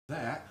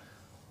that,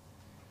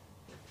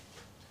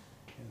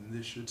 and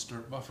this should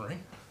start buffering.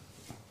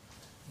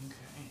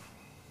 Okay.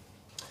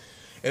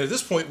 And at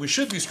this point, we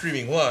should be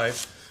streaming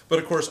live, but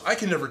of course, I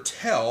can never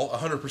tell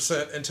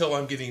 100% until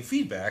I'm getting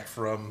feedback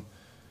from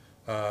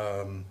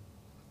the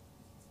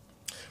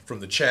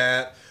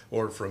chat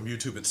or from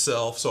YouTube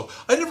itself. So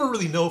I never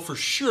really know for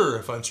sure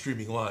if I'm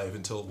streaming live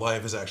until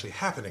live is actually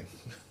happening.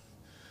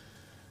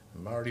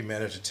 I'm already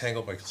managed to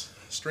tangle my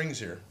strings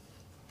here.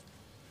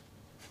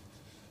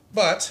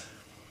 But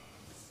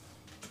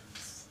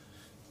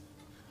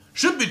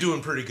should be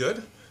doing pretty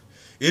good.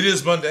 It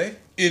is Monday.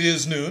 It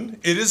is noon.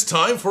 It is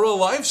time for a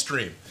live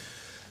stream.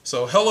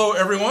 So hello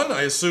everyone.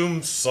 I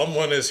assume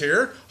someone is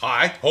here.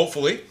 Hi,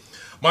 hopefully.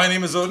 My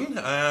name is Odin,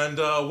 and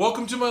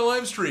welcome to my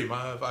live stream.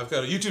 I've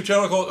got a YouTube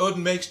channel called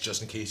Odin Makes,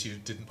 just in case you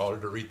didn't bother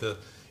to read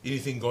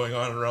anything going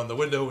on around the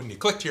window when you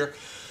clicked here.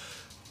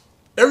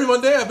 Every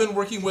Monday, I've been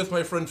working with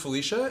my friend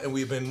Felicia, and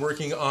we've been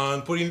working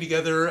on putting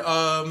together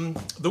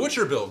the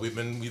Witcher build. We've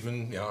been, you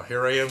know,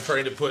 here I am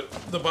trying to put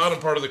the bottom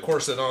part of the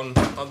corset on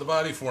the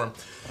body for him,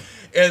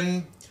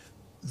 and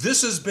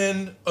this has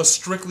been a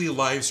strictly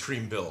live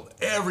stream build.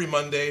 Every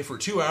Monday for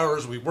 2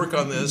 hours, we work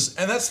on this,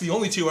 and that's the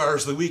only 2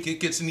 hours of the week it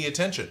gets any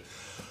attention.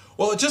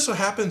 Well, it just so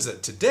happens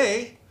that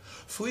today,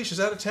 Felicia's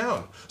out of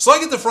town, so I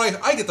get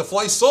to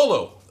fly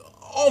solo.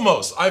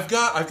 Almost. I've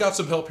got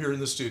some help here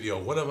in the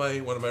studio. One of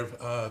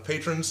my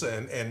patrons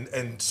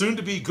and soon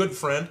to be good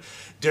friend,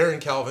 Darren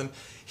Calvin.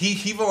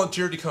 He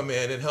volunteered to come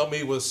in and help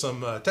me with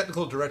some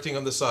technical directing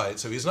on the side.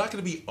 So he's not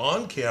going to be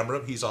on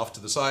camera. He's off to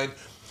the side,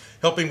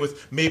 helping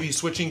with maybe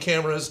switching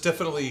cameras,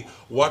 definitely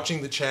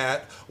watching the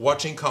chat,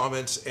 watching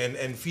comments,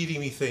 and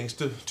feeding me things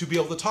to be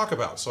able to talk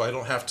about, so I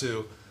don't have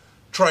to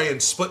try and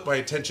split my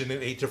attention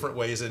in 8 different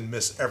ways and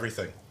miss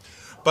everything.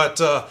 But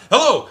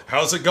hello,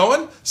 how's it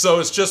going?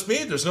 So it's just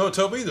me. There's no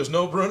Toby, there's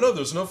no Bruno,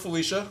 there's no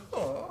Felicia.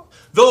 Aww.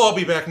 They'll all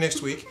be back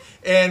next week.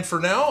 And for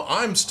now,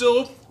 I'm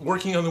still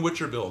working on the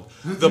Witcher build.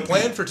 The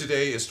plan for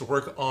today is to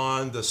work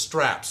on the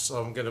straps.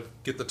 So I'm going to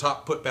get the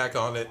top put back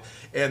on it.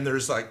 And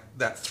there's like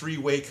that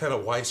 3-way kind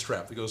of Y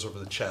strap that goes over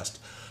the chest.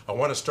 I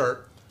want to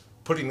start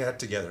putting that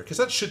together because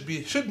that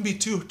shouldn't be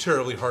too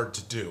terribly hard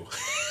to do.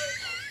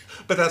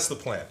 But that's the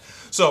plan.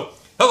 So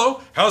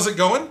hello, how's it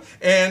going?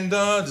 And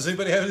does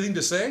anybody have anything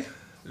to say?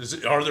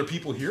 Are there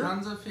people here?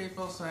 Tons of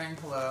people saying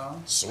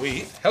hello.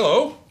 Sweet.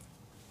 Hello.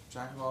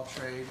 Jack of all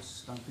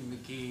trades, Duncan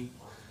McGee.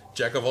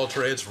 Jack of all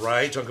trades,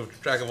 right.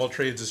 Jack of all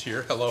trades is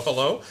here. Hello,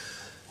 hello.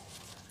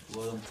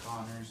 William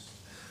Connors.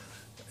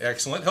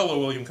 Excellent. Hello,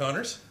 William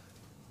Connors.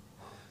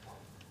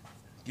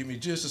 Give me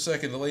just a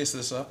second to lace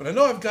this up. And I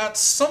know I've got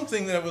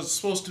something that I was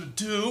supposed to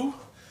do.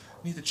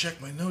 I need to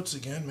check my notes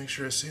again, make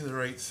sure I say the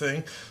right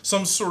thing.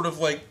 Some sort of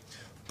like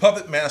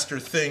puppet master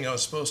thing I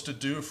was supposed to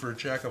do for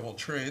Jack of all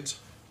trades.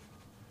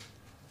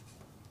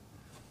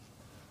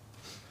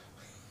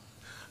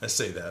 I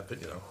say that,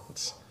 but you know,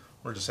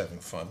 we're just having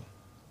fun.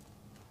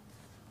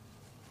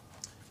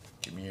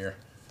 Give me your...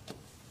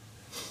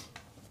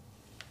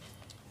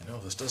 You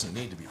know, this doesn't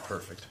need to be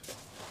perfect.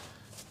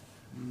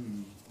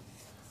 You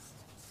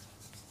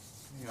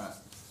got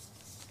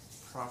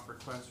prop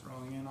requests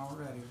rolling in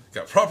already.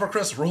 Got prop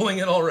requests rolling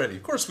in already.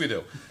 Of course we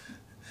do.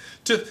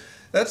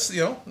 That's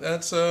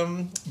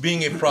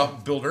being a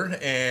prop builder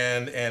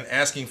and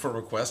asking for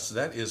requests.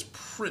 That is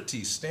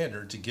pretty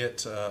standard to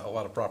get a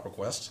lot of prop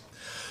requests.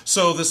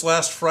 So this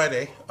last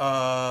Friday,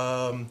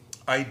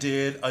 I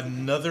did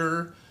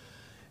another,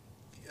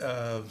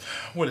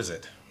 what is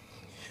it?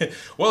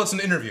 Well, it's an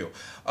interview.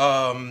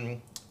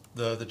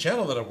 The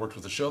channel that I worked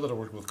with, the show that I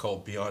worked with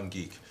called Beyond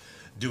Geek,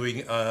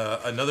 doing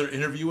another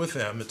interview with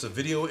them. It's a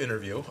video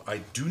interview.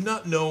 I do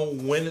not know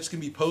when it's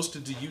going to be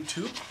posted to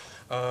YouTube.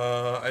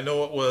 I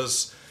know it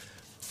was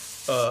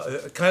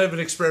kind of an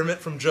experiment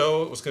from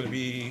Joe. It was going to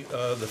be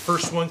the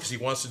first one because he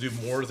wants to do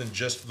more than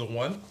just the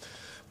one.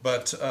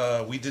 But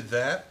we did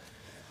that.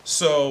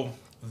 So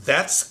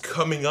that's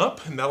coming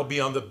up, and that'll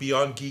be on the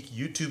Beyond Geek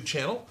YouTube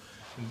channel,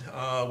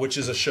 which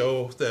is a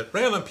show that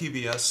ran on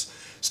PBS,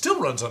 still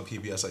runs on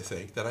PBS, I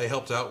think, that I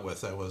helped out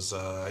with.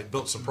 I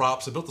built some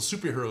props. I built the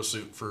superhero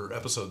suit for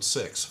episode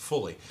 6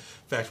 fully.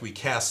 In fact, we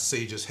cast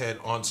Sage's head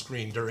on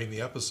screen during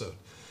the episode.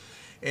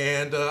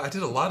 And I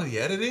did a lot of the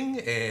editing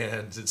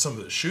and did some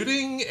of the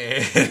shooting,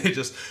 and it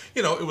just,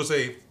 you know, it was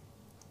a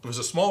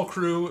small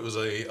crew. It was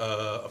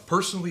a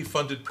personally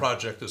funded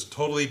project. It was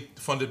totally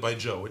funded by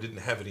Joe. It didn't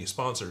have any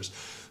sponsors.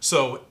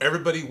 So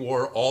everybody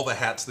wore all the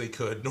hats they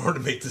could in order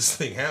to make this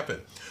thing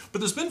happen. But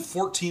there's been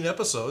 14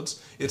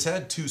 episodes. It's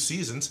had 2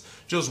 seasons.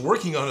 Joe's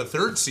working on a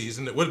 3rd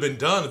season. It would have been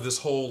done if this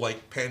whole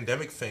like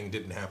pandemic thing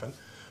didn't happen.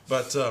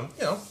 But, you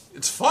know,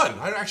 it's fun.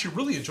 I actually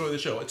really enjoy the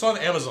show. It's on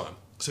Amazon.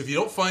 So if you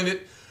don't find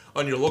it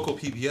on your local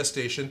PBS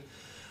station,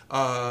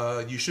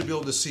 you should be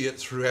able to see it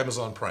through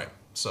Amazon Prime.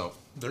 So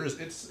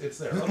it's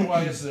there.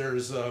 Otherwise,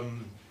 there's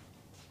I'm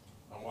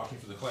walking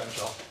through the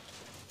clamshell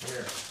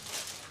here.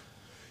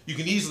 You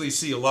can easily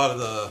see a lot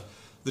of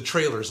the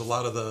trailers, a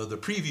lot of the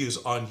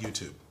previews on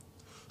YouTube.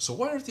 So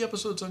why aren't the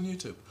episodes on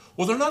YouTube?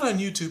 Well, they're not on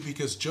YouTube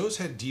because Joe's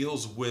had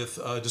deals with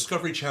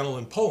Discovery Channel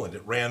in Poland.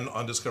 It ran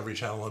on Discovery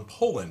Channel in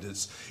Poland.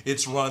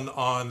 It's run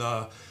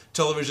on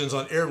televisions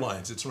on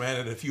airlines. It's ran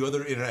in a few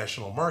other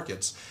international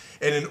markets.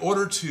 And in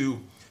order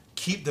to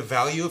keep the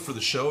value for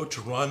the show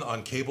to run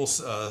on cable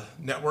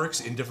networks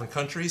in different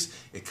countries,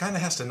 it kind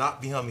of has to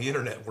not be on the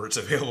internet where it's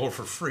available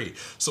for free.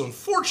 So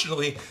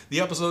unfortunately, the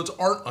episodes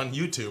aren't on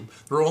YouTube.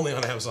 They're only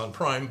on Amazon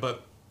Prime,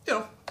 but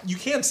you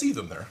can see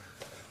them there.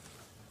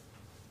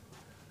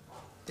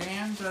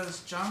 Dan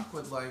Does Junk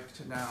would like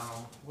to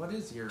know, what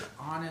is your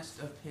honest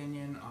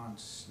opinion on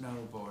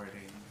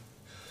snowboarding?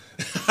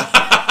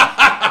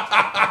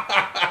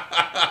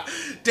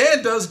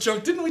 Dan Does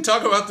Junk, didn't we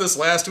talk about this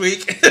last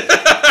week?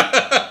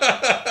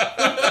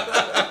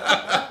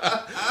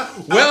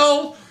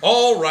 Well,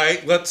 all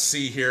right, let's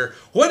see here.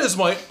 What is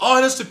my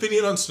honest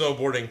opinion on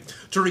snowboarding?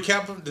 To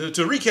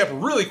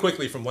recap really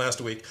quickly from last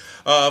week,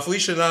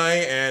 Felicia and I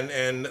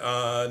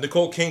and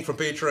Nicole King from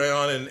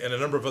Patreon and a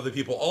number of other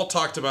people all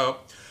talked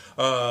about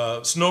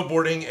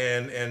snowboarding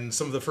and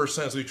some of the first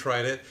times we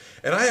tried it.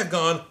 And I have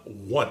gone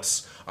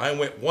once. I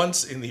went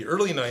once in the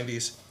early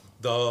 90s.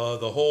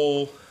 The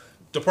whole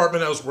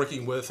department I was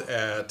working with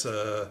at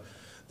the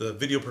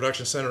video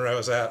production center I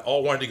was at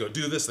all wanted to go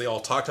do this. They all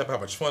talked about how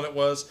much fun it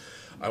was.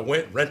 I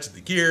went, rented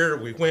the gear,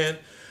 we went,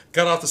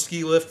 got off the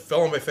ski lift,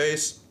 fell on my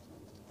face,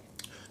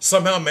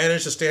 somehow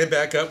managed to stand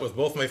back up with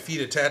both my feet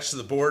attached to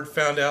the board,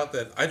 found out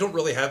that I don't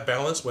really have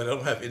balance when I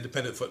don't have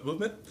independent foot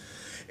movement,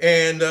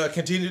 and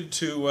continued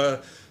to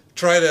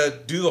try to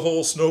do the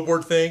whole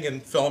snowboard thing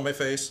and fell on my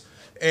face,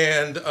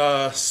 and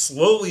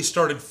slowly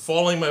started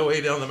falling my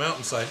way down the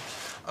mountainside.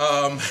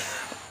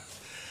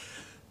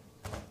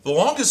 The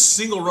longest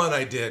single run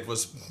I did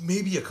was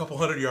maybe a couple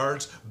hundred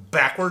yards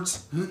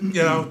backwards,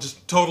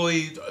 just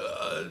totally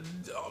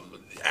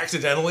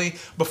accidentally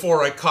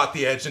before I caught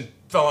the edge and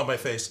fell on my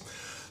face.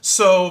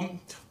 So,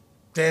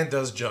 Dan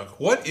Does Junk.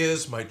 What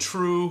is my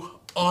true,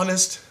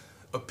 honest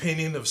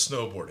opinion of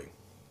snowboarding?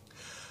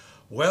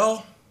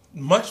 Well,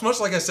 much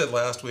like I said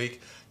last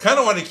week, kind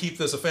of want to keep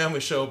this a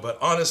family show, but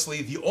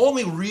honestly, the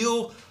only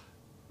real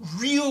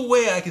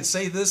way I can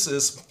say this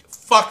is,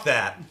 fuck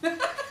that.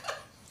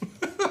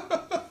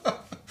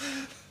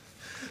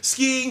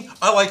 Skiing,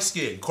 I like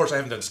skiing. Of course, I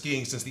haven't done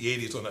skiing since the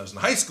 80s when I was in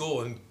high school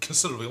and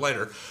considerably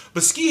lighter.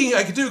 But skiing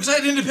I could do because I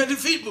had independent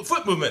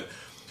foot movement.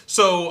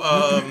 So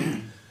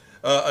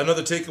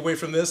another takeaway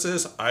from this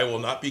is I will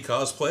not be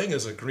cosplaying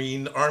as a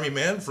green army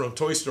man from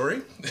Toy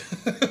Story.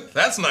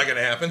 That's not going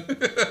to happen.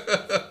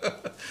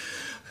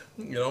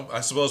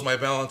 I suppose my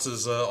balance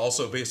is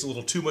also based a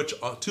little too much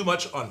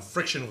on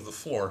friction with the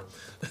floor.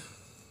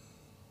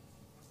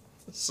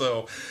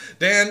 So,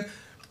 Dan,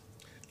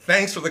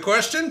 thanks for the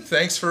question.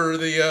 Thanks for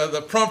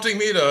the prompting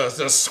me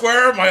to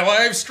swear my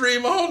live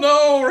stream. Oh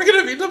no, we're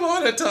gonna be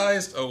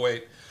demonetized. Oh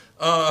wait,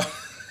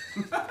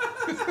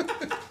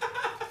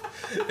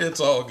 it's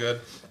all good.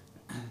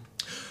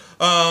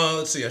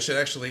 Let's see. I should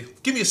actually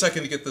give me a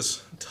second to get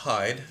this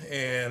tied,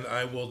 and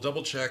I will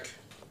double check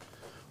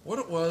what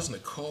it was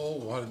Nicole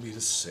wanted me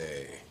to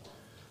say.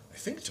 I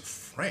think to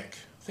Frank.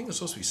 I think I'm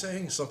supposed to be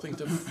saying something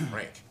to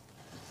Frank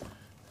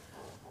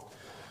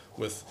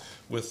with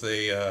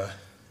a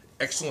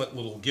excellent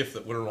little gift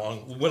that went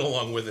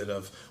along with it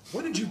of,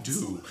 what did you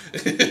do?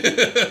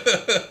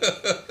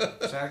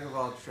 Jack of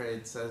all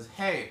trades says,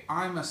 hey,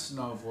 I'm a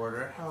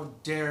snowboarder. How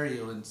dare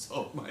you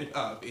insult my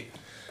hobby?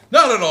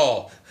 Not at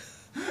all.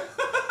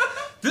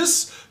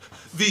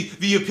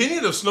 The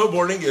opinion of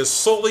snowboarding is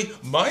solely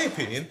my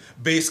opinion,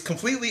 based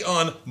completely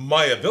on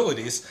my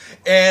abilities,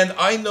 and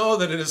I know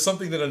that it is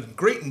something that a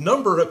great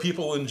number of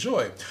people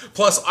enjoy.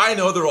 Plus, I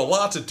know there are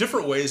lots of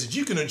different ways that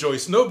you can enjoy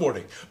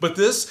snowboarding, but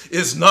this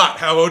is not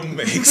how Odin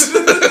makes.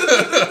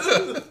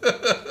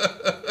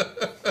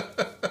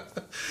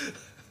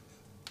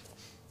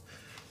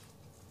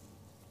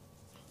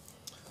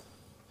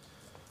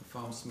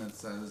 Foamsmith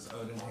says,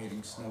 Odin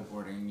hating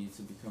snowboarding needs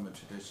to become a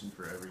tradition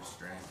for every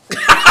strain.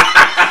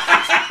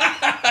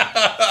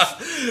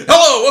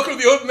 Hello, welcome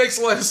to the Odin Makes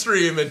live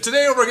stream, and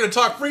today we're going to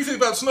talk briefly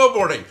about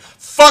snowboarding.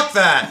 Fuck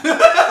that!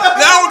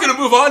 Now we're going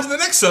to move on to the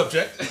next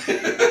subject.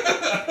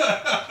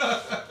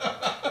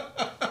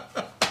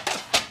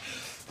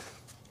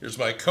 Here's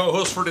my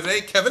co-host for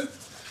today, Kevin.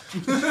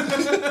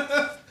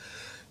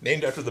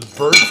 Named after the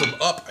bird from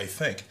Up, I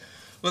think.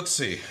 Let's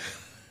see.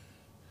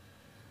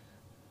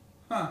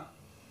 Huh.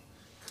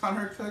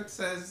 Connor Cook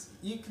says,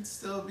 you can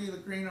still be the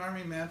Green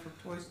Army Man from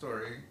Toy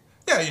Story.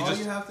 Yeah, All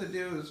you have to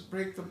do is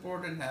break the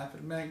board in half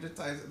and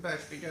magnetize it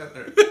back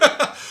together.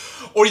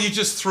 Or you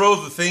just throw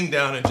the thing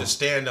down and just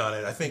stand on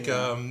it. I think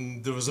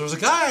there was a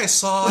guy I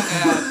saw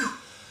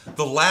at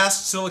the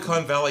last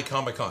Silicon Valley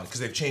Comic-Con, because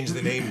they've changed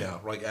the name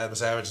now. Like Adam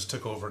Savage just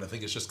took over, and I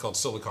think it's just called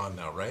Silicon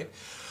now, right?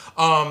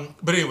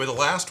 But anyway, the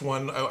last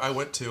one I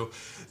went to,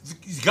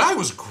 the guy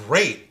was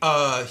great.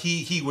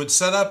 He would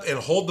set up and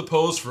hold the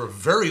pose for a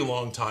very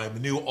long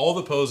time, knew all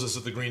the poses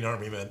of the Green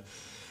Army Men.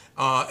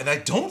 And I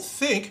don't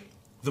think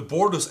the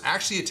board was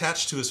actually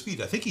attached to his feet.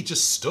 I think he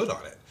just stood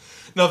on it.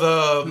 No,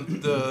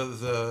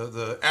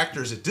 the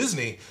actors at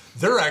Disney,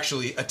 they're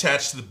actually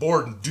attached to the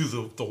board and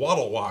do the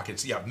waddle walk.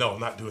 No, I'm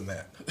not doing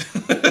that.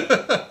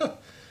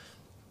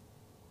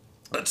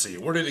 Let's see,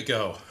 where did it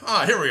go?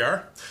 Here we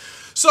are.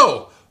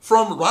 So,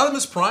 from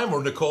Rodimus Prime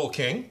or Nicole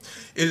King,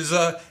 it is,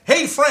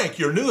 hey Frank,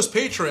 your newest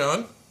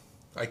Patreon.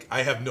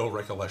 I have no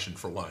recollection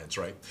for lines,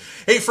 right?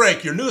 Hey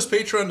Frank, your newest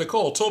Patreon,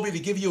 Nicole, told me to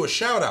give you a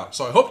shout out,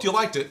 so I hope you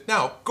liked it.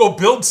 Now, go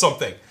build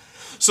something.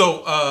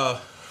 So,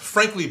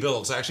 Frankly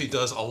Builds actually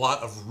does a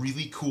lot of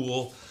really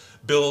cool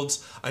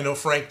builds. I know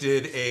Frank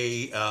did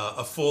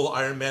a full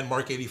Iron Man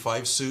Mark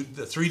 85 suit,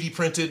 the 3D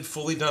printed,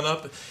 fully done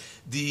up.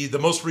 The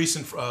most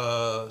recent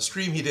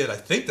stream he did, I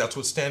think that's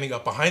what's standing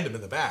up behind him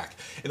in the back.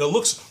 And it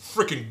looks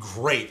freaking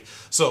great.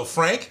 So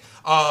Frank,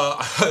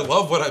 I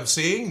love what I'm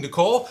seeing.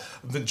 Nicole,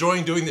 I'm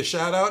enjoying doing the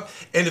shout out.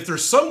 And if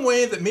there's some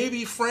way that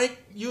maybe Frank,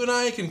 you and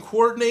I can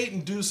coordinate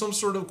and do some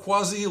sort of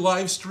quasi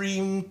live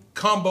stream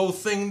combo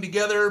thing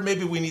together,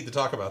 maybe we need to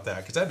talk about that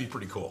because that'd be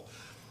pretty cool.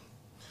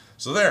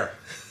 So there.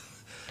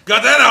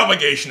 Got that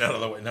obligation out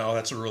of the way. No,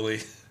 it's a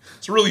really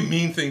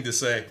mean thing to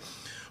say.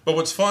 But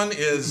what's fun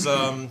is,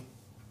 hey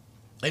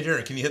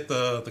Darren, can you hit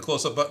the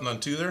close-up button on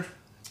 2 there?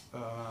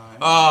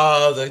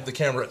 The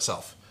camera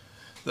itself.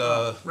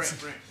 Right.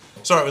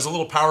 Sorry, it was a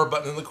little power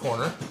button in the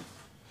corner.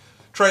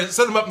 Try to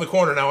set them up in the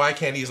corner. Now I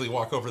can't easily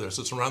walk over there,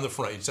 so it's around the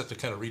front. You just have to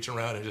kind of reach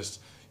around and you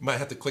might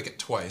have to click it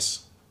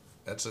twice.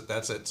 That's it.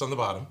 It's on the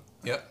bottom.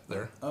 Yep,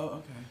 there. Oh,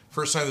 okay.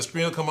 First time the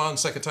screen will come on.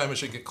 Second time it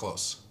should get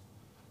close.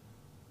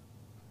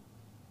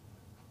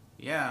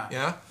 Yeah.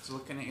 Yeah? It's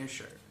looking at your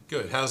shirt.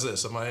 Good. How's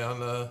this? Am I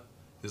on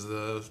is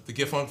the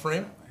GIF on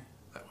frame?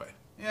 That way.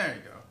 There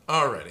you go.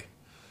 Alrighty.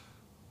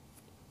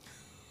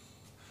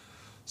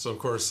 So of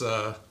course,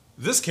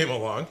 this came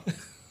along.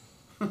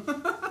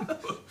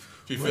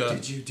 What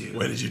did you do?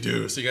 What did you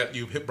do? So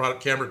you brought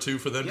up camera 2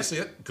 for them to see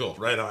it? Cool,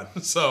 right on.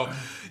 So,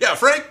 yeah,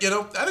 Frank, I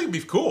think it'd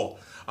be cool.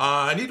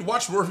 I need to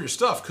watch more of your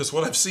stuff because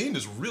what I've seen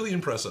is really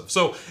impressive.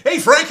 So, hey,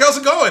 Frank, how's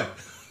it going?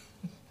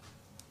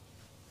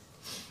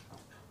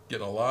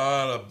 Getting a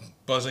lot of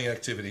buzzing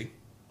activity.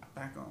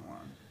 Back on 1.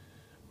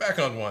 Back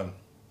on 1.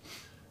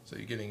 So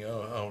you're getting,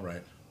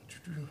 right.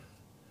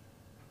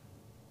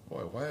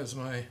 Boy,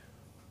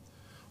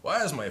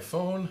 why is my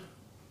phone?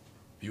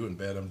 View in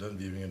bed. I'm done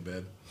viewing in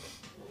bed.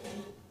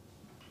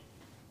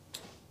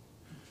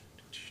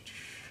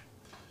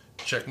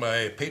 Check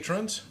my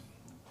patrons.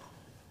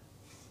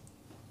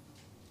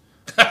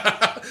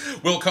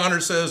 Will Connor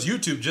says,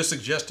 YouTube just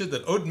suggested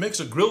that Odin makes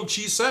a grilled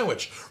cheese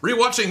sandwich.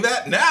 Rewatching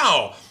that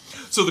now.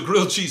 So the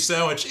grilled cheese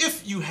sandwich,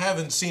 if you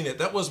haven't seen it,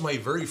 that was my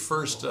very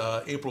first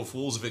April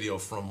Fool's video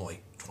from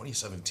like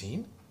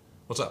 2017.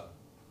 What's up?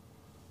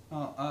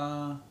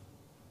 Oh,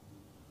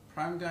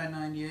 Prime Guy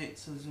 98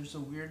 says there's a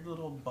weird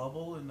little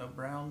bubble in the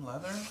brown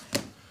leather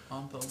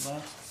on the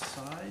left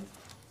side.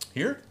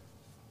 Here?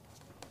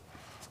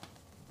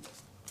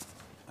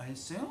 I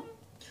assume?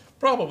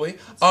 Probably.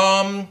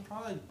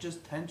 Probably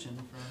just tension.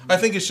 I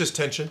think it's just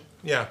tension.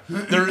 Yeah.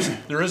 There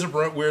is a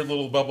weird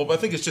little bubble, but I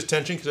think it's just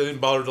tension because I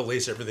didn't bother to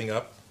lace everything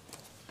up.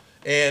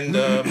 And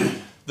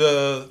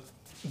the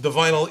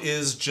vinyl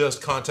is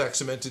just contact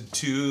cemented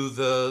to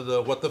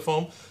the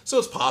foam, so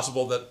it's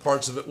possible that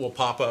parts of it will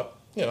pop up.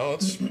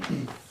 It's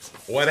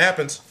what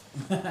happens.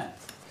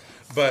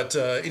 But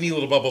any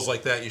little bubbles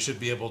like that, you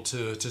should be able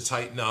to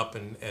tighten up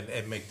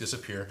and make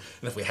disappear.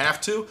 And if we have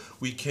to,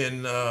 we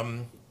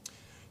can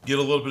get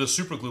a little bit of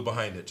super glue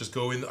behind it. Just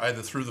go in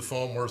either through the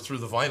foam or through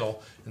the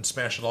vinyl and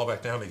smash it all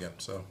back down again.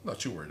 So not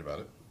too worried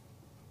about it.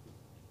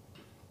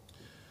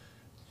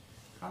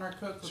 Connor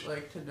Cook would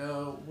like to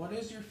know, what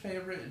is your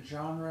favorite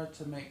genre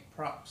to make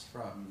props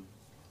from?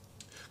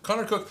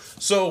 Connor Cook.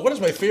 So what is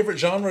my favorite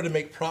genre to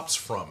make props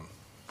from?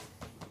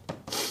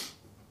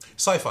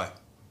 Sci-fi.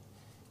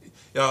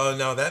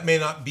 Now, that may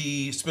not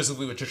be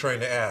specifically what you're trying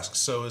to ask.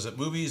 So is it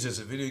movies? Is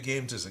it video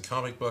games? Is it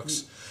comic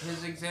books?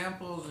 His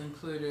examples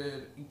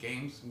included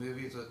games,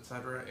 movies,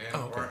 etc.,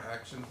 and or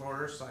action,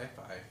 horror,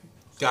 sci-fi.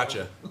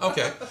 Gotcha.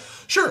 Okay.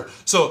 Sure.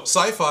 So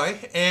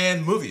sci-fi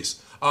and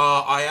movies.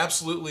 I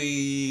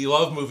absolutely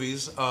love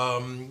movies.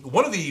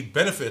 One of the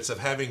benefits of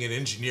having an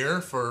engineer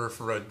for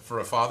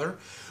a father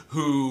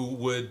who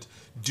would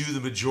do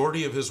the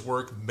majority of his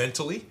work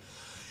mentally,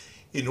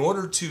 in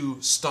order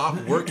to stop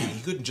working,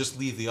 he couldn't just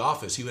leave the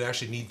office. He would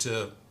actually need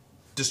to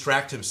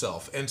distract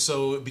himself. And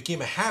so it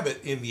became a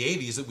habit in the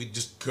 80s that we'd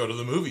just go to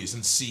the movies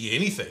and see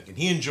anything. And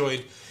he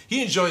enjoyed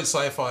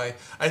sci-fi.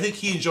 I think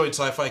he enjoyed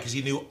sci-fi because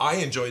he knew I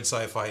enjoyed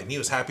sci-fi, and he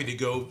was happy to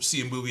go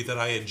see a movie that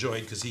I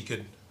enjoyed because he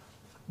could.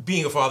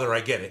 Being a father, I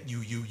get it.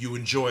 You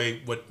enjoy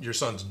what your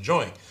son's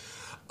enjoying.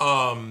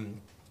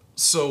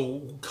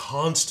 So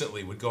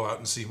constantly would go out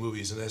and see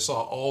movies, and I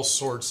saw all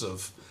sorts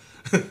of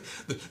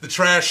the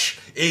trash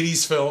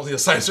 80s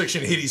films, science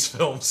fiction 80s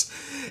films.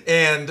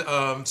 And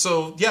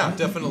so, yeah,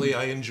 definitely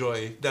I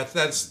enjoy that.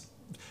 That's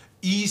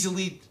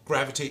easily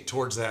gravitate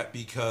towards that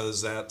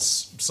because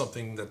that's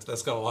something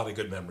that's got a lot of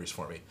good memories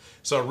for me.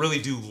 So I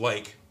really do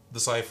like the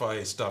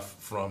sci-fi stuff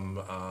from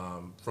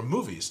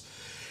movies.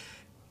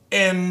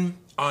 And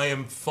I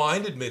am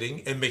fine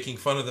admitting and making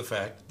fun of the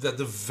fact that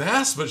the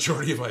vast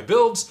majority of my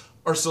builds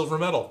are silver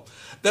metal.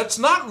 That's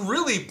not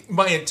really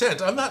my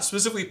intent. I'm not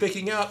specifically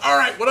picking out, all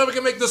right, what am I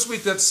going to make this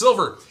week that's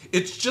silver?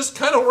 It's just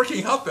kind of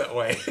working out that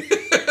way.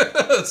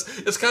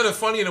 It's kind of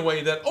funny in a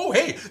way that, oh,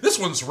 hey, this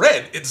one's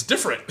red. It's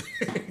different.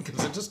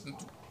 Because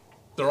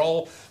they're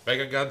all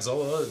Mega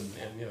Godzilla and,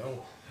 you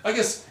know, I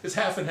guess it's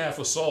half and half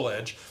with Soul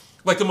Edge.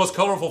 Like, the most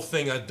colorful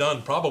thing I've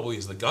done probably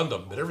is the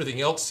Gundam, but everything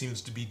else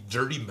seems to be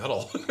dirty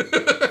metal.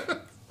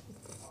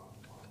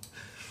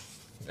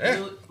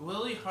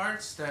 Willie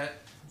Halstead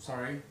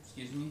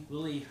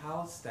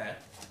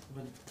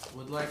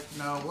would like to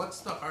know, what's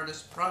the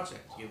hardest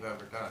project you've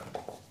ever done?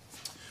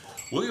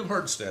 William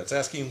Hardstad's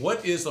asking,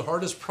 what is the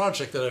hardest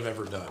project that I've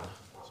ever done?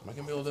 So am I going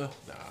to be able to...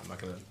 Nah, I'm not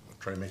going to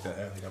try and make that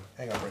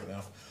hang up right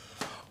now.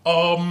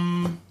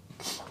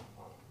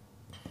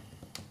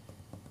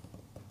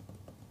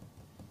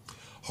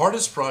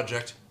 Hardest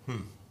project?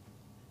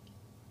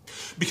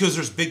 Because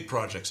there's big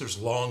projects, there's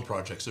long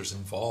projects, there's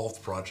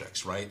involved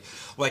projects, right?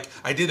 Like,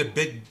 I did a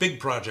big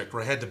project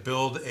where I had to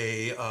build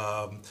a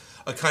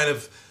kind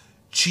of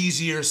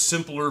cheesier,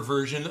 simpler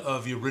version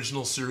of the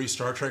original series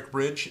Star Trek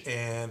bridge,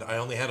 and I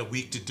only had a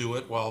week to do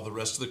it while the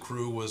rest of the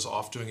crew was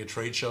off doing a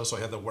trade show, so I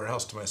had the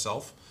warehouse to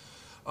myself.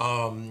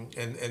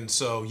 And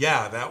so,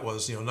 yeah, that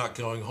was, you know, not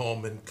going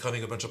home and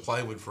cutting a bunch of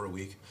plywood for a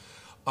week.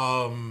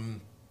 But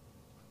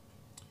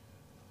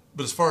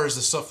as far as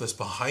the stuff that's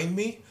behind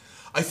me,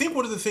 I think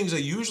one of the things I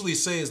usually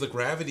say is the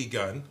gravity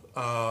gun,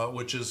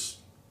 which is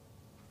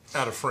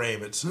out of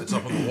frame. It's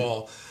up on the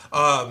wall.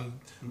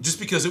 Just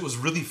because it was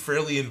really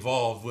fairly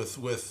involved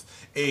with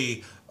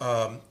a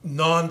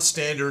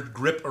non-standard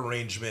grip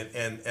arrangement,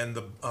 and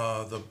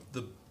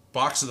the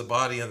box of the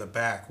body on the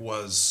back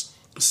was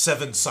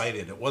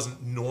 7-sided. It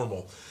wasn't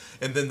normal,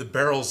 and then the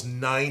barrel's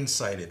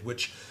 9-sided,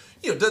 which,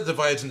 you know, that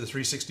divides into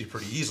 360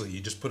 pretty easily. You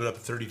just put it up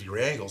at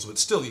 30-degree angles, but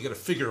still, you got to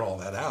figure all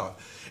that out.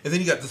 And then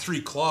you got the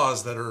 3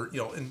 claws that are, you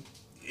know, and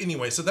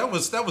anyway, so that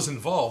was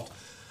involved.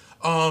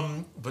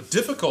 But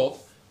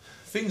difficult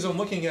things I'm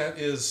looking at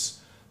is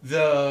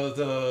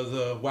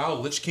the WoW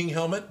Lich King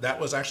helmet. That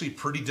was actually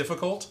pretty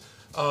difficult,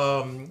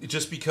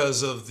 just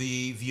because of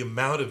the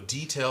amount of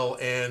detail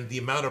and the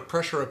amount of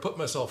pressure I put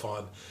myself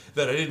on,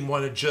 that I didn't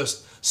want to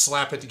just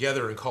slap it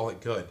together and call it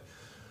good.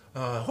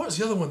 What was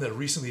the other one that I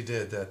recently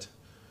did that...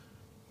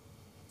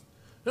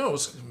 No, it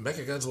was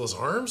Mechagodzilla's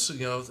arms.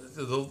 You know,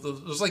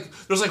 there's like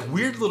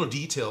weird little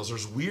details.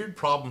 There's weird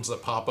problems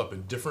that pop up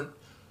in different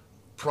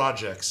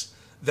projects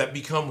that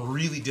become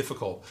really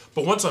difficult.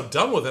 But once I'm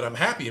done with it, I'm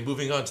happy and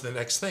moving on to the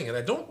next thing. And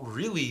I don't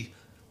really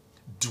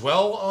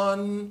dwell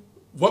on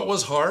what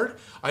was hard.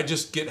 I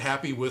just get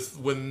happy with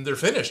when they're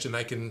finished, and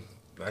I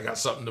got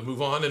something to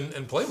move on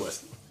and play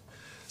with.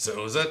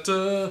 So is that?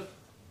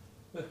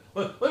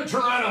 Let me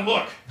turn around and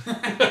look.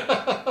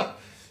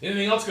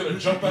 Anything else going to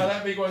jump out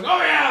at me going, oh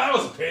yeah, that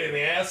was a pain in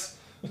the ass?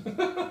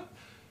 No,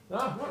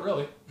 not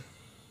really.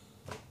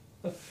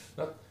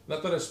 Not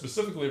that I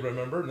specifically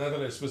remember, not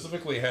that I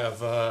specifically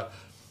have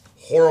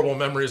horrible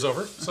memories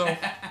over. So,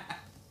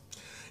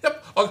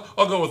 yep,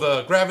 I'll go with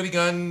a gravity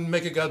gun,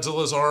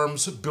 Mechagodzilla's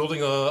arms,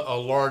 building a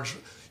large,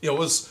 you know, it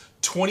was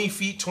 20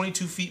 feet,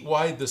 22 feet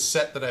wide, the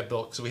set that I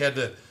built. So we had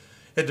to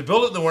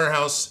build it in the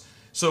warehouse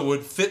so it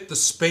would fit the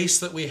space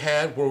that we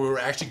had where we were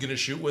actually going to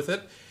shoot with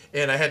it.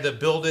 And I had to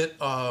build it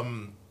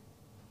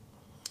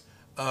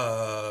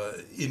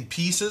in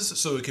pieces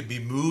so it could be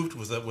moved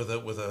with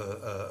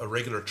a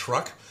regular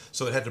truck.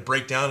 So it had to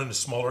break down into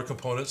smaller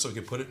components so we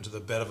could put it into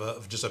the bed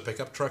of just a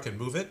pickup truck and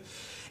move it.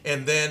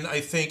 And then I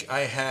think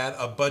I had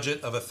a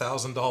budget of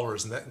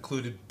 $1,000, and that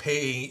included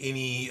paying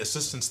any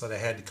assistants that I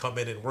had to come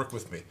in and work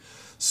with me.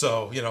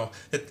 So, you know,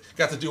 it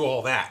got to do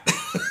all that.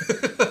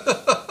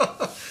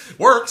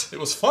 Worked. It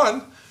was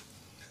fun.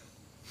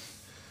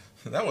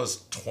 That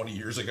was 20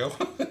 years ago.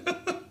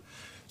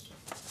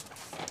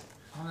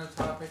 On the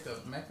topic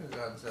of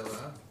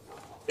Mechagodzilla,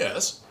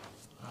 yes.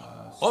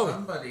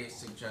 Somebody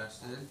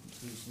suggested,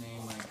 whose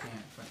name I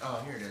can't find.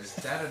 Oh, here it is.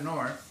 Data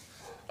North.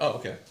 Oh,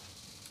 okay.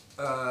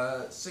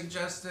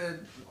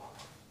 Suggested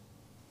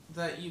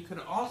that you could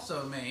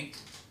also make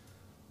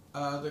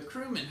the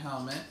crewman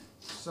helmet,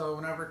 so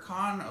whenever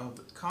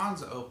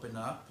cons open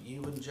up,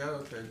 you and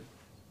Joe could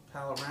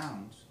pal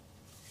around.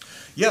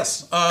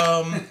 Yes.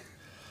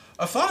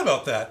 I thought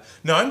about that.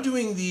 Now I'm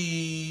doing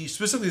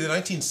specifically the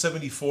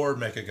 1974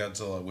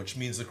 Mechagodzilla, which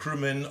means the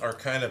crewmen are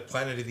kind of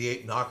Planet of the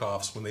Apes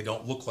knockoffs when they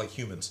don't look like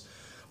humans,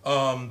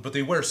 but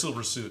they wear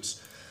silver suits.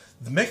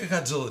 The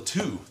Mechagodzilla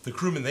 2, the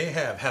crewmen they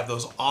have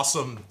those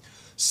awesome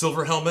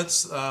silver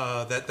helmets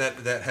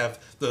that have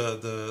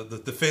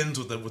the fins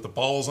with the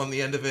balls on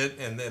the end of it,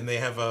 and they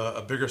have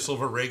a bigger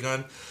silver ray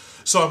gun.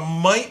 So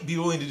I might be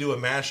willing to do a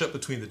mashup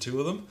between the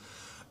two of them,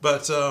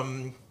 but.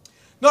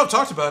 No, I've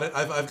talked about it.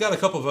 I've got a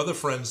couple of other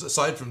friends,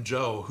 aside from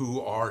Joe, who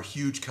are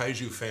huge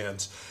kaiju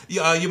fans.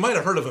 You might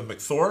have heard of him,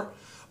 McThor.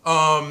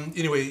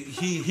 Anyway,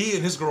 he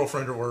and his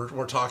girlfriend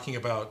were talking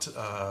about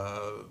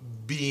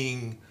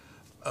being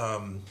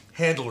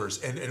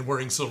handlers and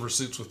wearing silver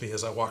suits with me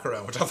as I walk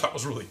around, which I thought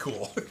was really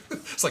cool.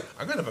 It's like,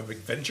 I'm going to have a big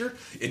adventure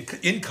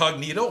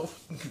incognito.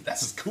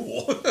 That's just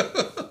cool.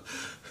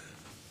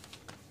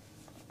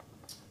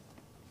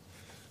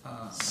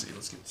 Let's see.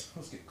 Let's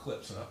get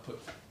clips and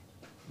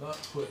not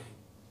put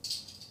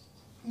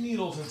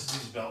needles into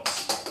these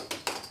belts.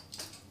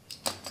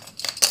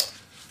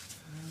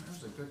 That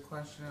was a good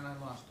question and I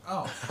lost.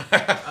 Oh,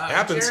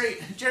 Happens.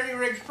 Jerry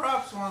Riggs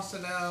Props wants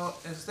to know: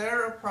 is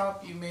there a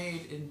prop you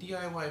made in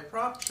DIY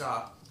Prop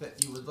Shop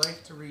that you would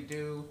like to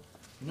redo,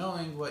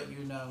 knowing what you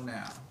know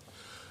now?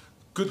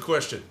 Good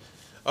question.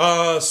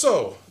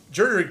 So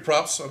Jerry Rig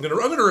Props. I'm gonna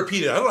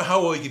repeat it. I don't know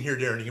how well you can hear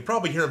Darren. You can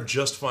probably hear him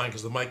just fine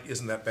because the mic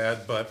isn't that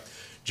bad. But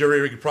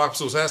Jerry Rig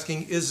Props was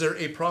asking, is there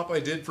a prop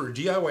I did for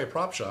DIY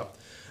Prop Shop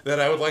that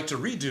I would like to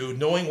redo,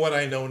 knowing what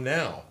I know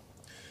now?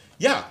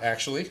 Yeah,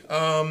 actually.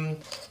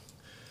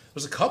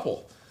 There's a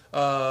couple.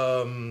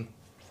 I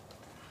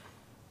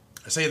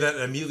say that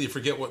and immediately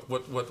forget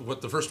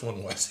what the first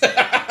one was.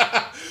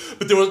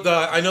 But there was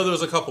I know there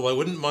was a couple. I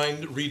wouldn't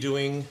mind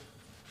redoing.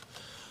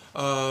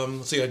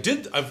 Let's see. I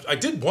did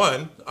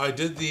one. I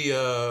did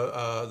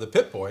the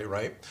Pit Boy,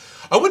 right?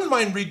 I wouldn't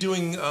mind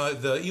redoing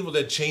the Evil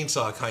Dead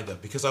chainsaw kind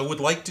of, because I would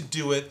like to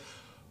do it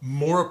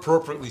more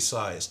appropriately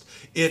sized.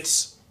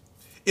 It's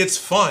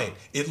fine.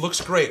 It looks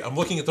great. I'm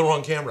looking at the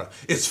wrong camera.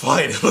 It's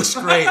fine. It looks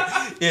great.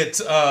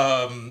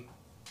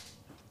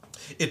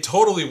 It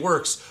totally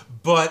works,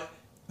 but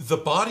the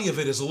body of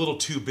it is a little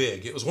too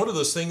big. It was one of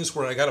those things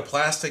where I got a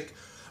plastic.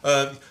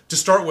 To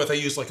start with, I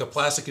used like a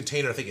plastic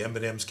container. I think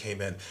M&M's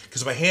came in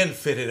because my hand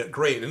fitted it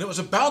great, and it was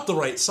about the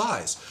right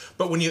size.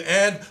 But when you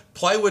add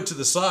plywood to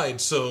the side,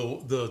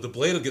 so the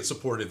blade will get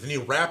supported, then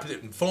you wrap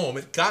it in foam.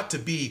 It got to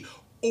be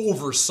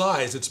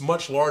oversized. It's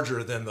much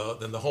larger than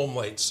the home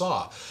light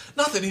saw.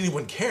 Not that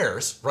anyone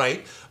cares,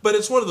 right? But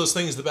it's one of those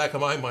things in the back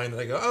of my mind that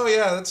I go, oh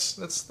yeah,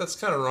 that's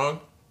kind of wrong,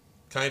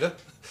 kind of.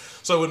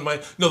 So I wouldn't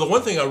mind. No, the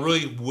one thing I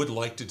really would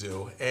like to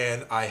do,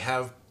 and I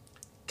have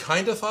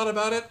kind of thought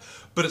about it,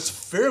 but it's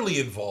fairly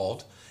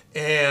involved,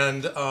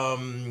 and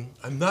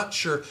I'm not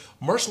sure.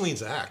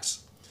 Marceline's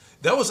axe.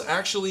 That was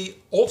actually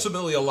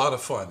ultimately a lot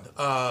of fun.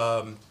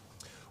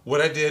 What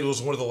I did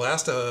was one of the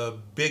last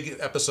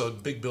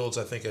big builds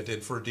I think I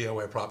did for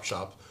DIY Prop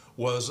Shop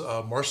was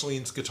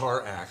Marceline's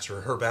guitar axe,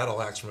 or her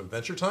battle axe from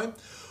Adventure Time.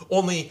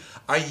 Only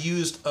I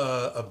used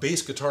a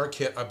bass guitar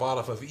kit I bought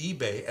off of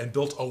eBay and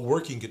built a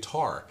working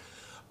guitar.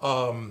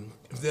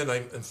 Then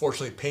I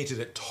unfortunately painted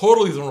it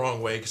totally the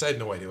wrong way because I had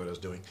no idea what I was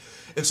doing.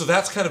 And so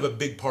that's kind of a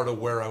big part of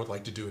where I would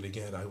like to do it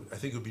again. I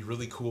think it would be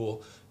really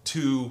cool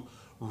to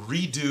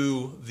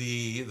redo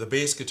the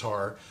bass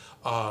guitar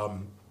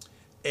and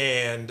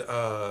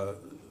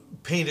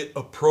paint it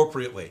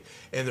appropriately.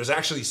 And there's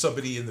actually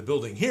somebody in the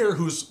building here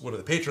who's one of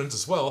the patrons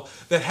as well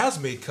that has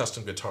made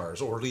custom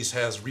guitars, or at least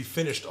has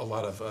refinished a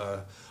lot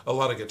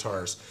of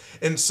guitars.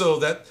 And so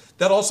that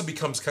also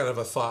becomes kind of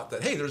a thought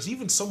that, hey, there's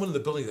even someone in the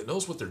building that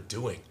knows what they're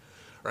doing,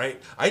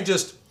 right? I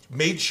just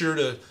made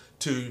sure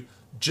to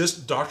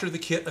just doctor the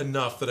kit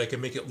enough that I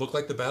could make it look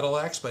like the battle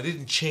axe, but I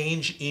didn't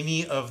change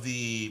any of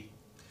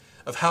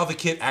how the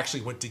kit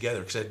actually went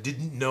together, because I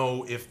didn't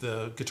know if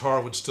the guitar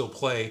would still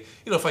play,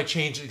 if I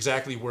changed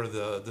exactly where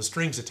the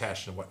strings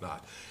attached and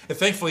whatnot. And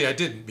thankfully I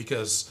didn't,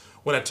 because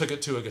when I took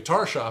it to a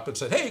guitar shop and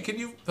said, hey, can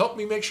you help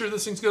me make sure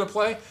this thing's going to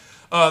play?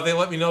 They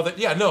let me know that,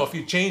 yeah, no, if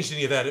you changed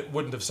any of that, it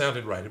wouldn't have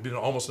sounded right. It'd been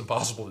almost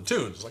impossible to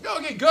tune. It's like,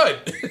 okay, good.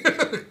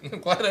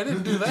 I'm glad I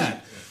didn't do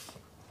that.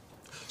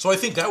 So I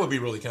think that would be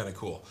really kind of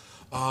cool.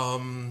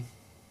 What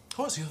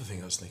was the other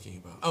thing I was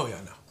thinking about? Oh, yeah,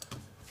 no.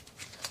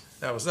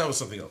 That was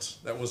something else.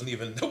 That wasn't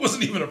even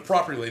a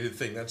prop related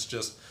thing. That's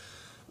just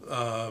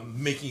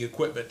making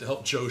equipment to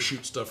help Joe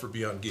shoot stuff for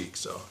Beyond Geek.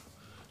 So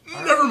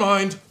never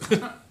mind.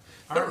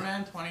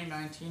 Artman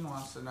 2019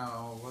 wants to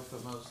know what the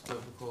most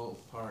difficult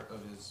part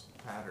of his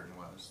pattern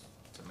was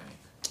to make.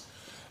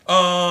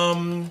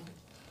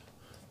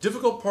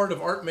 Difficult part of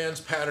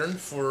Artman's pattern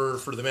for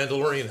the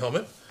Mandalorian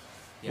helmet,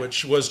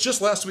 which was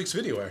just last week's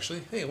video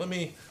actually. Hey, let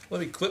me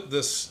clip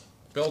this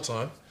belt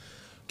on.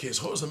 Okay,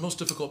 so what was the most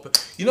difficult?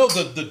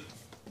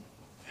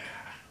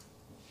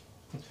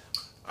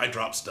 I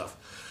dropped stuff.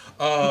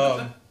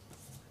 The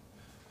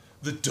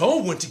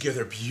dome went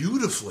together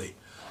beautifully.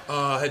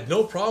 Had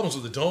no problems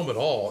with the dome at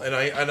all, and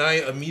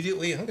I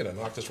immediately, I'm gonna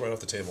knock this right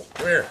off the table.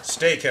 Come here,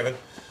 stay, Kevin.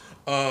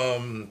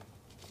 Come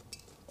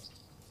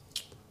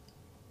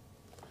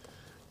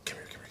here.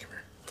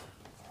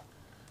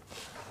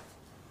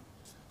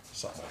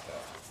 Something like that.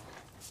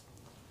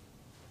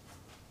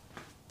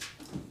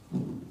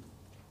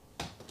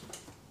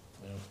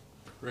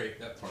 Great,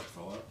 that part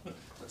fell out.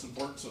 That's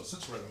important, so it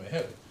sits right on my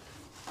head.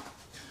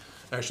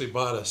 I actually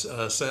bought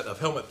a set of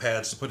helmet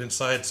pads to put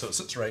inside so it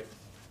sits right.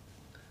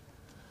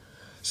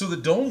 So the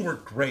dome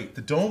worked great.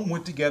 The dome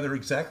went together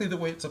exactly the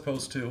way it's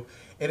supposed to,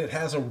 and it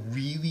has a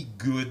really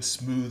good,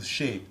 smooth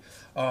shape.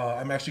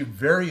 I'm actually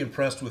very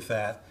impressed with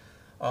that.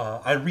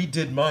 I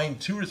redid mine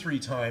 2 or 3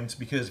 times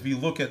because if you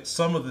look at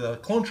some of the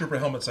Clone Trooper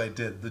helmets I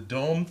did, the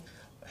dome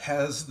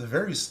has the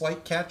very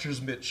slight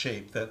catcher's mitt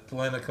shape that the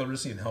Lana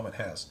Calrissian helmet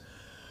has.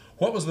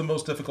 What was the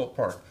most difficult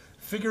part?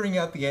 Figuring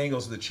out the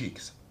angles of the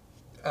cheeks.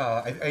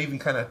 I even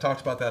kind of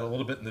talked about that a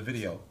little bit in the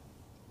video.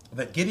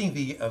 That getting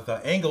the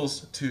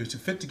angles to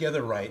fit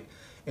together right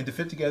and to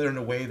fit together in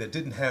a way that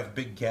didn't have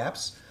big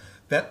gaps,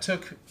 that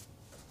took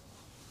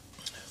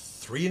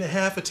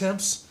 3.5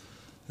 attempts,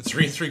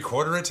 3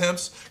 3/4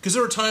 attempts, because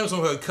there were times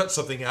when I would cut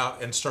something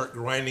out and start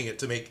grinding it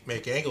to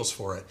make angles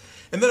for it,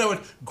 and then I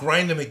would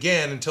grind them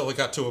again until it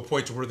got to a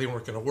point where they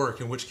weren't going to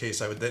work, in which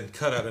case I would then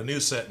cut out a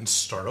new set and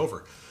start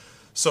over.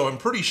 So I'm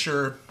pretty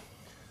sure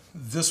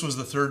this was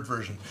the third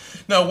version.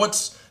 Now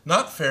what's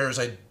not fair is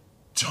I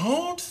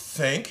don't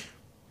think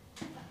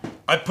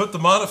I put the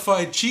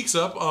modified cheeks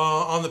up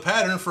on the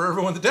pattern for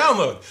everyone to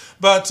download,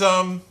 but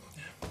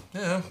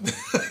yeah.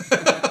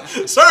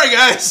 Sorry,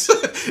 guys.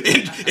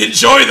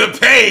 Enjoy the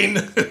pain.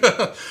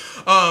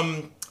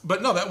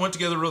 But no, that went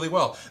together really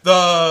well.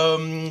 The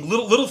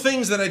little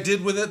things that I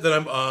did with it that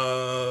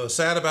I'm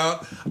sad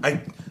about.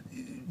 I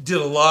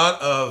did a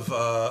lot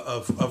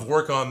of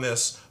work on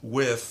this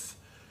with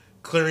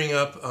clearing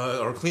up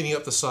or cleaning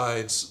up the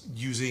sides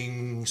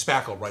using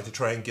spackle, right, to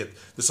try and get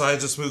the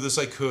sides as smooth as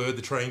I could,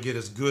 to try and get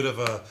as good of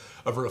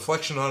a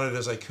reflection on it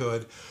as I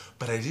could.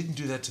 But I didn't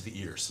do that to the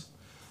ears.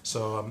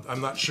 So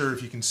I'm not sure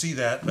if you can see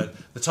that, but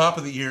the top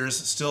of the ears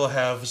still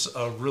has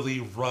a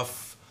really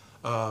rough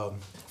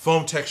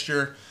foam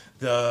texture.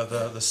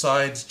 The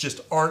sides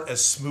just aren't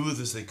as smooth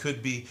as they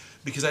could be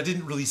because I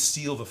didn't really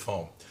seal the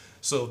foam.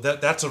 So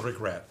that's a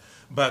regret.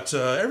 But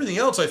everything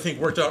else I think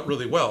worked out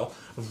really well.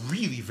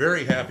 Really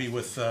very happy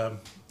with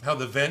how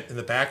the vent in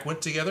the back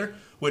went together,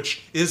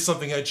 which is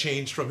something I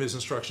changed from his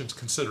instructions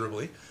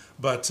considerably.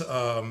 But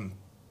I'm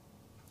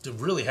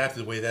really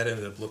happy the way that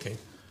ended up looking.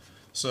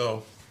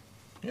 So,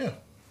 yeah.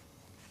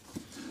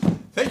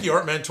 Thank you,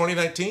 Artman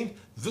 2019.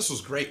 This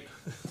was great.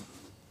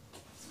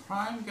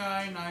 Prime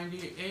Guy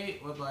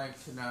 98 would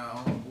like to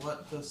know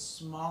what the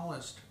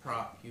smallest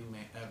prop you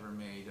ever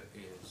made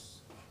is.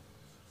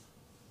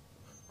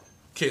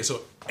 Okay,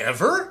 so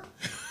ever?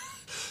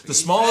 The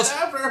smallest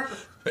ever.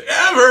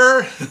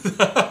 Ever.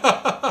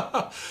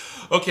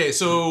 Okay,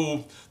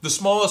 so the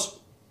smallest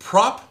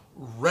prop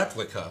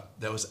replica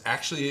that was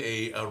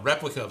actually a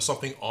replica of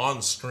something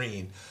on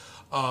screen.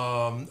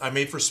 I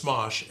made for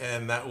Smosh,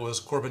 and that was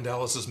Corbin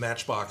Dallas's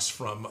Matchbox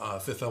from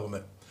Fifth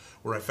Element,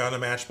 where I found a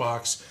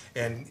matchbox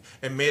and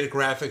made a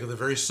graphic of the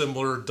very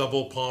similar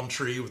double palm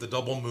tree with the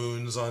double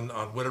moons on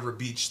whatever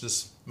beach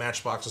this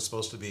matchbox is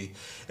supposed to be,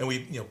 and we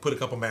put a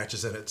couple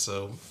matches in it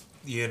so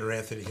Ian or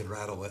Anthony could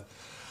rattle it.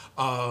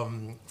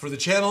 For the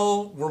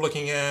channel, we're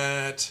looking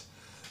at,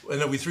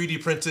 and then we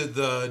 3D printed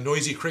the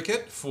Noisy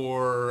Cricket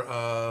for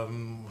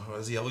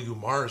the Elegoo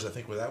Mars, I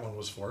think what that one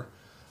was for.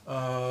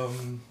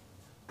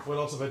 What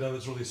else have I done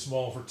that's really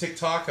small? For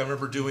TikTok, I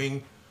remember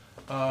doing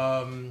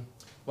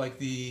like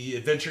the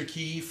Adventure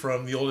Key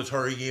from the old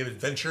Atari game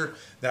Adventure.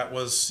 That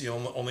was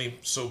only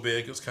so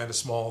big. It was kind of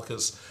small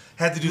because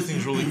I had to do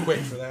things really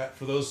quick for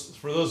those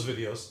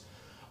videos.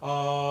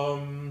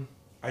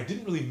 I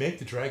didn't really make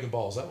the Dragon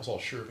Balls. That was all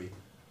Sherby.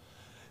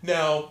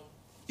 Now,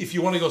 if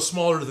you want to go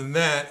smaller than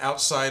that,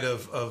 outside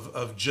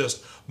of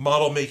just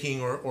model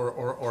making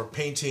or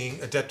painting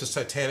Adeptus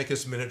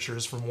Titanicus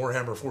miniatures from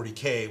Warhammer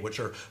 40K, which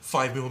are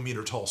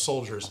 5mm tall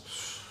soldiers,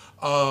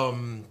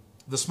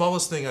 the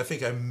smallest thing I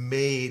think I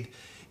made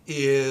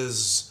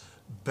is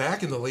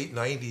back in the late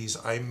 90s.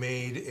 I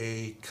made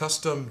a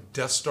custom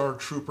Death Star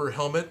Trooper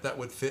helmet that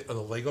would fit on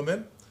the Lego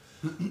Men,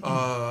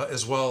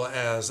 as well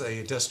as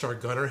a Death Star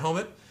Gunner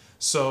helmet.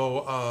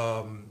 So,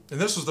 and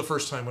this was the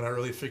first time when I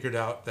really figured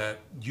out that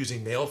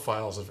using nail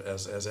files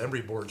as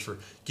emery boards for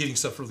getting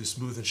stuff really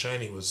smooth and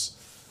shiny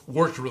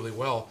worked really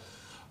well.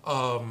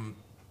 But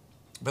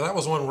that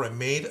was one where I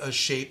made a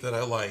shape that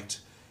I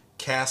liked,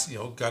 cast,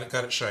 got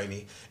it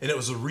shiny, and it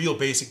was a real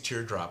basic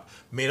teardrop.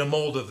 Made a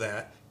mold of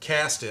that,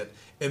 cast it,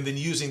 and then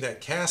using that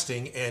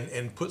casting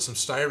and put some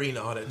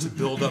styrene on it to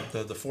build up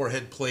the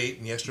forehead plate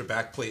and the extra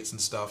back plates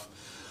and stuff.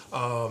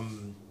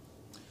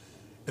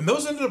 And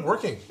those ended up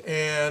working,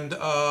 and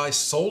I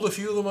sold a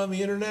few of them on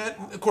the internet.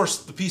 Of course,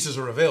 the pieces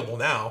are available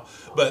now,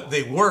 but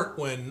they weren't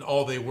when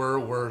all they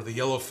were the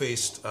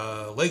yellow-faced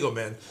Lego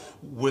men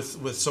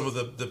with some of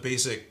the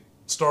basic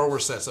Star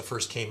Wars sets that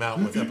first came out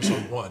with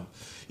Episode 1.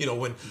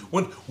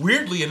 When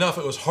weirdly enough,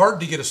 it was hard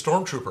to get a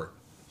Stormtrooper.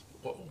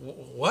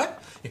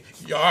 What?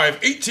 Yeah, I have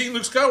 18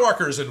 Luke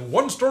Skywalkers and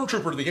 1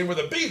 Stormtrooper to the game with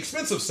a big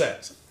expensive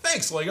set.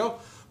 Thanks, Lego.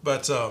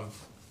 But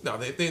no,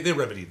 they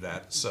remedied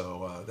that.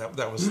 So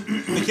that was,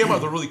 they came out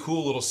with a really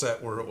cool little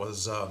set where it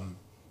was, I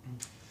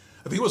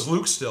think it was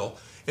Luke still,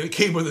 and it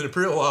came with an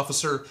Imperial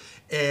officer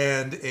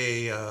and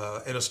a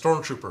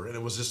Stormtrooper, and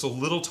it was just a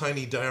little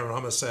tiny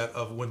diorama set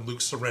of when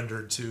Luke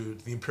surrendered to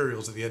the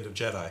Imperials at the end of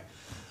Jedi.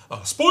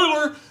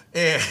 Spoiler!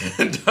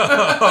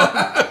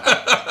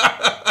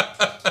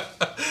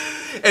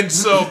 And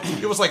so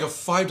it was like a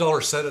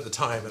 $5 set at the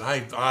time, and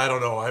I don't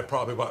know, I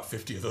probably bought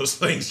 50 of those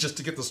things just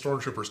to get the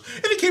Stormtroopers.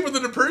 And it came with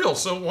an Imperial,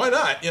 so why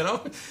not,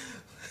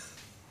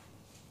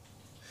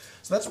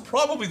 So So that's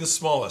probably the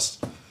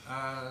smallest.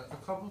 A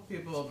couple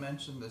people have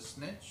mentioned the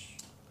snitch.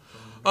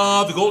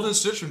 The Golden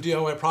Snitch from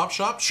DIY Prop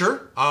Shop,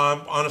 sure.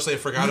 Honestly, I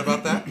forgot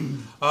about that.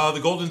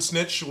 The Golden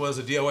Snitch was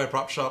a DIY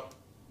Prop Shop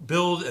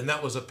build, and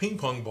that was a ping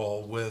pong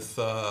ball with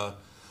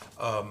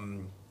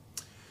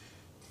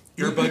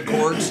earbud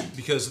cords,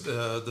 because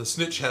the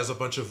Snitch has a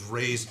bunch of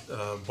raised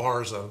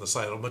bars on the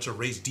side, a bunch of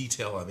raised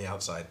detail on the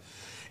outside.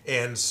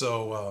 And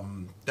so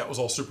that was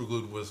all super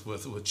glued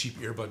with cheap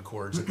earbud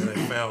cords. And then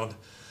I found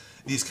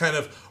these kind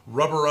of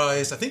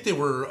rubberized, I think they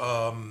were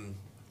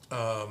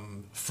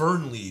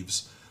fern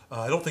leaves.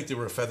 I don't think they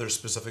were feathers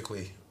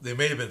specifically. They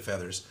may have been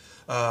feathers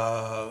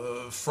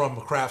from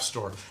a craft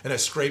store. And I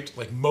scraped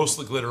like most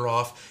of the glitter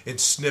off and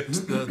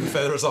snipped the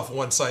feathers off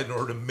one side in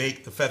order to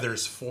make the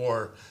feathers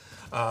for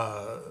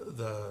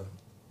the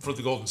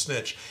Golden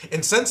Snitch.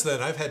 And since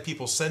then, I've had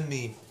people send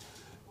me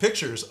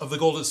pictures of the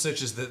Golden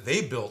Snitches that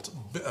they built,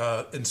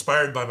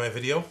 inspired by my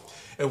video.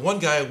 And one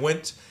guy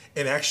went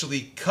and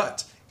actually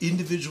cut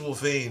individual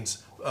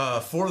veins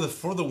for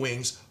the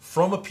wings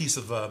from a piece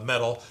of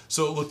metal,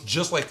 so it looked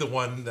just like the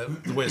way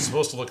it's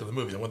supposed to look in the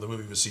movie. The one in the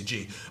movie was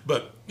CG,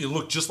 but it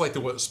looked just like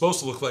what it's supposed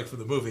to look like from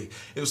the movie.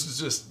 It was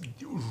just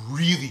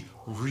really,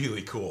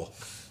 really cool.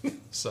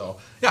 So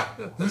yeah,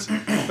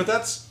 but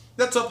that's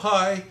up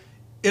high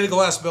in a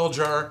glass bell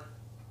jar,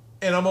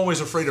 and I'm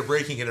always afraid of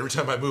breaking it every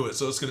time I move it,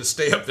 so it's going to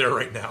stay up there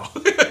right now.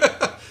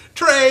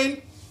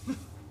 Train.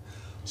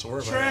 So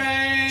where am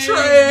I?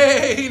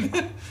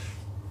 Train.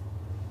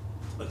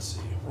 Let's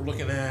see. We're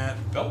looking at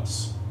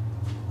belts.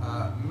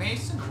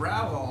 Mason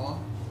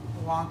Ravel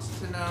wants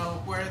to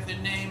know where the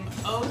name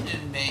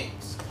Odin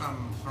Makes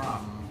come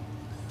from.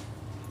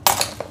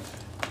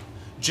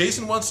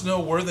 Jason wants to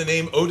know where the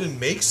name Odin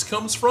Makes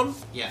comes from?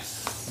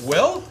 Yes.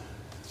 Well,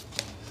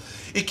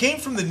 it came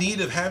from the need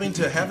of having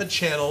to have a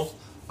channel,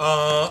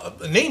 a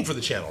name for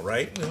the channel,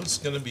 right? It was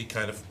going to be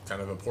kind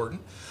of important.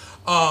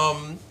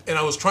 And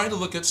I was trying to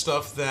look at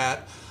stuff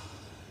that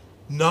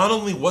not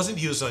only wasn't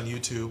used on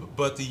YouTube,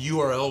 but the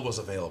URL was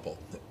available.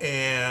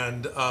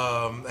 And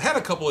I had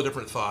a couple of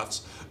different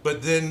thoughts,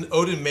 but then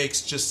Odin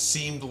Makes just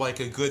seemed like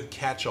a good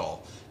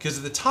catch-all. Because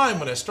at the time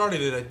when I started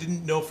it, I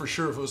didn't know for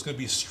sure if it was going to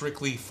be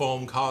strictly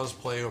foam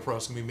cosplay or if I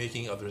was going to be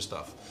making other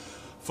stuff.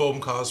 Foam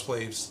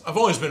cosplays, I've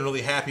always been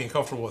really happy and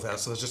comfortable with that,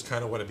 so that's just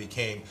kind of what it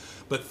became.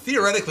 But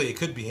theoretically, it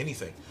could be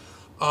anything.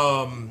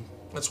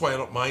 That's why I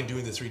don't mind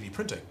doing the 3D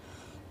printing.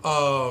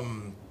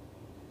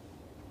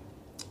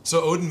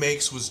 So Odin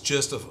Makes was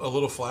just a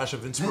little flash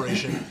of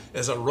inspiration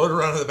as I rode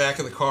around in the back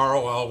of the car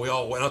while we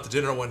all went out to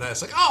dinner one night.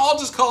 It's like, oh, I'll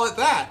just call it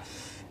that.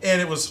 And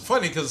it was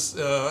funny because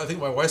I think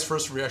my wife's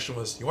first reaction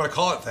was, you want to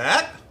call it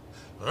that?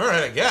 All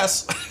right, I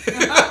guess.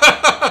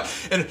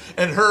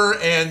 and her,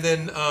 and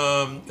then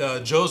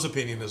Joe's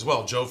opinion as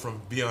well, Joe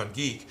from Beyond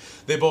Geek,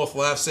 they both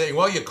laughed saying,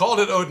 well, you called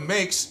it Odin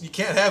Makes. You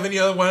can't have any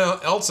other one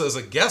else as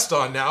a guest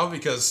on now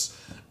because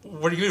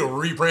what are you going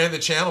to do, rebrand the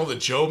channel that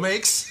Joe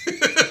makes?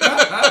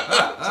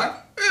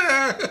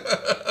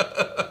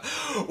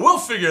 We'll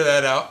figure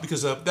that out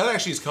because that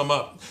actually has come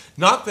up.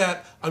 Not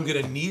that I'm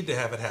going to need to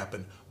have it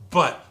happen,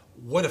 but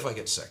what if I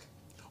get sick?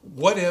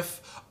 What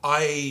if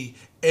I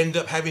end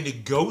up having to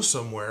go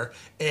somewhere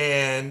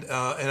and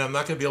I'm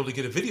not going to be able to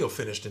get a video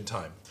finished in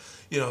time?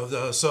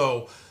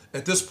 So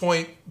at this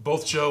point,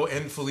 both Joe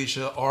and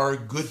Felicia are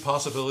good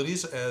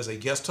possibilities as a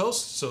guest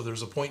host. So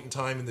there's a point in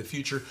time in the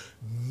future,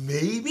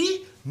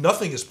 maybe,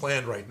 nothing is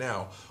planned right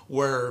now,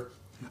 where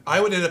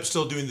I would end up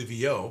still doing the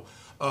VO,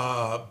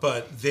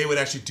 but they would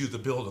actually do the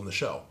build on the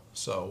show.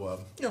 So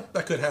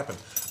that could happen.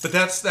 But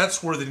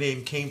that's where the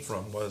name came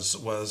from,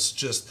 was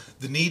just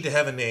the need to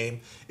have a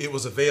name. It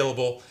was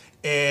available,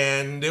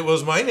 and it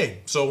was my name,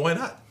 so why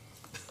not?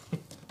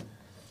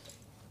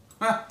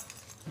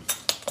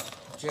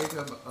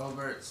 Jacob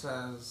Obert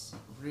says,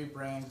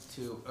 rebrand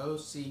to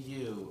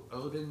OCU,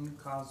 Odin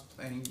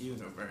Cosplaying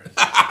Universe.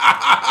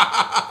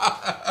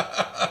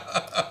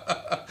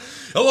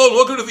 Hello and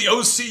welcome to the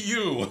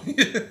OCU.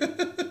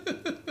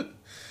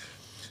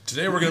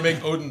 Today we're going to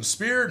make Odin's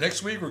spear.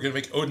 Next week we're going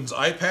to make Odin's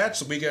eye patch.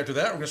 The week after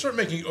that we're going to start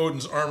making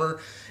Odin's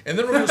armor. And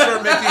then we're going to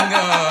start making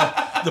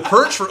the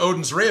perch for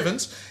Odin's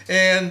ravens.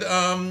 And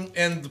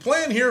the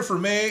plan here for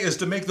May is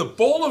to make the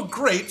bowl of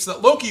grapes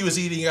that Loki was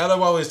eating out of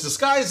while he was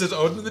disguised as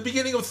Odin at the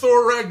beginning of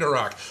Thor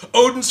Ragnarok.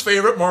 Odin's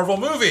favorite Marvel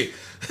movie.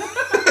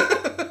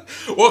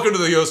 Welcome to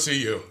the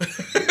OCU.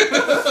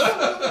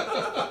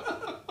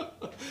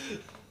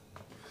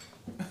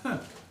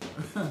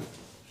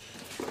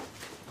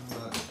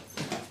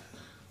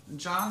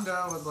 John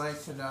Doe would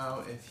like to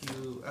know if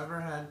you ever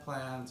had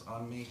plans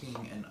on making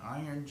an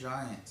Iron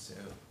Giant suit.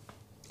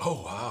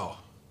 Oh, wow.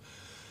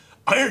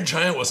 Iron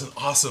Giant was an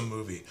awesome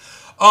movie.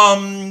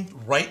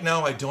 Right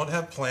now, I don't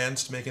have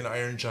plans to make an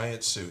Iron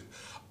Giant suit.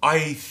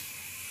 I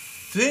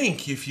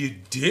think if you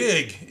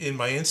dig in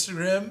my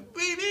Instagram,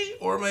 maybe,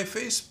 or my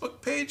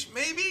Facebook page,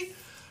 maybe,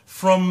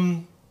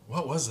 from,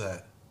 what was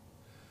that?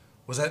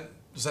 Was that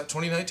was that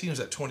 2019 or was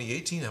that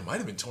 2018? It might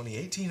have been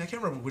 2018. I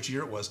can't remember which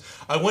year it was.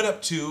 I went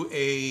up to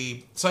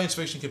a science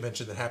fiction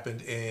convention that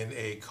happened in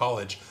a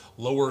college,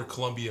 Lower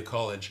Columbia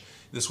College.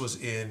 This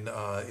was in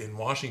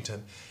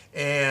Washington,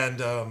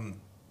 and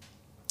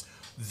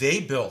they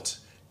built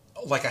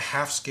like a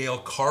half-scale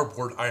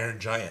cardboard Iron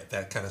Giant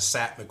that kind of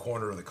sat in the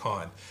corner of the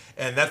con,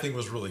 and that thing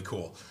was really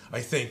cool.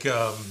 I think,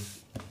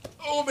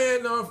 oh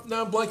man, now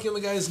I'm blanking on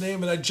the guy's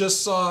name, and I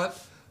just saw it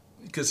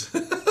because,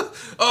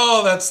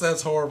 oh,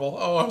 that's horrible.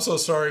 Oh, I'm so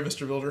sorry,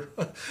 Mr. Builder.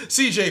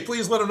 CJ,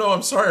 please let him know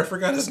I'm sorry. I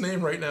forgot his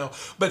name right now,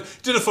 but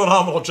did a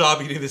phenomenal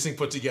job getting this thing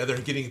put together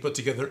and getting it put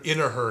together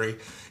in a hurry,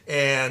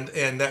 and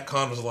that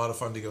con was a lot of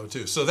fun to go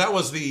to. So that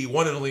was the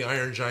one and only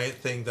Iron Giant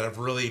thing that I've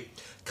really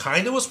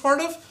kind of was part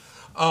of.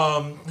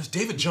 It was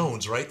David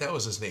Jones, right? That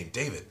was his name,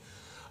 David.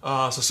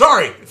 So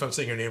sorry if I'm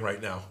saying your name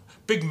right now.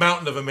 Big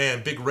mountain of a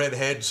man, big red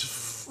head,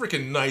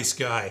 freaking nice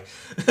guy.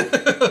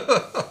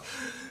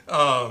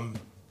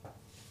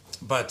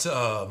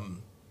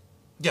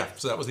 Yeah,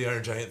 so that was the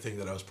Iron Giant thing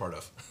that I was part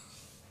of.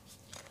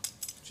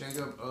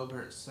 Jacob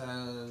Obert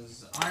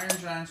says, Iron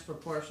Giant's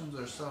proportions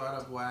are so out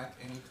of whack,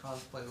 any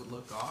cosplay would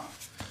look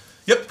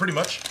off. Yep, pretty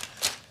much.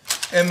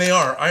 And they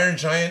are. Iron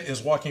Giant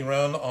is walking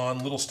around on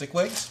little stick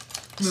legs.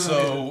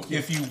 So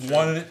if you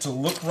wanted it to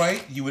look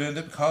right, you would end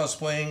up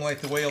cosplaying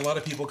like the way a lot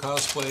of people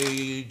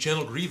cosplay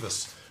General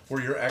Grievous,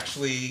 where you're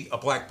actually a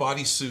black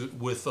bodysuit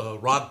with a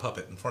rod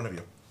puppet in front of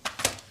you.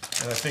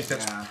 And I think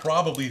that's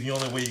probably the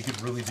only way you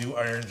could really do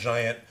Iron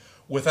Giant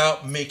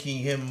without making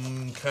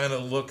him kind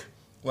of look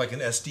like an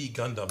SD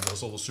Gundam,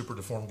 those little super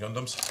deformed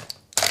Gundams.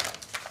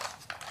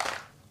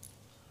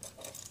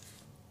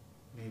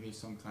 Maybe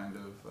some kind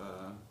of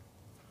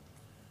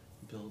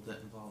build that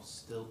involves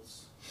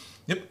stilts.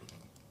 Yep.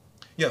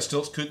 Yeah,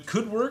 stilts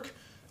could work.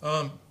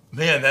 Man,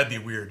 that'd be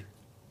weird.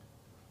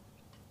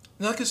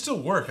 No, it could still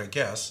work, I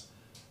guess.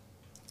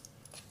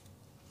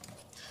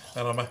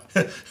 I don't know.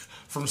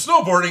 From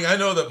snowboarding, I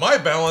know that my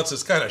balance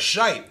is kind of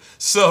shite.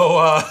 So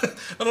I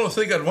don't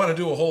think I'd want to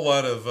do a whole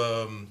lot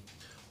of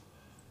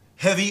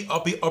heavy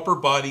upper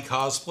body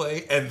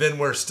cosplay and then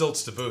wear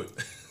stilts to boot.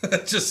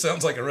 That just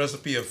sounds like a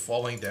recipe of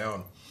falling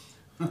down.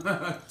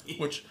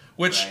 Which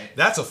right.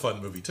 That's a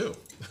fun movie too.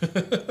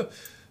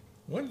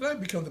 When did I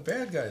become the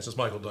bad guy? Says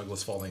Michael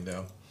Douglas falling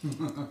down.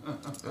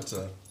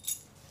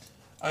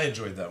 I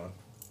enjoyed that one.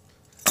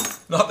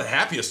 Not the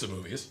happiest of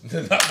movies,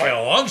 not by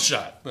a long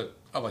shot, but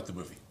I like the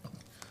movie.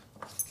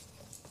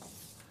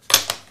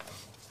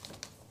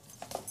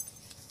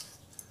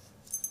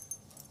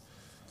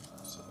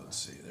 So let's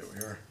see, there we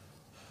are.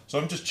 So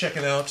I'm just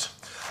checking out.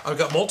 I've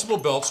got multiple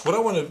belts. What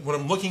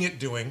I'm looking at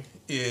doing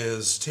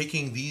is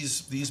taking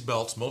these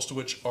belts, most of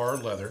which are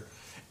leather,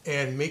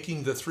 and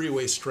making the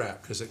three-way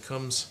strap because it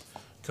comes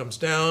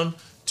down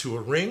to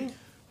a ring,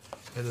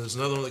 and there's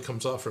another one that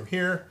comes off from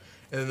here,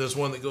 and then there's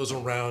one that goes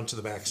around to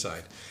the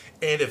backside.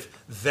 And if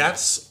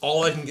that's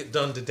all I can get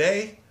done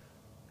today,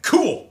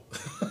 cool.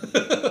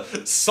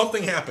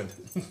 Something happened.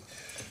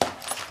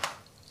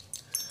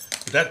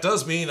 That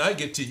does mean I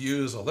get to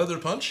use a leather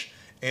punch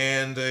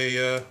and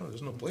a, oh,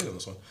 there's no blade on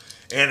this one,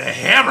 and a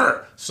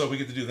hammer. So we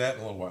get to do that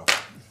in a little while.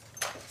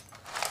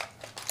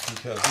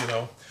 Because, you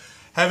know,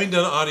 having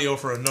done audio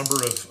for a number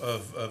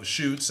of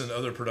shoots and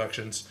other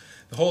productions,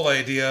 the whole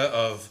idea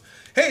of,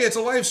 hey, it's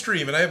a live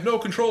stream and I have no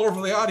control over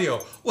the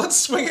audio. Let's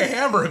swing a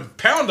hammer and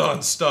pound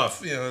on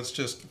stuff. You know, it's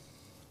just,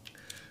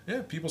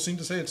 yeah, people seem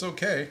to say it's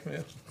okay.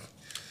 Yeah.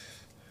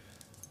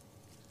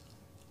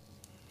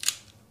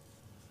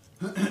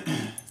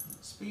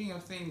 Speaking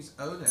of things,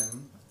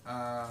 Odin,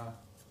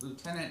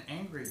 Lieutenant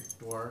Angry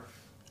Dwarf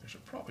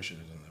Probably should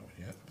have done that one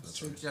yet. That's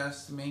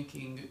suggests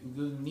making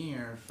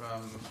Gungnir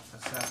from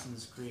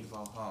Assassin's Creed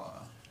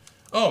Valhalla.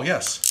 Oh,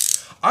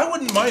 yes. I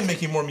wouldn't mind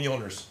making more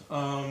Mjolnirs.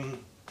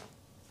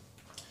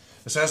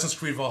 Assassin's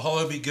Creed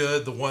Valhalla would be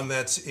good. The one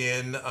that's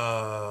in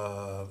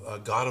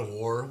God of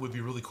War would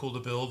be really cool to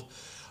build.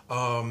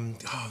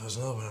 There's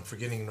another one I'm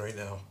forgetting right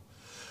now.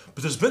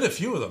 But there's been a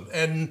few of them,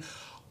 and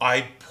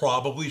I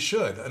probably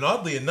should. And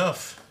oddly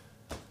enough,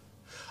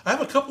 I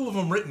have a couple of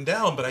them written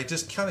down, but I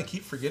just kind of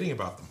keep forgetting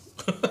about them.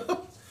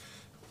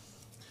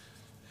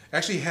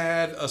 Actually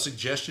had a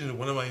suggestion in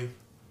one of my...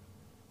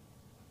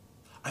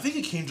 I think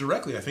it came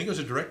directly. I think it was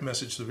a direct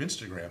message through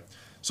Instagram.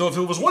 So if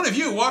it was one of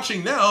you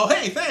watching now,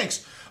 hey,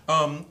 thanks!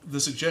 The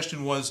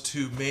suggestion was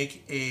to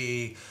make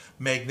a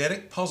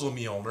magnetic puzzle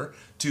Mjolnir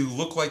to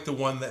look like the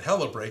one that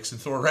Hela breaks in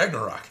Thor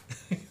Ragnarok.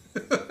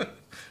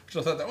 Which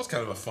I thought that was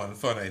kind of a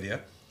fun idea.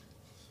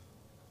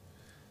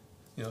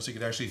 You know, so you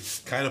could actually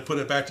kind of put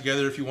it back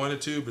together if you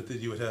wanted to, but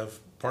then you would have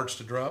parts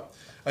to drop.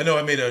 I know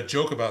I made a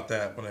joke about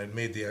that when I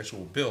made the actual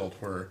build,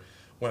 where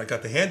when I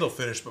got the handle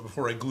finished, but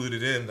before I glued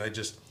it in, I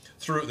just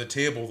threw it on the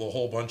table with a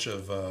whole bunch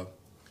of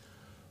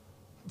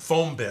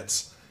foam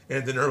bits.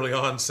 And then early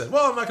on said,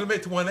 well, I'm not going to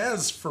make the one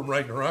as from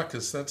Ragnarok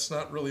because that's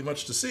not really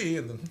much to see.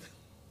 And then,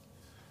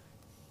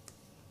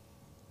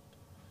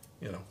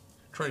 you know,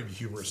 trying to be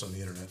humorous on the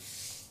internet.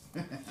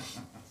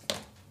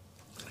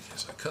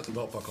 So I cut the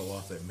belt buckle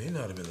off. That may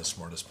not have been the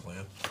smartest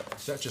plan.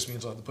 That just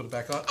means I'll have to put it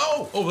back on.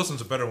 Oh, this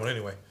one's a better one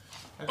anyway.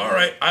 All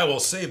right, I will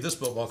save this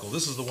belt buckle.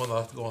 This is the one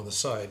that'll have to go on the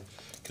side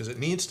because it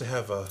needs to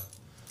have a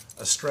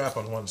strap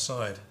on one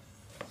side.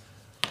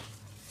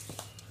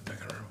 I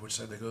can't remember which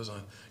side that goes on.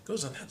 It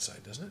goes on that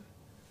side, doesn't it?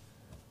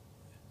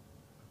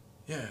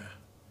 Yeah.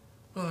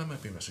 Well, I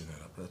might be messing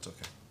that up, but that's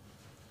okay.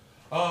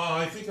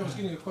 I think I was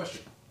getting a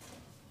question.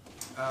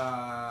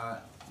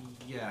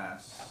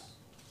 Yes.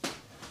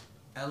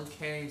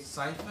 LK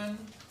Siphon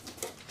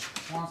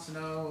wants to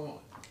know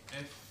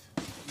if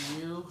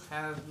you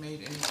have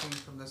made anything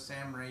from the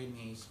Sam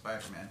Raimi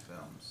Spider-Man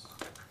films.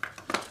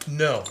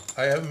 No,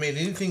 I haven't made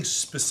anything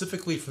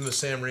specifically from the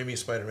Sam Raimi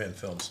Spider-Man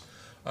films.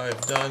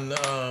 I've done,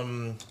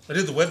 I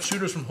did the web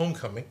shooters from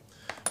Homecoming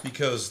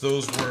because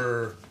those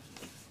were,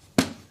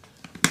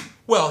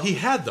 well, he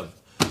had them.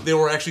 They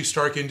were actually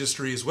Stark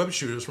Industries web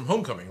shooters from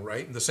Homecoming,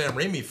 right? And the Sam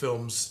Raimi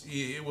films,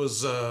 it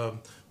was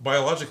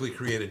biologically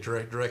created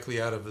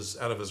directly out of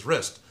his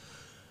wrist.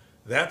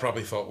 That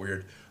probably felt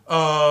weird.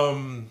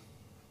 So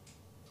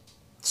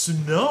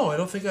no, I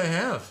don't think I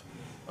have.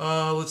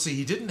 Let's see.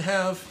 He didn't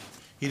have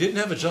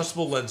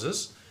adjustable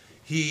lenses.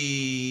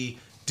 He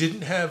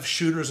didn't have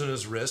shooters in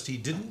his wrist. He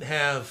didn't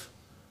have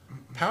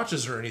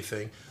pouches or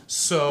anything.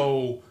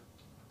 So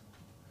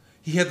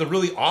he had the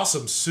really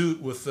awesome suit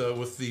with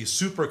the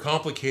super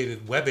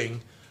complicated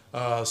webbing,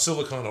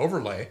 silicone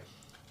overlay.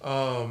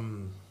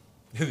 And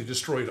he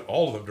destroyed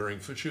all of them during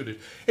shooting.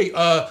 Hey,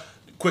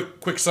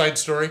 quick side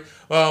story.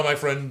 My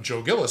friend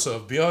Joe Gillis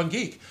of Beyond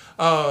Geek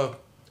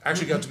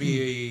actually got to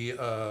be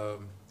an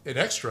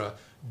extra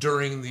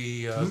during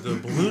the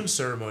balloon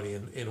ceremony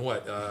in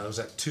what was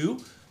that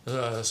 2?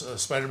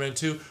 Spider-Man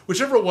 2,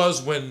 whichever it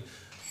was when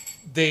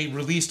they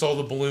released all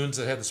the balloons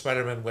that had the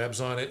Spider-Man webs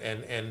on it,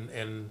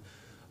 and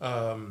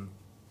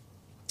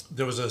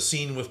there was a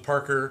scene with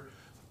Parker.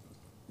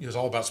 It was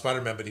all about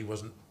Spider-Man, but he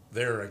wasn't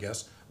there, I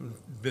guess.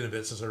 Been a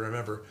bit since I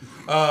remember.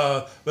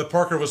 But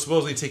Parker was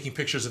supposedly taking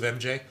pictures of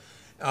MJ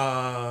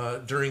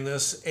during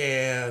this,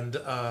 and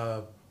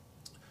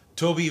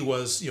Toby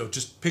was,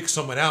 just picked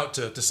someone out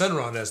to center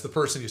on as the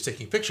person he was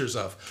taking pictures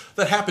of.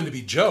 That happened to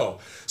be Joe.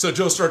 So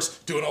Joe starts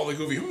doing all the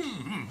goofy,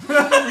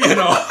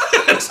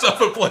 and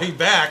stuff and playing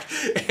back.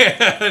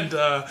 And,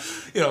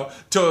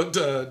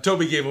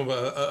 Toby gave him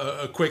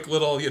a quick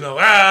little,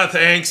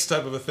 thanks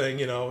type of a thing.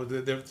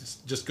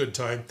 Just good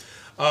time.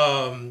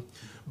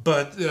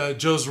 But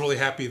Joe's really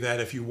happy that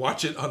if you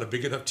watch it on a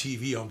big enough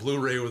TV on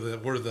Blu-ray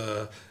where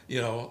the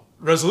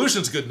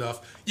resolution's good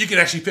enough, you can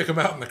actually pick him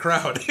out in the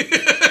crowd.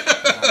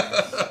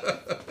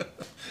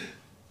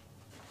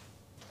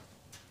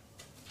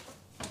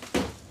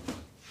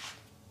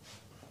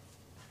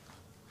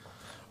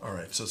 All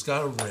right, so it's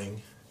got a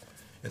ring,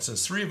 and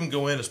since 3 of them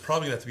go in, it's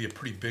probably going to have to be a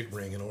pretty big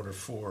ring in order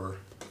for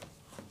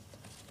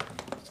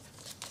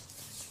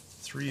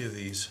 3 of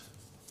these.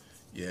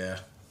 Yeah,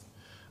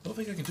 I don't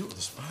think I can do it with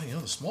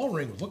the small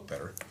ring would look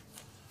better.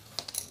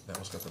 That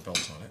one's got the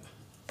belts on it.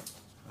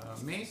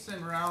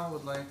 Mason Rao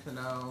would like to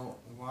know,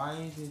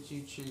 why did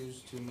you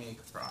choose to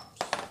make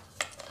props?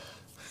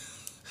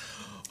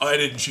 I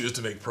didn't choose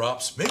to make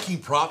props. Making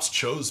props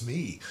chose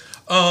me.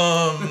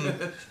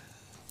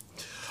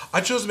 I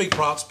chose to make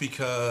props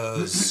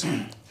because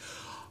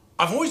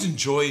I've always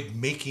enjoyed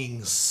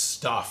making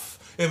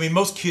stuff. I mean,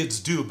 most kids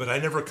do, but I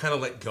never kind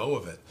of let go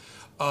of it.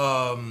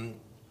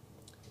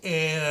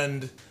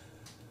 And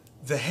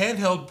the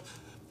handheld...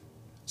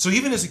 So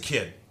even as a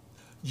kid,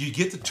 you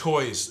get the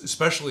toys,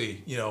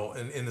 especially,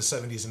 in the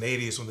 70s and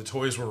 80s when the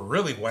toys were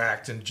really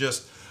whacked and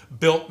just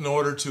built in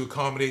order to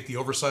accommodate the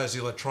oversized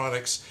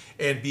electronics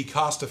and be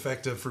cost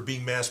effective for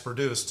being mass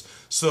produced.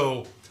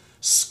 So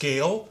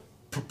scale,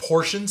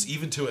 proportions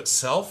even to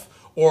itself,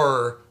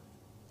 or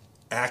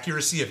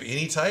accuracy of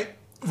any type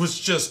was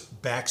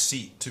just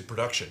backseat to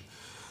production.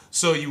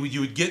 So you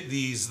would get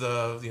these,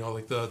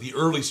 the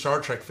early Star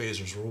Trek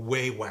phasers were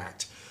way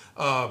whacked.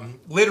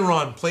 Later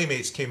on,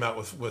 Playmates came out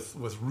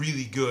with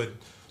really good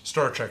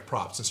Star Trek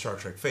props and Star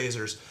Trek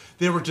phasers.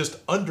 They were just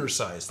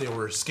undersized. They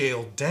were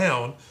scaled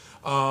down.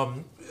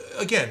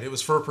 Again, it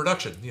was for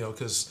production,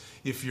 because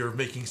if you're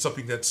making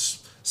something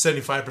that's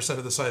 75%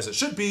 of the size it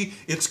should be,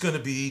 it's going to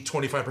be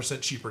 25%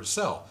 cheaper to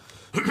sell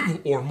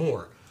or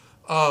more.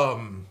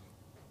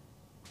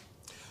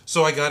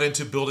 So I got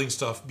into building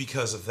stuff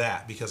because of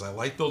that, because I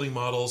like building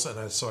models,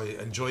 and so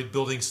I enjoyed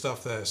building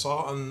stuff that I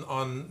saw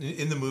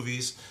in the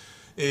movies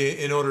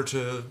in order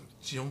to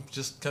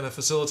just kind of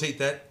facilitate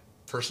that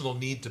personal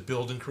need to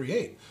build and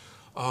create.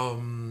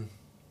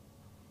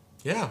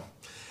 Yeah.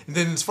 And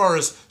then as far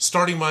as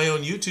starting my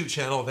own YouTube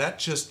channel,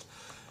 that's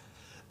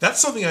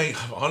something I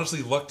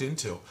honestly lucked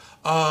into.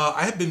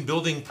 I have been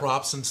building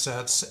props and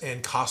sets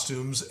and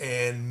costumes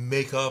and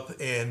makeup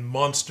and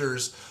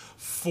monsters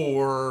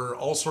for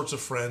all sorts of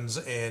friends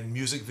and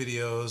music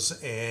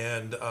videos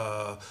and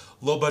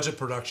low-budget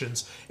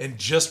productions, and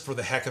just for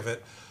the heck of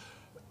it,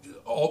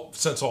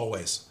 since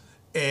always.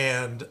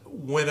 And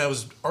when I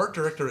was art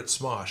director at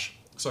Smosh,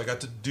 so I got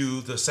to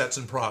do the sets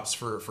and props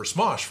for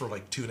Smosh for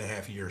like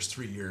 2.5 years,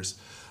 3 years.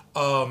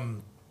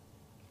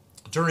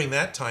 during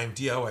that time,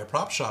 DIY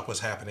Prop Shop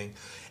was happening,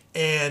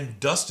 and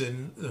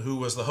Dustin, who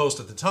was the host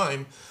at the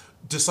time,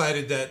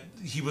 decided that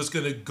he was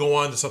going to go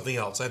on to something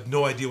else. I have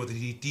no idea what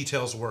the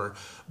details were,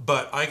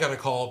 but I got a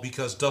call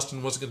because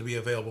Dustin wasn't going to be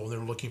available and they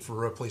were looking for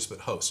a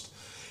replacement host.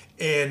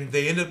 And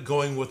they ended up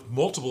going with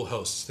multiple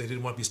hosts. They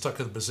didn't want to be stuck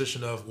in the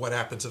position of what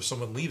happens if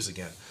someone leaves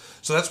again.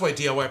 So that's why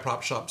DIY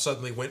Prop Shop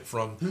suddenly went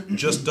from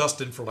just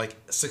Dustin for like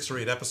 6 or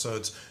 8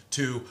 episodes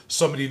to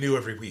somebody new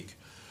every week.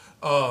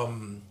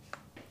 And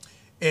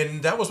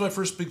that was my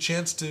first big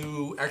chance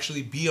to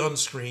actually be on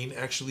screen,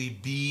 actually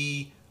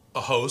be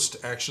a host,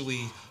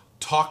 actually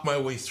talk my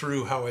way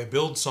through how I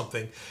build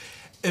something.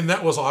 And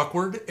that was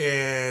awkward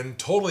and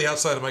totally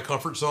outside of my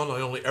comfort zone. I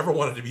only ever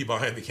wanted to be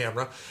behind the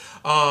camera.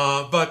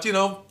 But, you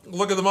know,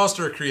 look at the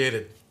monster I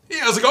created. Hey,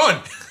 how's it going?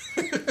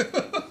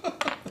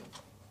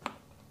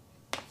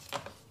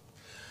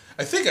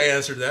 I think I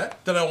answered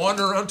that. Did I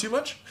wander around too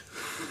much?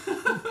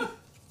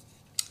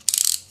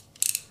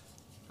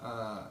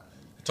 I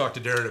talked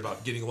to Darren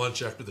about getting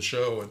lunch after the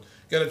show, and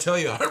got to tell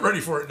you, I'm ready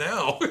for it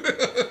now.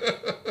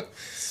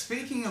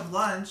 Speaking of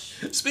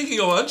lunch,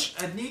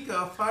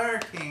 Nico Fire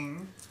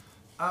King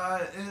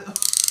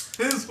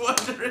is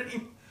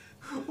wondering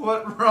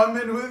what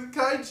ramen with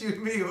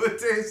kaiju meat would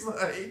taste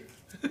like.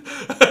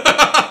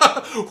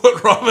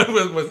 What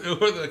ramen with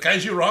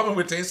kaiju ramen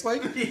would taste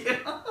like? Yeah.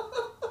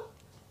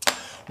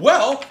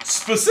 Well,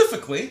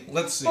 specifically,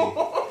 let's see.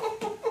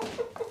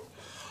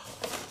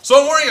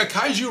 So I'm wearing a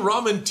kaiju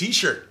ramen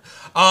t-shirt.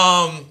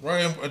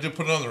 Right, I did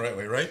put it on the right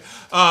way, right?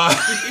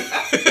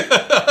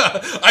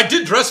 I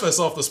did dress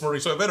myself this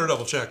morning, so I better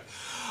double check.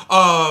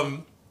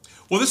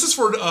 Well, this is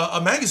for a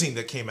magazine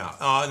that came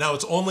out. Now,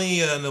 it's only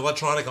an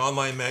electronic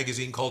online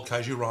magazine called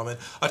Kaiju Ramen.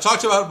 I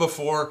talked about it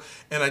before,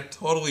 and I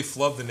totally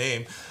flubbed the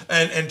name.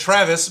 And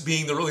Travis,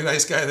 being the really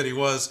nice guy that he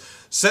was,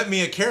 sent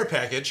me a care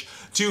package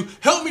to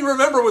help me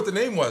remember what the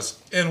name was.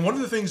 And one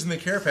of the things in the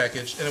care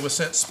package, and it was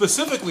sent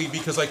specifically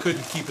because I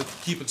couldn't keep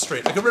it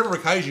straight. I could remember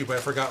Kaiju, but I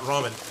forgot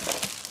ramen.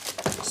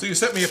 So you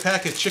sent me a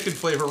pack of chicken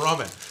flavor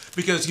ramen.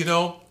 Because, you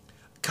know,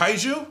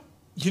 Kaiju,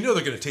 you know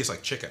they're going to taste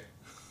like chicken.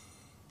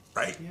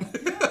 Right? Yeah.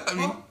 I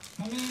mean,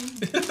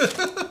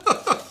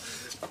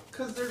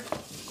 because they're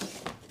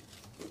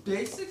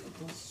basic,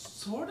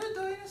 sort of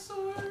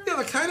dinosaur. Yeah,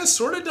 they're kind of,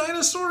 sort of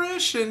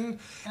dinosaur-ish, and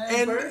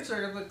birds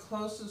are the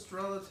closest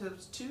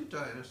relatives to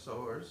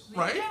dinosaurs.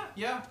 Right?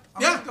 Yeah.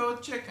 I'm gonna go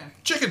with chicken.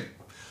 Chicken.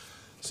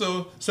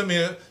 So sent me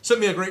a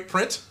great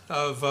print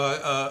of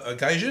a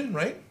gaijin,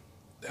 right?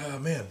 Oh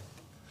man,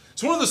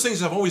 it's one of those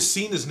things I've always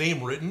seen his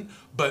name written,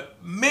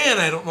 but man,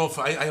 I don't know if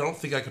I don't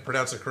think I could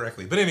pronounce it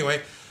correctly. But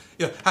anyway.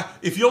 Yeah,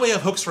 if you only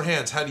have hooks for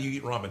hands, how do you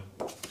eat ramen?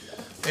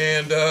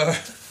 And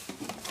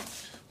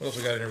what else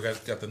we got in here? We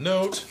got the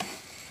note,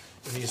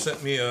 and he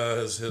sent me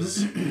his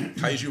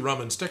kaiju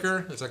ramen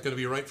sticker. Is that going to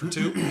be right for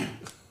 2?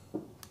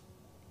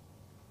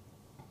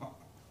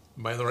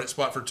 Am I in the right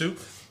spot for 2?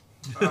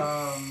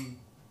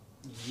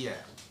 Yeah.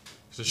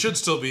 So it should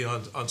still be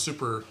on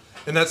super,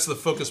 and that's the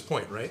focus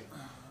point, right?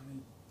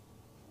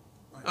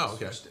 I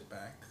okay. Switched it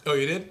back. Oh,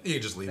 you did? You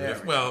can just leave there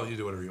it. Well, you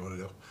do whatever you want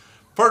to do.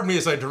 Pardon me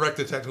as I direct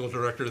the technical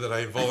director that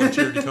I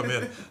volunteered to come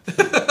in.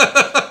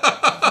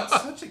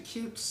 That's such a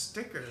cute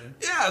sticker.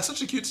 Yeah, it's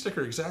such a cute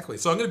sticker, exactly.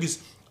 So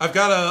I've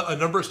got a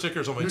number of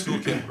stickers on my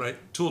toolkit, right?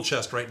 Tool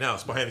chest right now.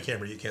 It's behind the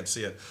camera, you can't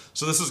see it.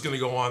 So this is going to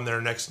go on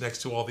there next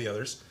to all the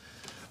others.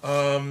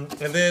 And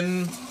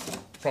then,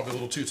 probably a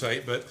little too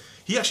tight, but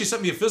he actually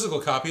sent me a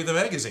physical copy of the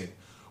magazine,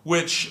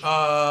 which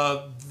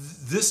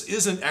this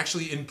isn't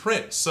actually in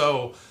print.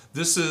 So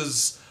this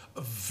is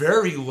a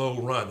very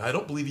low run. I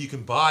don't believe you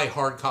can buy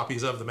hard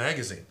copies of the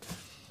magazine.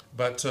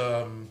 But,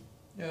 yeah,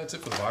 that's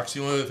it for the box.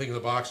 The only other thing in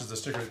the box is the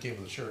sticker that came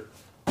with the shirt.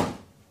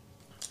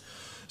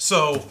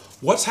 So,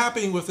 what's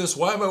happening with this?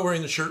 Why am I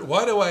wearing the shirt?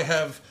 Why do I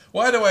have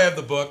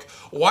the book?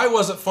 Why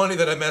was it funny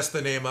that I messed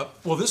the name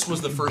up? Well, this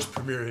was the first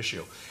premiere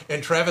issue.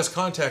 And Travis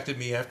contacted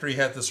me after he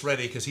had this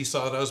ready because he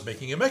saw that I was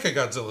making a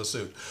Mechagodzilla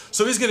suit.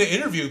 So he's going to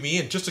interview me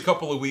in just a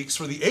couple of weeks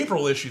for the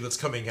April issue that's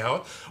coming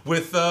out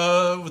with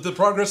the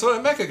progress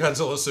of my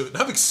Mechagodzilla suit. And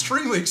I'm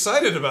extremely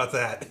excited about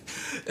that.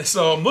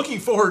 So I'm looking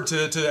forward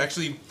to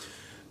actually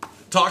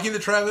talking to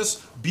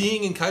Travis,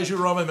 being in Kaiju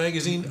Ramen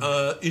magazine,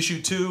 issue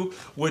 2,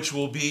 which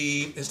will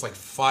be, it's like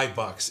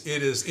 $5.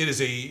 It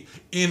is a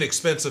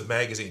inexpensive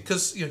magazine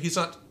because he's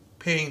not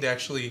paying to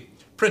actually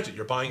print it.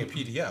 You're buying a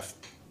PDF,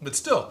 but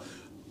still,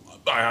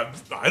 I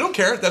don't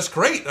care. That's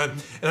great,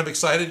 and I'm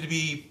excited to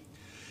be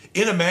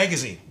in a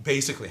magazine.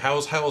 Basically, how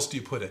else do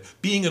you put it?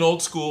 Being an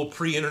old school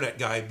pre-internet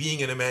guy, being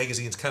in a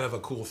magazine is kind of a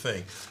cool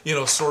thing.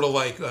 Sort of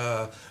like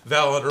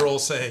Val and Earl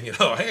saying,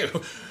 hey.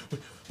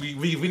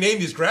 We name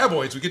these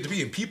graboids. We get to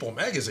be in People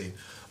magazine.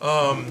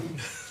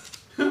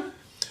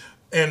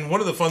 And one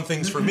of the fun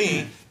things for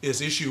me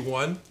is issue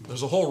 1.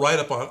 There's a whole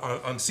write-up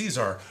on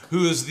Caesar,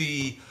 who is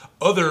the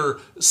other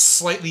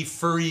slightly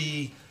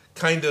furry,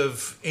 kind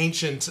of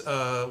ancient,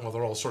 well,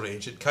 they're all sort of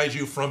ancient,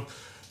 kaiju from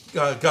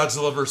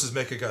Godzilla versus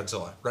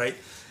Mechagodzilla, right?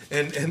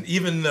 And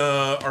even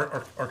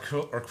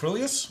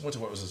Arquilius, what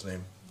was his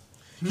name?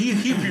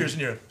 He appears in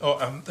here.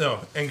 No,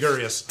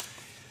 Angurius,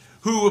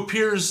 who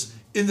appears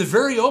in the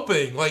very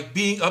opening, like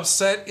being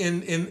upset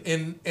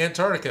in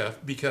Antarctica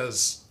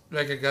because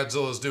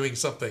Mechagodzilla is doing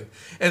something,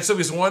 and so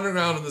he's wandering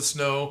around in the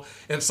snow,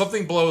 and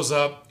something blows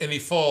up, and he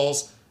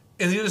falls,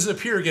 and he doesn't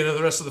appear again in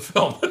the rest of the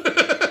film.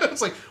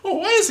 It's like, well,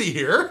 why is he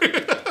here?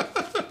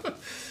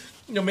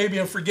 Maybe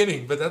I'm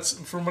forgetting, but that's,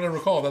 from what I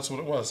recall, that's what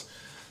it was.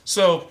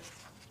 So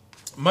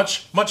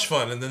much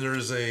fun, and then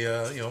there's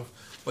a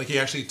like he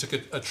actually took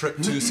a trip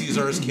to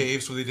Caesar's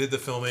Caves where they did the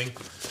filming.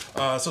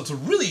 So it's a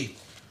really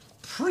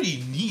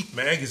pretty neat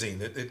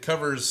magazine. It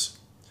covers,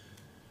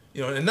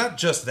 and not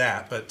just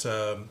that, but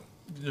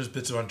there's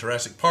bits on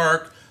Jurassic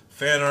Park,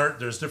 fan art.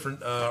 There's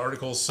different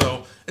articles.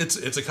 So it's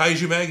a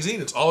kaiju magazine.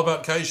 It's all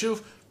about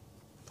kaiju.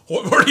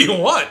 What more do you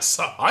want?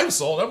 So I'm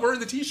sold. I'm wearing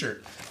the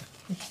T-shirt.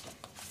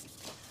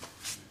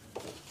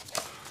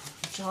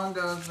 John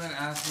Doe's been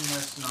asking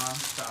this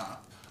nonstop.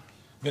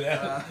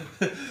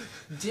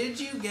 Did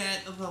you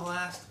get the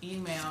last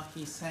email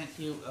he sent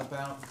you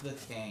about the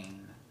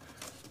cane?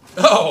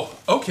 Oh,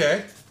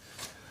 okay.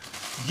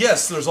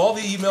 Yes, there's all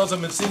the emails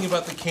I've been seeing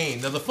about the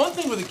cane. Now, the fun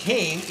thing with the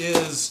cane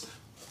is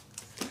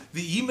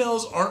the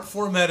emails aren't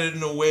formatted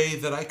in a way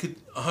that I could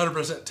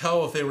 100%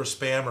 tell if they were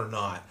spam or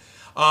not.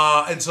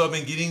 And so I've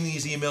been getting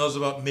these emails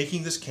about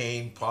making this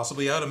cane,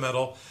 possibly out of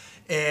metal.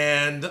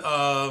 And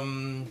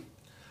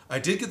I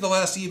did get the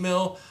last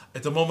email.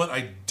 At the moment,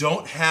 I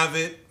don't have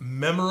it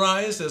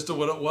memorized as to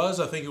what it was.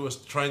 I think it was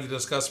trying to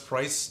discuss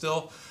price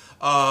still.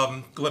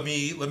 Let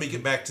me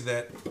get back to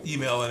that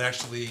email and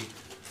actually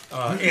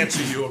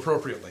answer you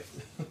appropriately.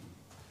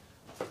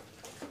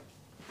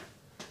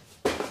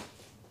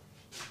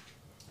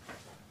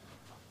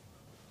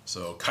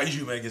 So,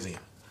 Kaiju Magazine.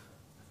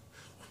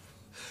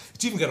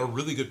 It's even got a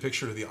really good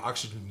picture of the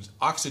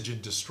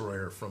oxygen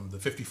destroyer from the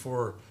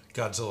 '54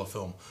 Godzilla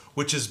film,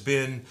 which has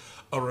been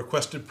a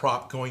requested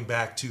prop going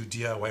back to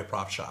DIY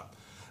Prop Shop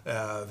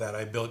that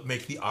I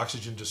make the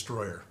oxygen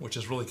destroyer, which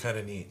is really kind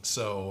of neat.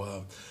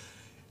 So,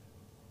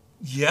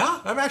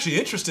 yeah, I'm actually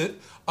interested.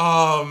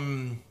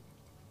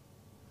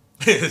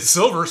 It's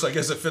silver, so I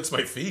guess it fits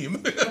my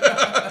theme.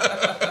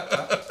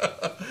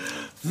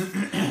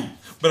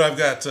 But I've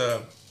got,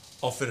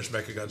 I'll finish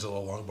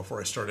Mechagodzilla long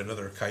before I start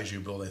another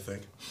kaiju build, I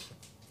think.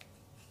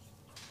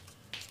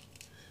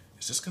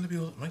 Is this going to be,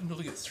 am I going to be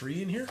able to get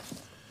 3 in here?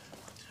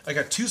 I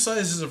got 2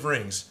 sizes of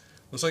rings.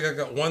 Looks like I've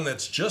got one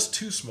that's just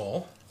too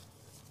small.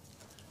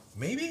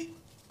 Maybe?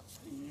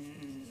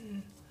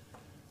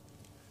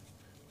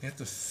 I have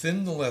to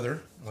thin the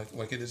leather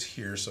like it is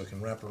here so it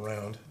can wrap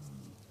around.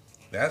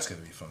 That's going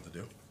to be fun to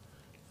do.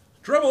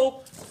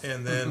 Dribble!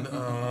 And then,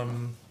 I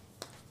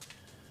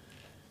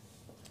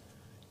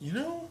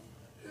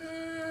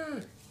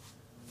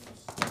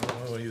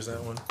don't want to use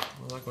that one.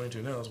 I'm not going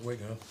to now. It's way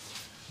gone.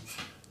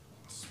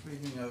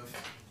 Speaking of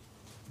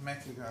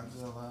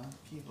Mechagodzilla,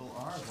 people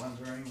are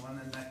wondering when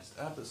the next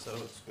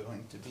episode's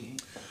going to be.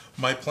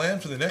 My plan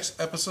for the next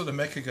episode of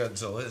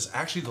Mechagodzilla is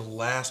actually the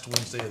last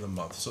Wednesday of the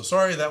month. So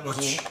sorry that was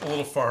a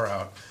little far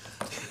out.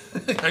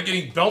 I'm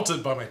getting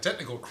belted by my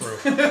technical crew.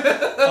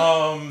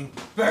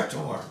 Back to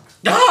work.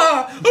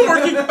 I'm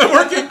working.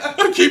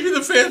 I'm keeping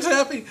the fans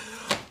happy.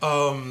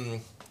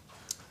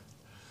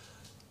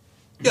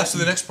 Yeah, so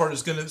the next part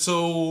is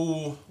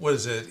so what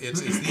is it?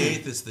 It's the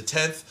 8th, it's the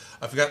 10th.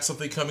 I've got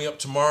something coming up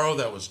tomorrow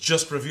that was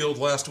just revealed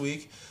last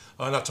week.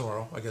 Not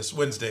tomorrow, I guess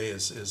Wednesday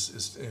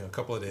is a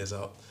couple of days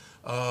out.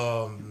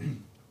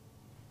 And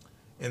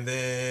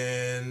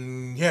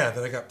then,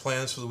 then I got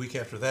plans for the week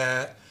after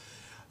that.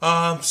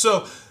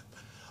 So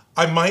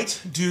I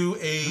might do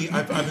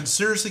I've been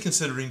seriously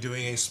considering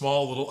doing a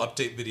small little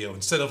update video.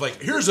 Instead of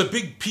like, here's a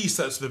big piece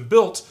that's been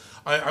built,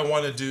 I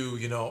want to do,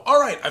 all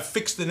right, I've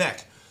fixed the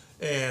neck.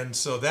 And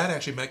so that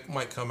actually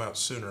might come out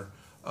sooner.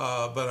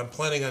 But I'm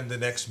planning on the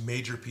next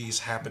major piece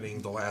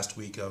happening the last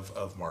week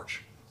of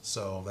March.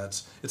 So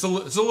it's a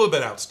little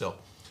bit out still.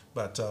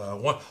 But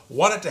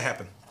want it to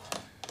happen.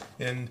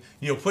 And,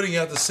 putting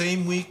out the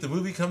same week the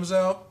movie comes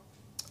out,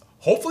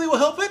 hopefully will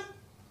help it.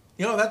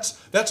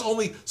 That's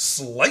only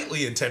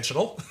slightly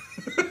intentional.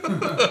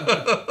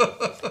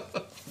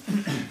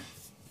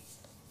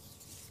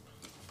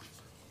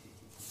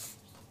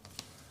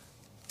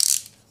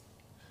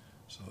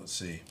 So let's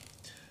see.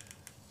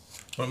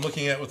 What I'm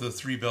looking at with the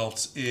 3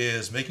 belts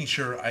is making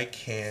sure I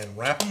can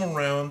wrap them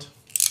around.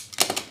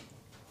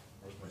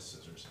 Where's my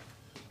scissors?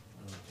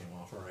 Oh, it came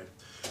off. All right.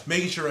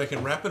 Making sure I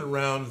can wrap it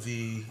around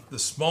the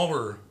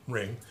smaller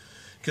ring,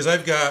 because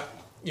I've got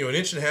an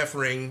 1.5-inch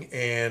ring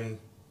and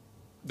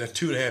a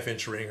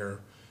 2.5-inch ring, or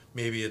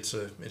maybe it's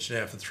an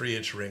 1.5 and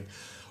 3-inch ring.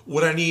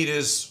 What I need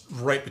is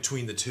right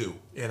between the two,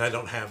 and I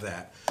don't have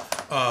that.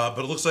 But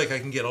it looks like I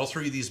can get all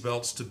 3 of these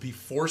belts to be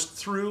forced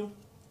through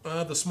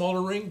the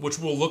smaller ring, which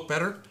will look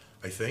better,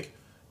 I think.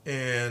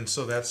 And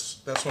so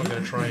that's what I'm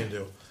going to try and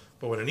do.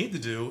 But what I need to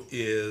do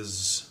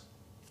is,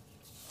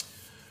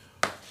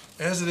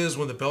 as it is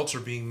when the belts are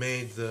being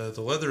made, the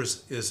leather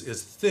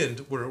is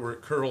thinned where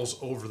it curls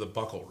over the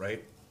buckle,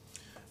 right?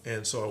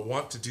 And so I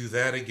want to do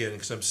that again,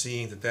 because I'm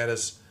seeing that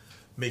is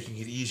making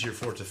it easier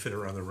for it to fit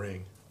around the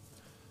ring.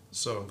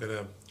 So I'm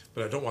gonna,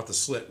 but I don't want the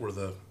slit where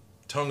the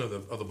tongue of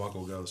the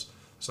buckle goes.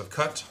 So I've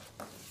cut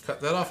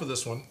that off of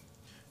this one,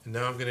 and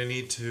now I'm gonna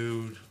need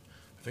to,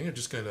 I think I'm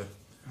just gonna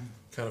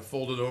kind of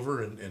fold it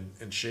over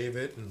and shave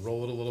it and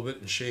roll it a little bit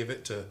and shave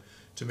it to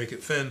make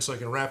it thin, so I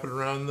can wrap it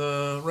around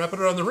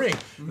the ring.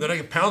 And then I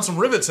can pound some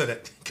rivets in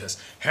it,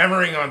 because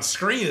hammering on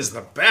screen is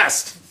the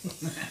best.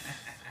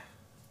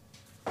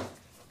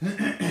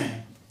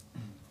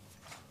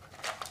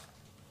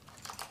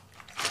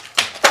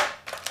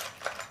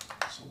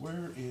 So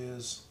where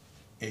is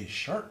a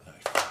sharp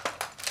knife?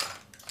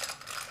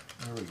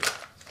 There we go.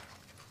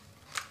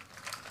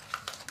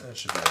 That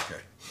should be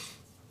okay.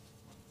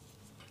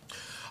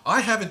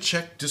 I haven't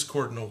checked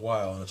Discord in a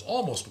while, and it's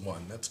almost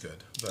 1. That's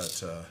good.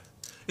 But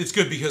it's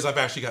good because I've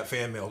actually got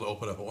fan mail to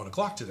open up at 1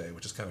 o'clock today,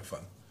 which is kind of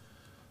fun.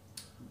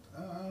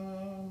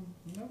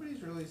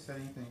 Nobody's really said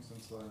anything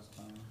since last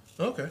time.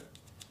 Okay.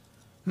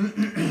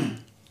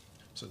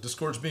 So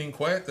Discord's being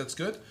quiet. That's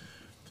good.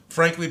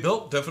 Frankly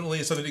Built,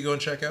 definitely something to go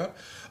and check out.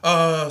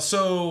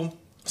 So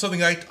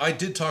something I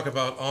did talk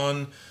about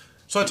on...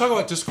 So I talk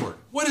about Discord.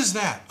 What is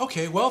that?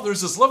 Okay, well,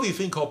 there's this lovely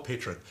thing called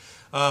Patreon,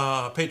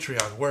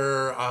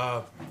 where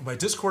my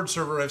Discord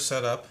server I've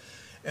set up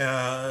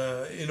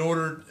in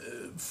order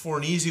for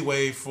an easy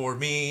way for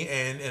me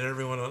and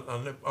everyone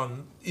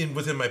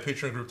within my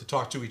Patreon group to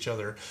talk to each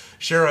other,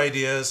 share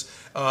ideas.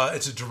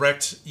 It's a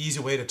direct, easy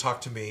way to talk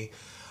to me.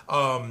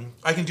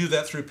 I can do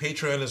that through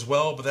Patreon as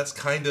well, but that's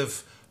kind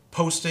of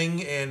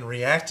posting and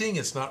reacting.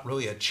 It's not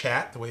really a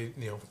chat the way,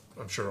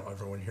 I'm sure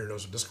everyone here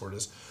knows what Discord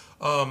is.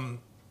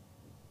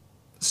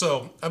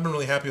 So I've been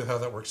really happy with how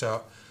that works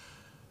out.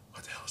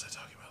 What the hell was I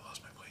talking about? I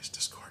lost my place.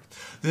 Discord.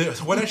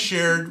 What I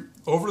shared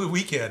over the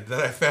weekend that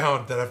I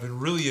found that I've been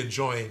really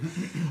enjoying,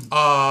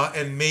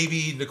 and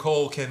maybe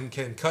Nicole can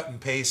cut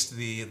and paste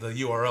the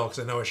URL, because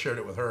I know I shared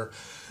it with her.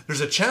 There's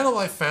a channel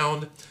I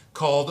found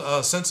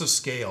called Sense of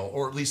Scale,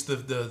 or at least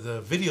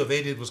the video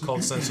they did was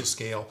called Sense of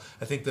Scale.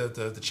 I think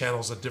the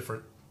channel's a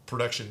different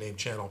production name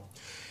channel.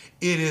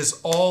 It is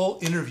all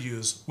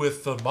interviews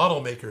with the model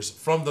makers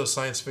from those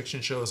science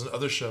fiction shows and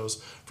other shows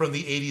from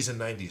the 80s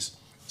and 90s.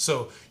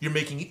 So you're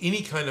making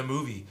any kind of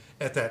movie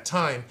at that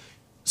time.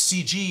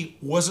 CG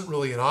wasn't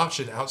really an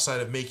option outside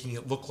of making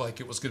it look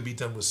like it was going to be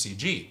done with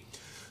CG.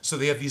 So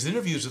they have these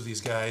interviews of these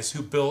guys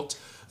who built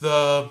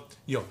the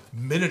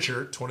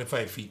miniature,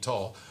 25 feet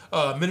tall,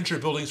 miniature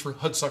buildings for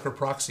Hudsucker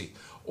Proxy,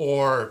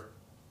 or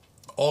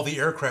all the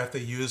aircraft they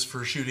use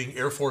for shooting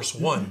Air Force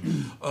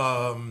One.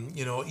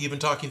 Even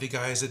talking to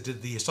guys that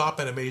did the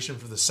stop animation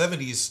for the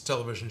 70s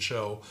television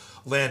show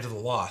Land of the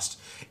Lost.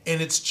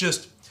 And it's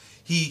just,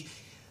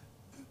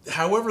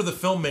 however the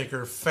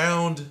filmmaker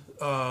found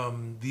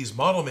these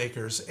model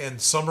makers,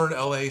 and some are in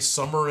LA,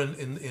 some are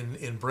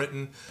in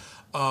Britain,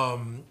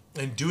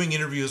 and doing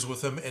interviews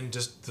with them, and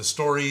just the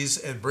stories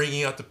and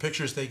bringing out the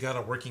pictures they got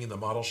of working in the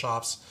model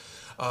shops,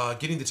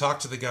 getting to talk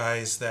to the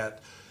guys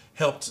that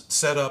helped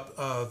set up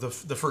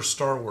the first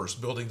Star Wars,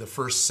 building the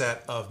first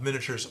set of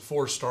miniatures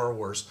for Star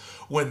Wars,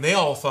 when they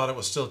all thought it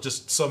was still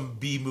just some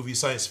B-movie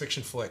science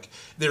fiction flick.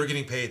 They were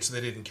getting paid, so they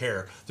didn't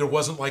care. There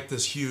wasn't like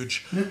this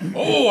huge,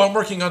 oh, I'm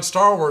working on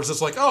Star Wars.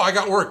 It's like, oh, I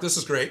got work. This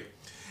is great.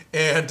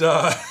 And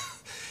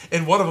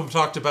and one of them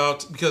talked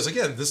about, because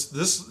again, this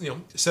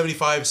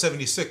 75,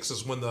 76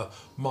 is when the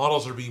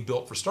models are being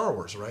built for Star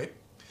Wars, right?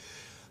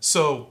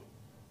 So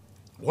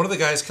one of the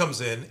guys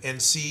comes in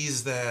and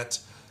sees that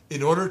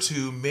in order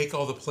to make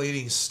all the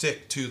plating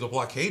stick to the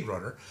blockade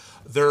runner,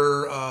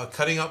 they're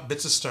cutting out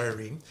bits of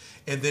styrene,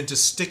 and then to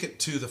stick it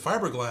to the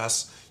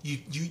fiberglass,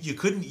 you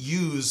couldn't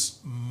use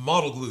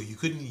model glue. You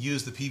couldn't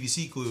use the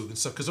PVC glue and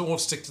stuff because it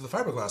won't stick to the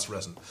fiberglass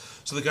resin.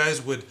 So the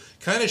guys would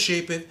kind of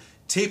shape it,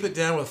 tape it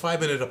down with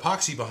 5-minute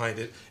epoxy behind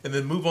it, and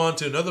then move on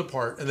to another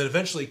part, and then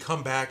eventually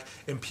come back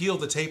and peel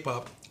the tape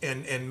up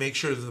and make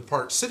sure that the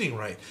part's sitting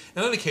right.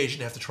 And on occasion,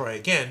 you have to try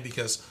again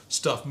because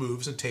stuff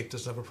moves and tape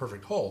doesn't have a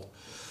perfect hold.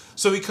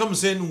 So he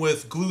comes in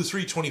with glue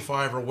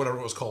 325 or whatever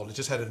it was called. It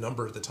just had a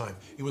number at the time.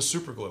 It was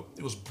super glue.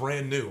 It was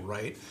brand new,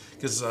 right?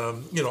 Because,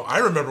 I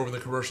remember when the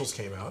commercials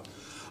came out.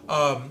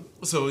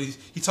 So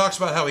he talks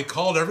about how he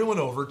called everyone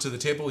over to the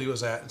table he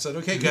was at and said,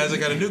 okay, guys, I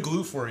got a new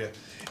glue for you.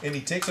 And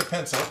he takes a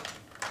pencil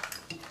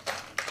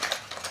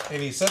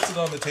and he sets it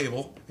on the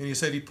table. And he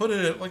said he put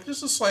it at like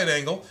just a slight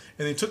angle.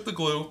 And he took the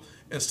glue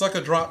and stuck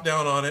a drop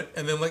down on it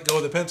and then let go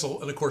of the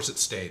pencil, and of course it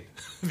stayed.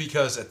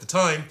 Because at the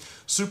time,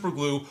 super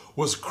glue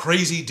was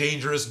crazy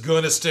dangerous,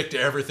 gonna stick to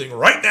everything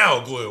right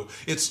now glue.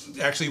 It's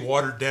actually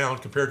watered down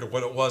compared to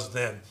what it was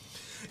then.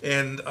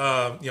 And,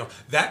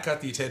 that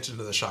got the attention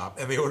of the shop,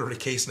 and they ordered a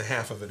case and a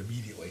half of it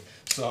immediately.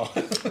 So,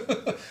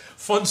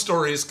 fun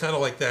stories kind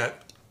of like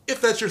that, if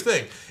that's your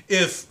thing.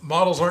 If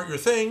models aren't your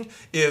thing,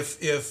 if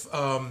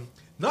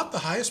not the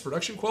highest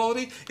production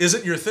quality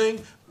isn't your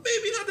thing,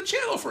 maybe not the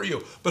channel for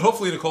you. But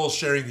hopefully Nicole's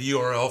sharing the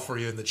URL for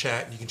you in the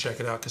chat and you can check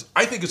it out, because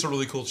I think it's a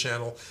really cool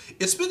channel.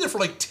 It's been there for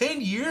like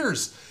 10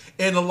 years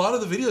and a lot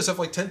of the videos have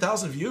like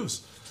 10,000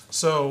 views.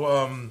 So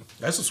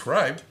I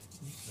subscribed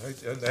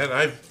and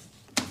I've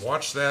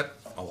watched that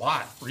a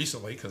lot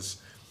recently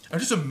because I'm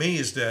just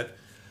amazed at,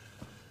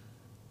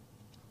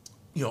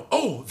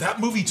 oh, that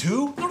movie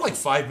too? They're like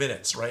 5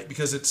 minutes, right?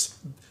 Because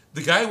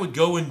the guy would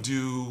go and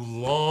do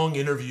long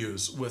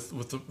interviews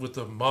with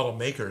the model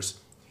makers,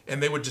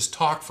 and they would just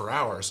talk for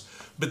hours.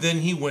 But then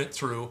he went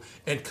through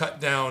and cut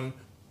down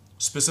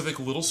specific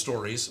little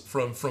stories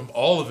from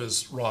all of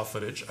his raw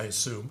footage, I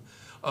assume,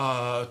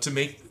 to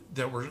make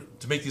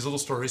these little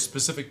stories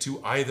specific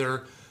to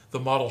either the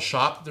model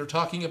shop they're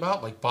talking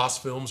about, like Boss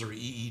Films or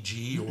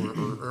EEG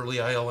or early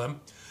ILM,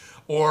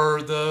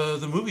 or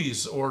the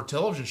movies or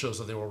television shows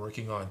that they were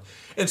working on.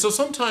 And so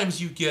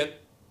sometimes you get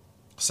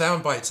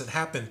sound bites that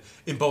happen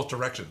in both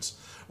directions.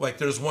 Like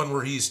there's one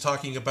where he's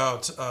talking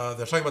about,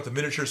 they're talking about the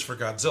miniatures for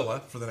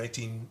Godzilla, for the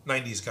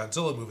 1990s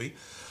Godzilla movie.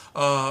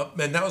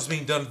 And that was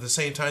being done at the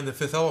same time the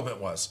Fifth Element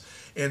was.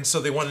 And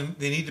so they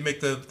need to make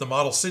the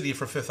model city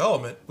for Fifth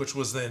Element, which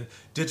was then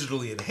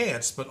digitally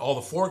enhanced, but all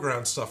the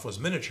foreground stuff was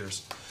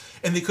miniatures.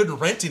 And they couldn't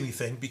rent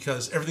anything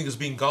because everything was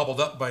being gobbled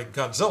up by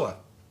Godzilla.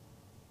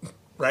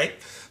 Right?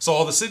 So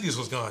all the cities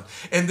was gone.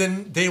 And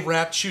then they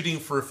wrapped shooting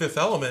for Fifth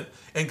Element,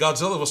 and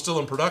Godzilla was still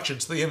in production,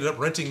 so they ended up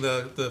renting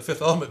the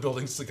Fifth Element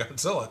buildings to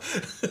Godzilla.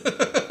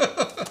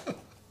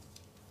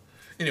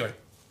 Anyway,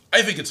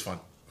 I think it's fun.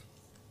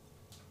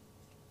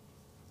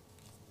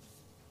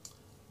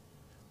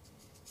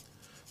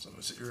 So I'm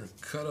going to sit here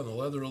and cut on the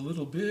leather a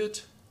little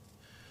bit.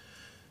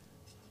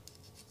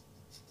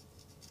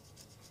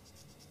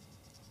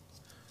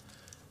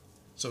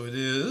 So it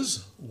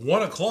is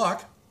 1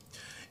 o'clock.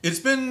 It's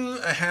been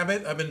a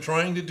habit. I've been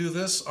trying to do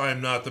this.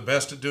 I'm not the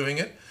best at doing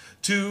it.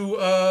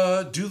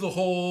 To do the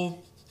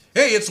whole,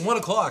 hey, it's 1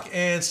 o'clock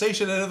and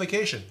station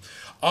identification.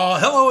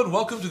 Hello and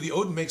welcome to the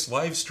Odin Makes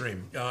live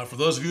stream. For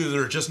those of you that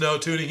are just now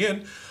tuning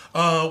in,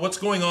 what's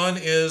going on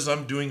is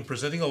I'm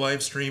presenting a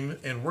live stream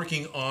and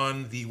working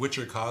on the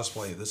Witcher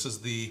cosplay. This is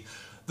the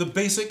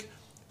basic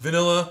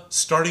vanilla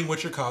starting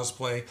Witcher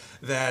cosplay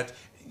that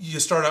you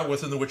start out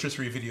with in the Witcher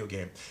 3 video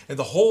game. And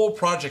the whole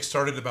project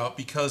started about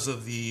because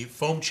of the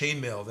foam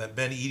chainmail that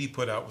Ben Eady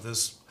put out with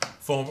his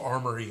foam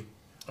armory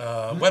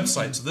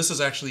website. So this is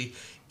actually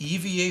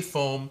EVA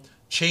foam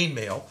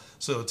chainmail.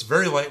 So it's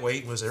very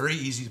lightweight and was very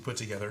easy to put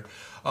together.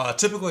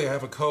 Typically I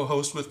have a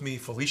co-host with me,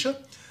 Felicia.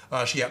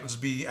 She happens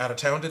to be out of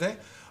town today.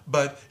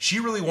 But she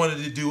really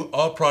wanted to do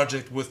a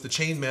project with the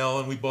chainmail,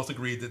 and we both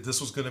agreed that this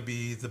was going to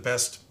be the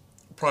best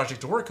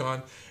project to work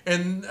on.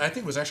 And I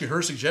think it was actually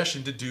her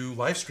suggestion to do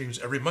live streams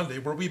every Monday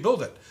where we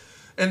build it.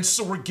 And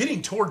so we're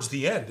getting towards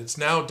the end. It's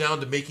now down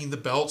to making the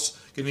belts.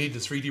 Going to need to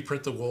 3D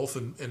print the wolf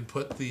and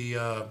put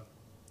the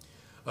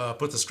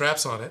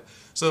straps on it.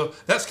 So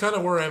that's kind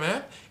of where I'm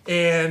at.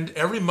 And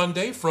every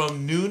Monday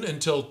from noon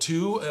until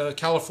 2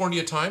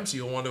 California time, so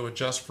you'll want to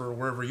adjust for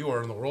wherever you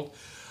are in the world,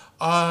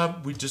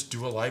 we just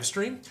do a live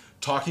stream,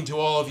 talking to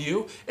all of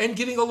you, and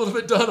getting a little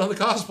bit done on the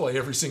cosplay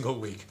every single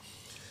week.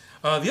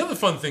 The other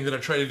fun thing that I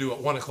try to do at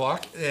 1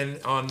 o'clock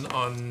and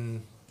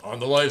on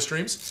the live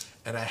streams,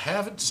 and I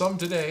have some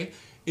today,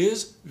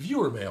 is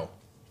viewer mail.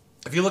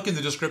 If you look in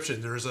the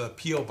description, there's a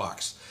P.O.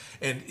 box.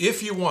 And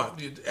if you want,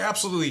 you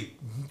absolutely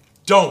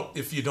don't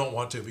if you don't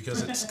want to,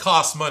 because it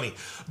costs money.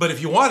 But if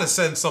you want to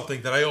send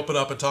something that I open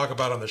up and talk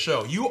about on the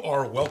show, you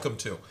are welcome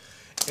to.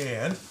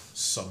 And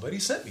somebody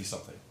sent me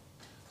something.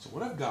 So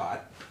what I've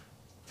got,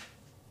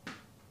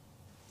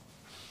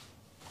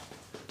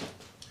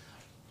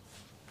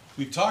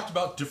 we've talked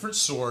about different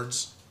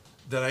swords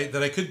that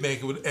I could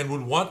make and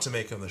would want to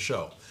make on the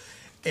show.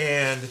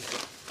 And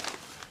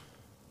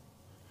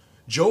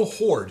Joe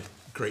Horde,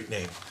 great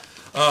name,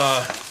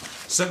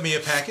 sent me a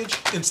package,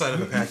 inside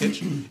of a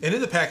package. And in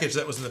the package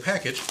that was in the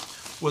package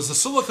was the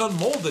silicone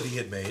mold that he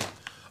had made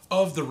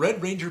of the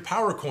Red Ranger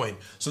Power Coin.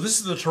 So this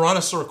is the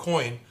Tyrannosaur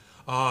coin.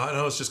 I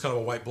know it's just kind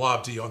of a white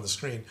blob to you on the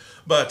screen.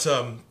 But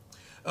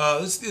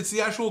it's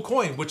the actual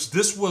coin, which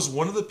this was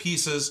one of the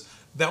pieces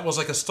that was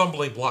like a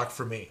stumbling block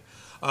for me.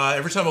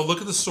 Every time I look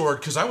at the sword,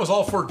 because I was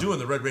all for doing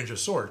the Red Ranger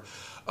sword,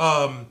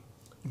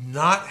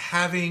 not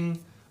having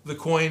the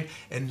coin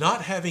and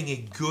not having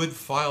a good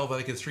file that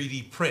I could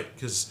 3D print,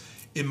 because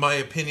in my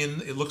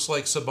opinion, it looks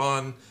like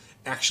Saban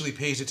actually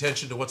pays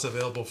attention to what's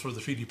available for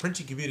the 3D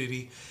printing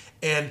community,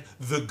 and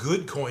the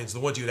good coins, the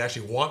ones you'd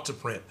actually want to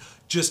print,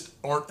 just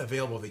aren't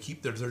available.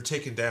 They're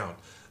taken down.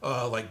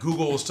 Like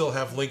Google will still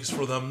have links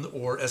for them,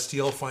 or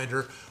STL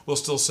Finder will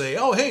still say,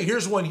 oh, hey,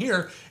 here's one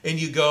here. And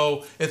you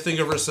go, and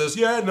Thingiverse says,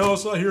 yeah, no,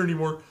 it's not here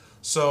anymore.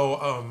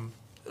 So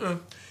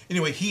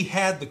anyway, he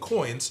had the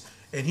coins,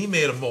 and he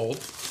made a mold,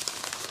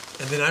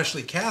 and then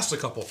actually cast a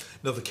couple.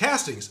 Now, the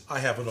castings I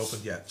haven't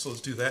opened yet, so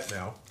let's do that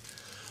now.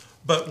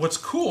 But what's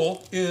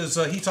cool is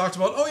he talked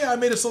about, oh, yeah, I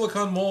made a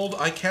silicone mold.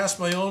 I cast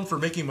my own for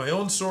making my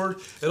own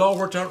sword. It all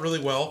worked out really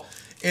well.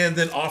 And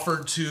then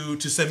offered to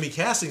send me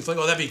castings. Like,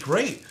 oh, that'd be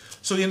great.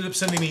 So he ended up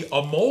sending me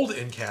a mold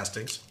in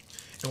castings.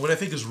 And what I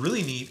think is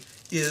really neat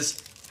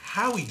is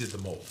how he did the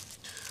mold.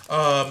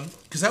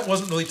 Because that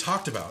wasn't really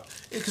talked about.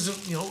 Because,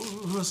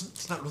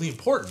 it's not really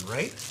important,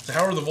 right? So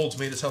how are the molds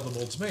made is how the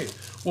mold's made.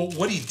 Well,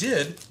 what he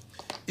did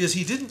is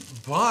he didn't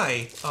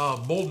buy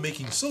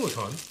mold-making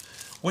silicone.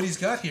 what he's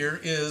got here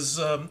is,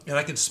 and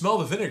I can smell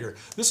the vinegar.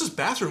 This is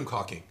bathroom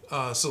caulking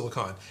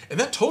silicone, and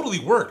that totally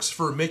works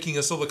for making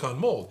a silicone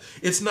mold.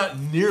 It's not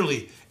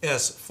nearly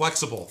as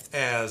flexible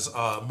as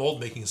mold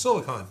making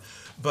silicone,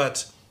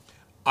 but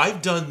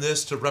I've done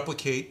this to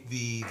replicate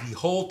the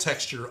whole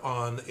texture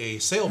on a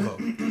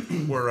sailboat,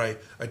 where I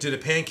did a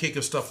pancake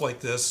of stuff like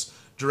this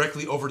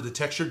directly over the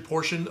textured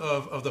portion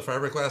of the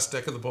fiberglass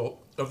deck of the boat,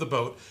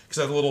 because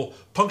I had a little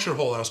puncture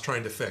hole I was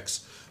trying to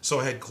fix. So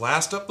I had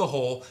glassed up the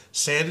hole,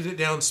 sanded it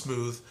down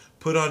smooth,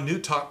 put on new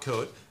top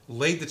coat,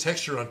 laid the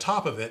texture on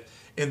top of it,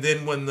 and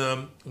then when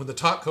the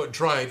top coat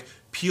dried,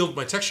 peeled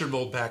my texture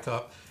mold back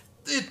up.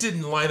 It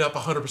didn't line up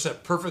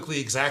 100% perfectly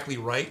exactly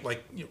right,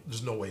 like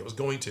there's no way it was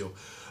going to.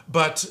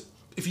 But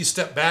if you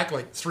step back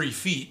like 3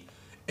 feet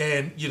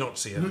and you don't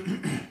see it,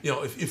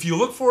 if you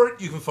look for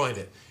it, you can find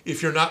it.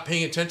 If you're not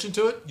paying attention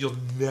to it, you'll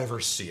never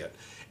see it.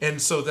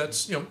 And so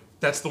that's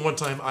the one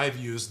time I've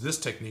used this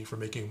technique for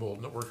making mold,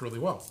 and it worked really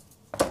well.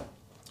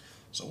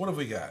 So what have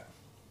we got?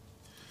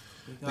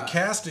 The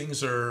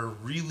castings are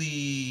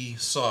really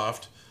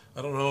soft.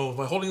 I don't know, am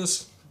I holding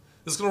this?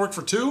 This is going to work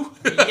for 2?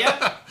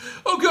 Yep.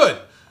 Oh, good.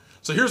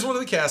 So here's one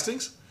of the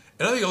castings,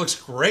 and I think it looks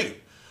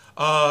great.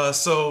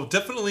 So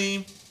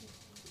definitely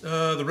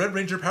the Red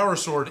Ranger Power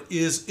Sword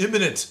is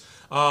imminent.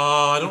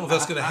 I don't know if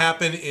that's going to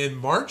happen in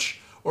March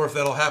or if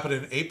that'll happen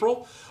in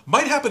April.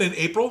 Might happen in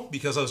April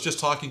because I was just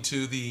talking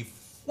to the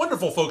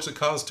wonderful folks at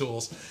Cos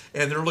Tools,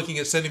 and they're looking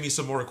at sending me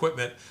some more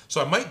equipment.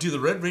 So I might do the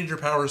Red Ranger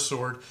Power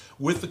Sword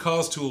with the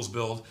Cos Tools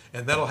build,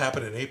 and that'll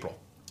happen in April,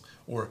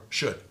 or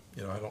should.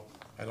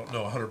 I don't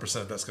know 100%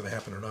 if that's going to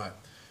happen or not.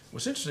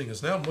 What's interesting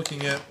is now I'm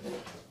looking at,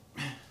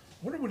 I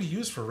wonder what he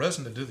used for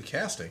resin to do the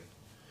casting,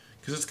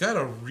 because it's got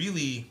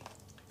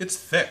it's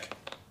thick.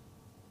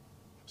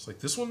 It's like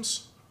this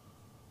one's.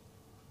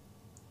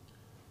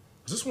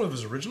 Is this one of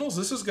his originals?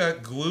 This has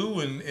got glue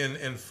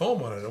and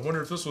foam on it. I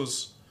wonder if this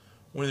was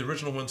one of the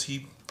original ones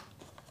he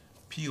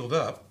peeled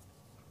up.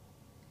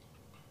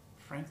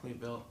 Frankly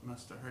Built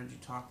must have heard you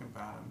talking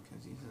about him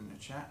because he's in the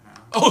chat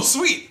now. Oh,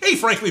 sweet. Hey,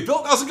 Frankly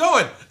Built, how's it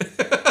going?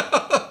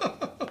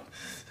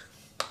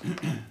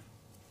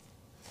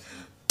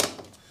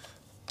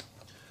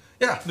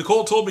 Yeah,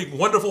 Nicole told me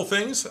wonderful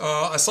things.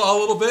 I saw a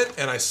little bit,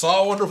 and I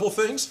saw wonderful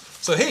things.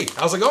 So, hey,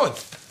 how's it going?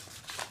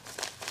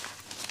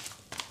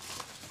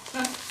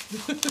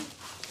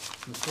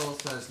 Nicole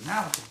says,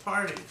 now it's a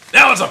party.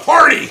 Now it's a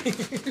party!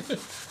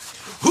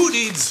 Who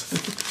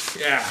needs...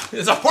 Yeah,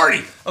 it's a party!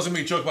 I was going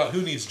to make a joke about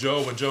who needs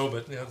Joe and Joe,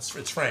 but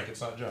it's Frank,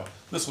 it's not Joe.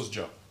 This was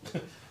Joe.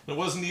 It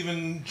wasn't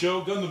even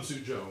Joe Gundam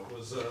Suit Joe. It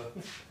was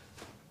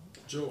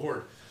Joe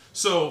Horde.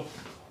 So...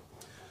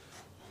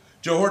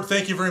 Joe Horde,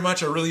 thank you very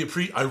much. I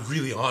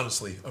really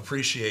honestly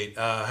appreciate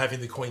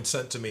having the coin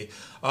sent to me.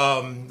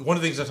 One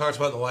of the things I talked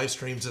about in the live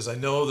streams is I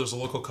know there's a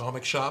local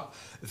comic shop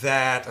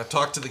that I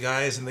talked to the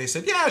guys and they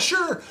said, yeah,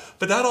 sure,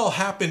 but that all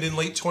happened in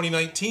late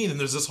 2019 and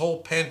there's this whole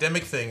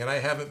pandemic thing and I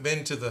haven't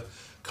been to the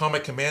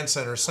Comic Command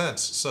Center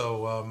since.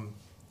 So,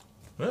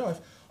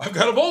 well, I've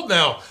got a mold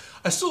now.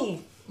 I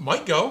still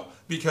might go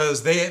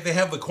because they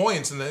have the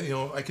coins and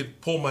I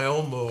could pull my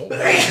own mold.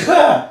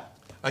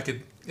 I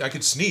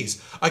could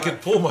sneeze. I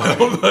could pull my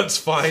own. That's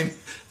fine.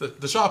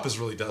 The shop is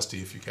really dusty,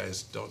 if you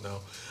guys don't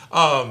know.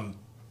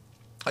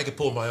 I could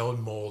pull my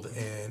own mold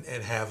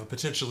and have a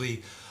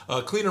potentially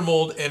cleaner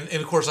mold, and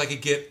of course I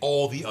could get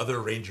all the other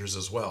Rangers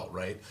as well,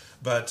 right?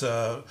 But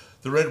the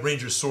Red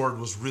Ranger sword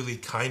was really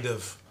kind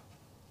of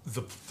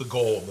the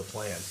goal of the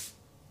plan.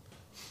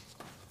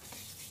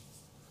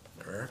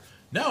 There.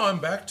 Now I'm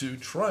back to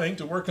trying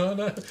to work on.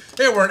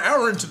 Hey, we're an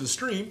hour into the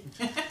stream.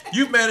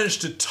 You've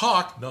managed to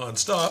talk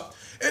nonstop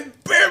and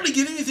barely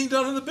get anything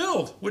done in the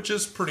build, which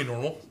is pretty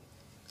normal.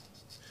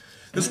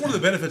 This is one of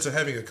the benefits of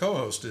having a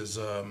co-host is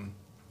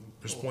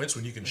there's points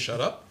when you can shut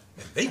up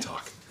and they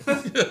talk.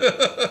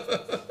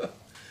 Because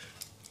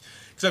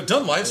I've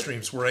done live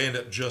streams where I end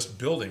up just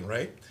building,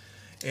 right?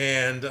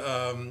 And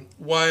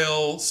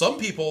while some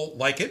people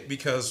like it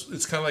because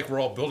it's kind of like we're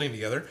all building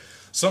together,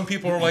 some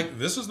people are like,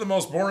 this is the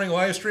most boring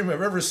live stream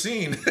I've ever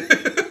seen.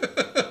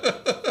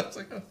 It's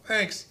like, oh,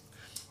 thanks.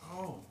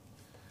 Oh,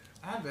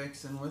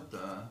 Advixen with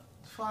the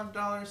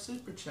 $5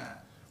 super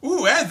chat.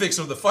 Ooh,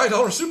 Advixen with the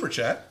 $5 super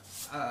chat.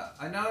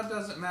 I know it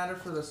doesn't matter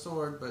for the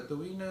sword, but do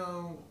we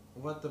know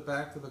what the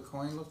back of the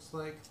coin looks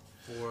like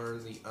for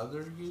the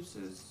other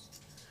uses?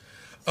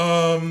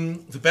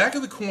 The back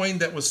of the coin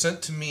that was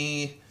sent to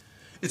me,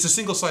 it's a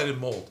single-sided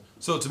mold.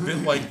 So it's a bit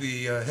like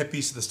the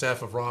headpiece of the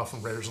Staff of Ra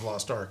from Raiders of the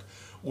Lost Ark,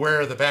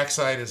 where the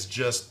backside is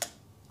just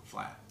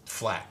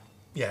flat.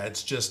 Yeah,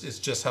 it's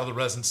just how the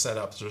resin's set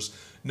up. So there's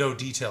no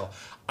detail.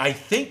 I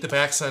think the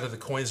backside of the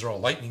coins are all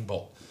lightning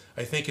bolt.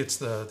 I think it's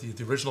the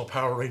original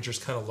Power Rangers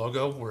kind of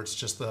logo, where it's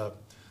just the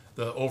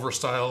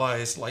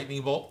over-stylized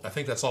lightning bolt. I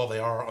think that's all they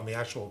are on the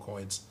actual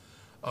coins.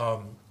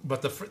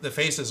 But the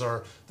faces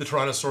are the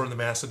Tyrannosaur and the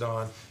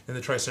Mastodon and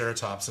the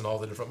Triceratops and all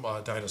the different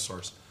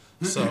dinosaurs.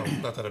 So,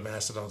 not that a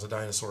mastodon's a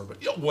dinosaur,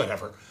 but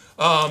whatever.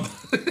 And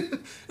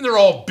they're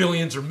all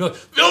billions or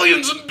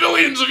billions and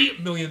billions of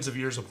millions of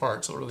years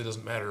apart, so it really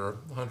doesn't matter, or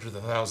hundreds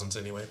of thousands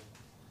anyway.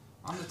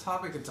 On the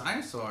topic of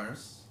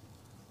dinosaurs,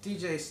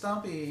 DJ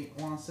Stumpy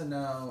wants to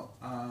know...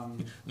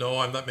 No,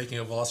 I'm not making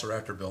a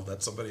Velociraptor build.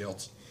 That's somebody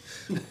else.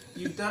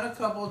 You've done a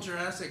couple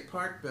Jurassic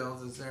Park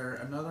builds. Is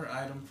there another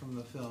item from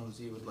the films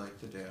you would like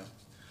to do?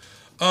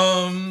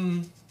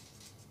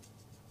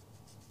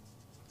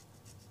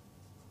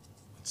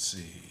 Let's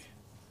see.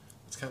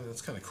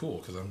 That's kind of cool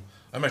because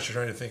I'm actually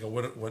trying to think of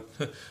what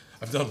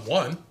I've done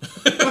one.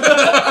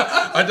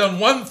 I've done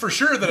one for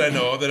sure that I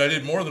know that I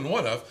did more than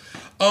one of.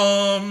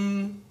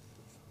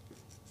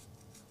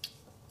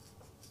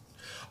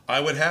 I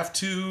would have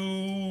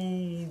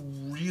to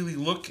really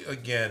look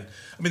again.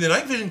 I mean, the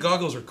night vision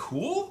goggles are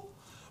cool,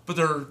 but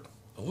they're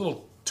a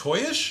little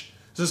toyish.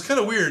 So it's kind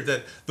of weird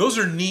that those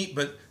are neat,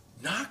 but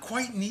not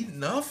quite neat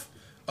enough.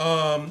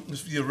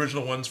 The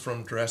original ones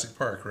from Jurassic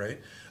Park,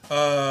 right?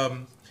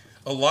 A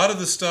lot of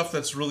the stuff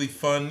that's really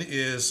fun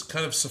is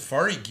kind of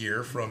safari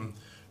gear from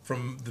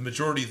the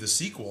majority of the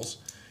sequels.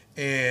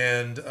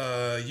 And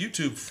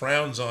YouTube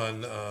frowns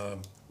on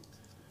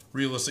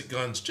realistic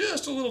guns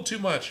just a little too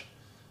much.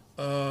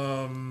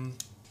 I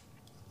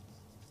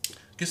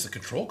guess the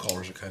control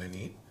collars are kind of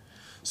neat.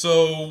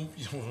 So,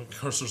 of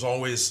course, there's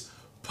always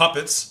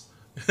puppets.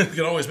 You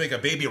can always make a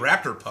baby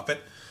raptor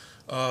puppet.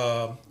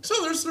 So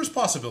there's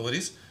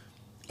possibilities.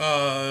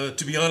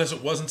 To be honest,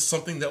 it wasn't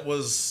something that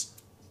was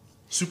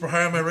super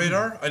high on my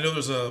radar. I know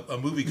there's a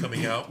movie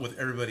coming out with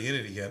everybody in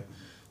it again.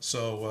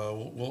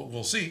 So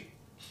we'll see.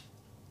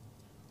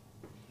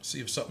 See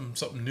if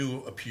something new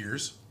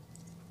appears.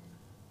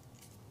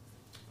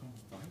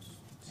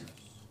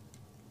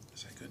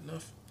 Is that good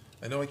enough?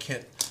 I know I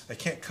can't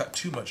cut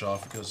too much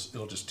off because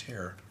it'll just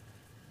tear.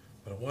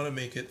 But I want to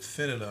make it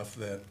thin enough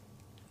that...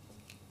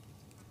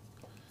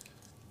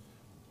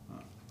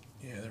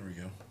 Yeah, there we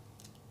go.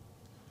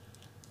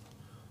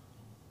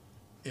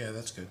 Yeah,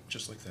 that's good.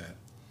 Just like that.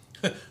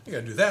 I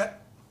gotta do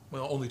that.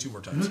 Well, only 2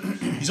 more times.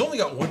 He's only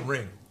got 1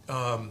 ring.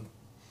 The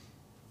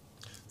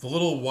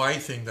little Y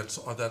thing that's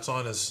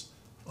on his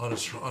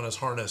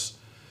harness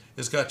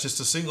has got just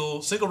a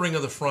single ring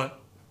of the front.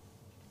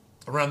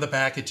 Around the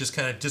back, it just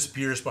kind of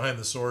disappears behind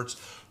the swords.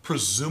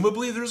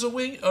 Presumably, there's a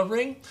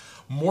ring.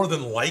 More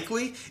than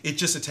likely, it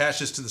just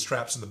attaches to the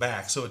straps in the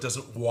back, so it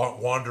doesn't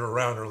wander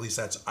around, or at least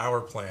that's our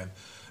plan.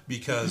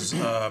 Because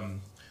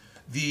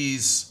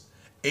these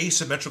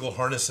asymmetrical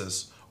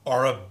harnesses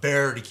are a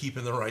bear to keep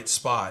in the right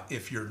spot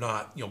if you're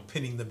not,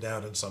 pinning them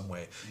down in some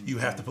way. You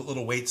have to put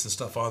little weights and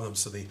stuff on them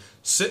so they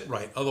sit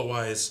right.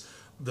 Otherwise,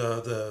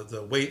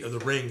 the weight of the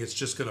ring is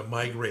just going to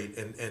migrate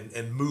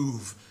and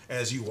move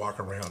as you walk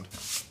around.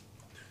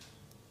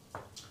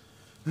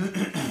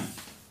 Okay,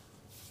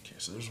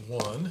 so there's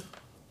one.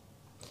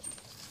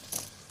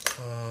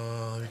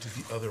 Let me do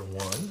the other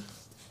one.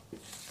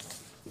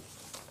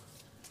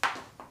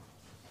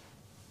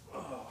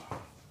 Oh, I'm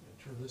gonna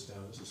turn this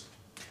down. This is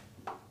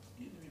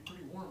getting to be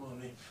pretty warm on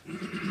me.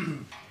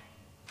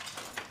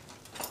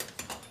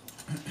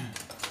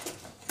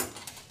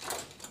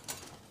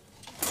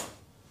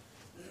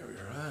 There we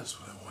are. That's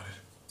what I wanted.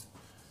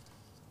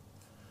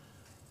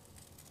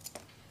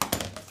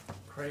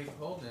 Craig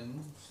Holden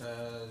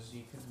says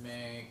you could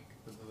make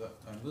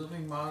a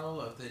moving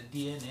model of the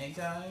DNA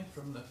guy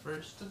from the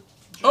first.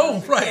 Oh,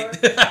 right.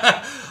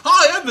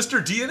 Hi, I'm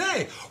Mr.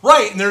 DNA.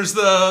 Right, and there's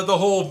the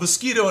whole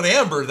mosquito and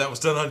amber that was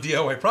done on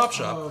DIY Prop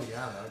Shop. Oh,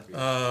 yeah, that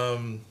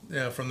would be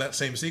yeah, from that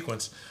same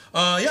sequence.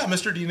 Yeah,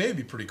 Mr. DNA would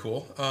be pretty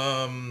cool.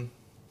 I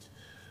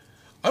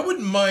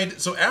wouldn't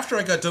mind. So after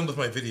I got done with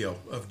my video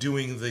of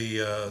doing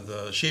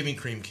the shaving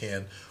cream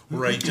can,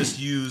 where I just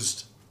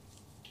used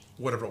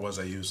whatever it was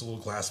I used, little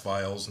glass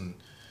vials, and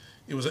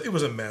it was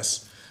a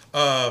mess.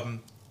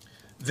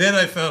 Then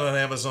I found on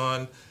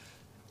Amazon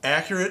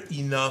accurate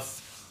enough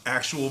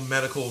actual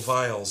medical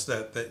vials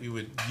that you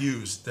would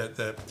use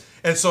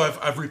and so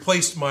I've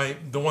replaced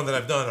the one that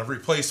I've done. I've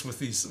replaced with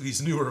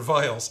these newer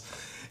vials,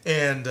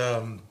 and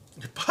I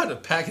bought a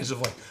package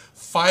of like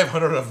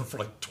 500 of them for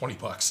like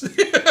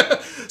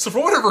 $20. So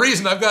for whatever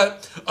reason, I've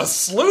got a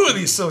slew of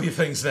these silly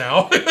things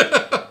now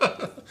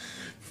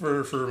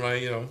for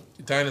my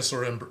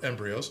dinosaur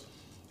embryos.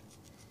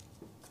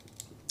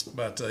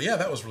 But yeah,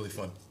 that was really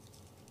fun.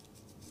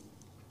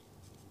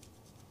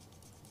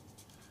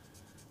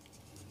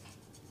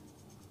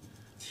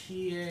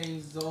 T.A.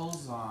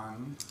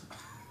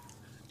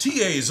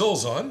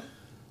 Zolzon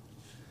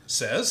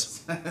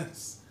says,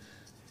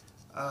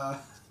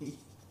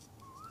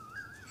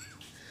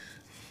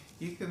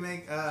 you can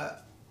make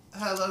a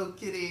Hello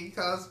Kitty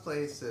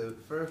cosplay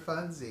suit for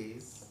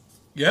funsies.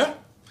 Yeah,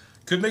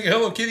 could make a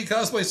Hello Kitty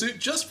cosplay suit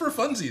just for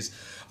funsies.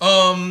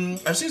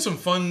 I've seen some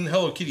fun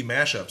Hello Kitty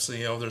mashups.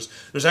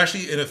 There's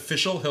actually an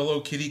official Hello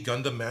Kitty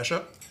Gundam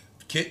mashup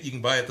kit you can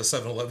buy at the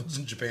 7-Elevens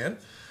in Japan.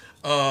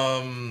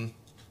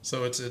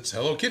 So it's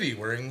Hello Kitty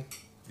wearing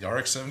the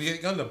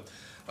RX-78 Gundam.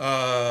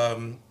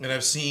 And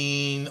I've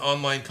seen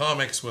online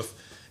comics with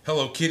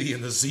Hello Kitty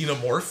and the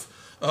Xenomorph.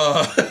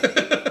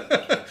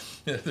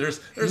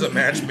 There's a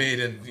match made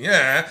in,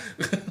 yeah.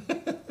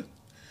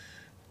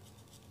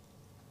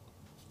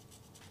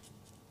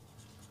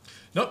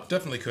 Nope,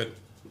 definitely could.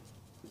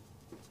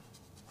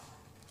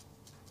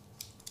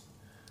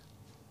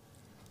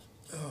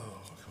 Oh,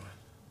 come on.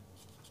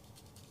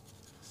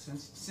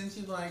 Since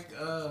you like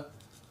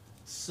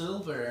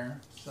silver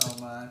so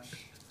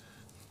much,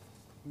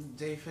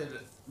 David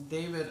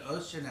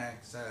Oceanek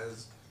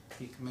says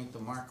he can make the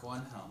Mark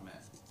I helmet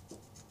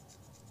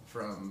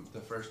from the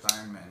first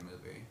Iron Man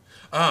movie.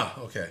 Ah,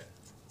 okay.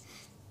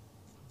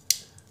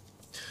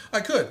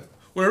 I could.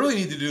 What I really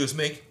need to do is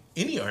make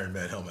any Iron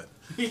Man helmet.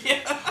 Yeah.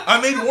 I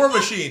made War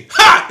Machine.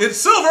 Ha! It's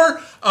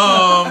silver.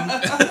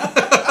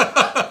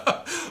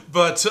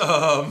 But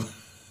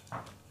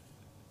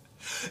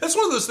that's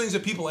one of those things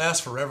that people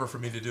ask forever for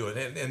me to do,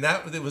 and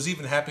that it was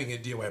even happening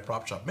at DIY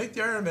Prop Shop. Make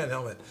the Iron Man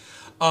helmet,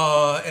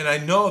 and I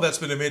know that's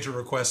been a major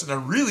request, and I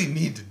really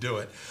need to do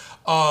it.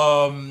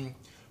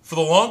 For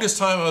the longest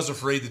time, I was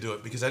afraid to do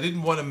it because I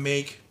didn't want to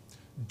make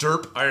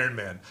derp Iron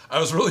Man. I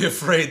was really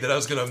afraid that I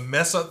was going to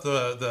mess up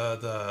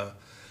the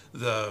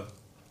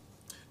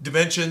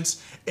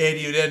dimensions, and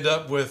you'd end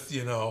up with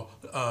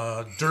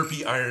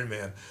derpy Iron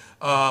Man.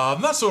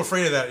 I'm not so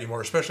afraid of that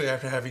anymore, especially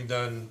after having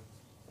done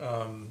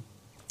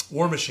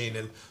War Machine,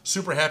 and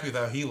super happy with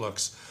how he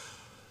looks.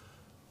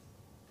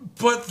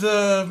 But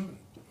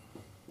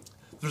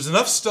there's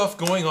enough stuff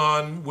going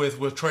on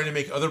with trying to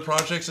make other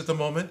projects at the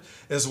moment,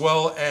 as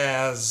well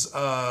as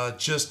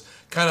just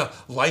kind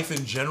of life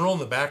in general in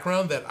the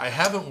background, that I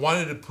haven't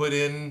wanted to put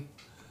in,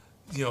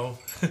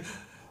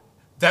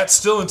 that's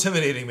still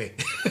intimidating me.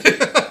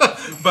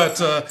 But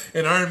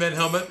an Iron Man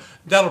helmet,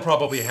 that'll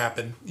probably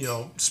happen,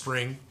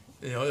 spring.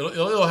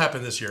 It'll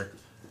happen this year.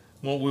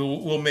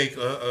 We'll make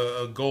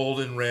a gold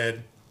and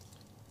red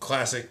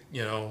classic,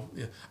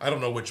 I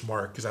don't know which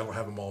mark because I don't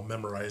have them all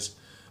memorized.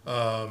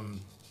 I'll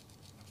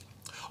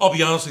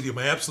be honest with you,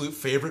 my absolute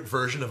favorite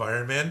version of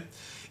Iron Man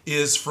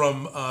is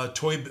from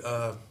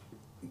Mego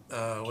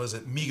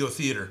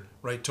Theater,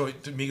 right?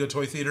 Mego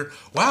Toy Theater.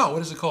 Wow,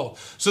 what is it called?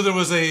 So there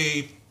was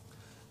a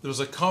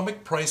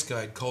comic price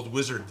guide called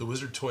Wizard, the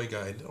Wizard Toy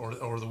Guide,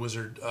 or the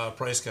Wizard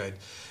Price Guide,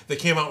 that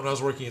came out when I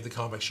was working at the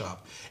comic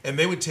shop. And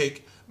they would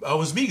take, it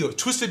was Mego,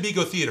 Twisted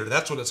Mego Theater,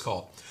 that's what it's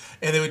called.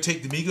 And they would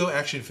take the Mego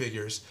action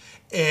figures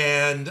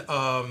and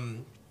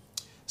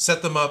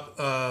set them up,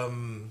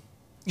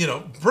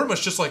 pretty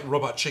much just like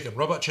Robot Chicken.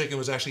 Robot Chicken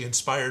was actually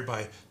inspired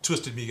by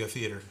Twisted Mego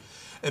Theater.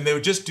 And they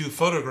would just do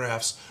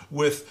photographs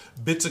with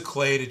bits of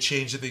clay to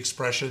change the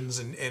expressions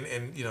and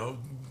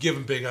give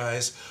them big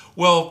eyes.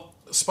 Well,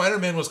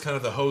 Spider-Man was kind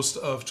of the host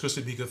of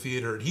Twisted Mego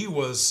Theater, and he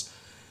was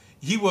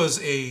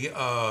a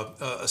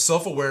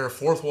self-aware,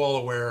 fourth wall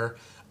aware,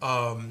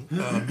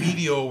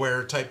 media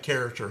aware type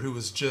character who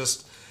was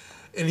just,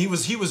 and he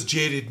was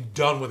jaded and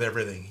done with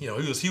everything. He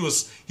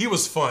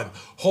was fun.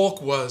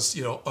 Hulk was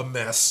a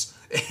mess,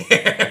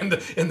 and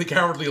the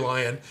Cowardly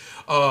Lion.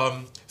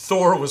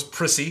 Thor was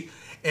prissy.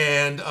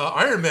 And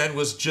Iron Man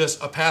was just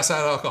a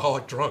pass-out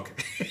alcoholic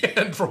drunk.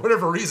 And for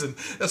whatever reason,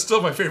 that's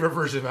still my favorite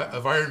version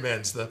of Iron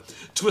Man's the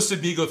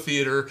Twisted Mego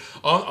Theater,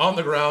 on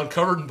the ground,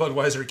 covered in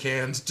Budweiser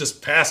cans,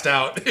 just passed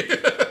out.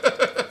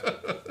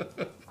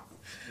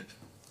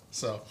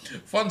 So,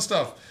 fun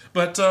stuff.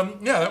 But,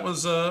 that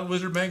was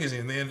Wizard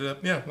Magazine. They ended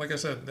up, like I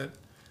said,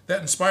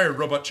 that inspired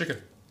Robot Chicken.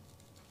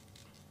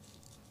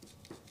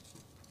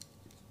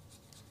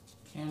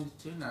 Canned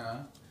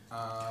tuna.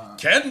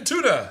 Canned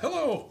tuna,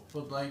 hello.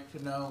 Would like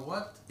to know,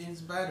 what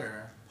is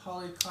better,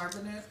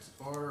 polycarbonate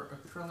or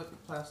acrylic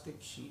plastic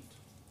sheet?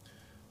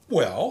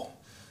 Well,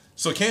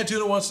 so Canned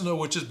Tuna wants to know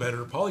which is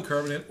better,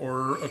 polycarbonate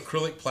or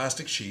acrylic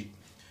plastic sheet.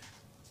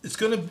 It's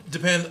going to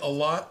depend a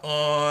lot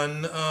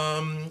on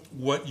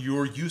what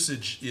your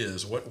usage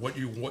is, what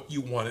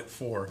you want it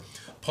for.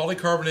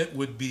 Polycarbonate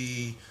would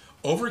be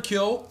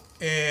overkill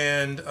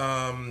and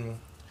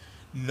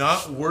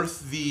not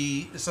worth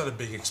the, it's not a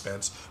big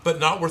expense, but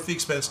not worth the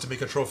expense to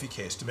make a trophy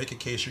case, to make a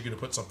case you're going to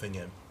put something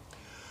in.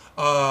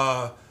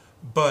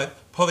 But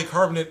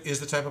polycarbonate is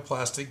the type of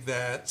plastic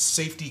that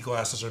safety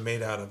glasses are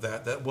made out of,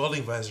 that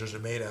welding visors are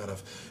made out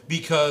of,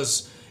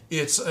 because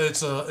it's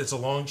a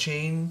long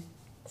chain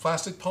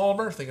plastic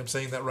polymer. I think I'm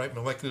saying that right,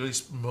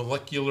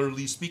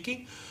 molecularly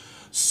speaking.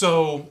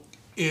 So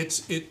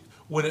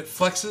when it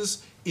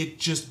flexes, it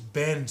just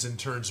bends and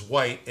turns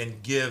white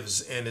and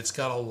gives, and it's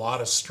got a lot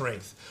of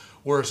strength.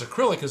 Whereas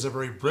acrylic is a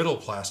very brittle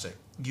plastic.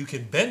 You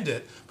can bend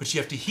it, but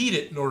you have to heat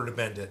it in order to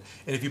bend it.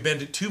 And if you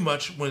bend it too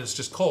much when it's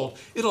just cold,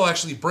 it'll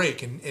actually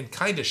break and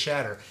kind of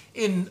shatter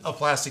in a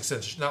plastic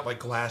sense, not like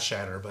glass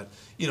shatter, but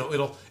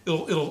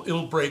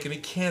it'll break and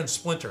it can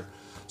splinter.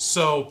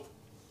 So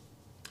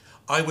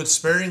I would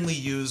sparingly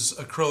use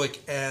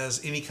acrylic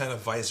as any kind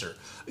of visor.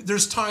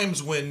 There's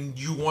times when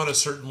you want a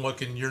certain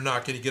look and you're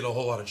not going to get a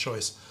whole lot of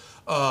choice.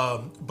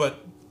 But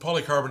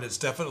polycarbonate's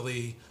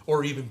definitely,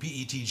 or even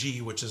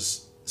PETG, which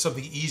is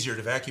something easier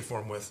to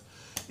vacuform with,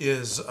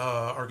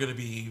 are going to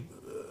be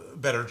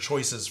better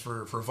choices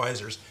for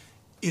visors,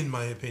 in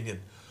my opinion.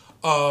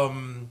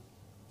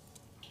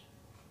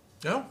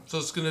 Yeah, so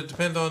it's going to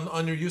depend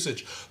on your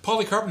usage.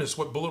 Polycarbonate is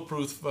what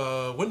bulletproof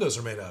windows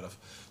are made out of.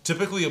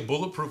 Typically, a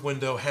bulletproof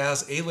window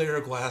has a layer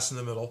of glass in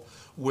the middle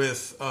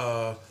with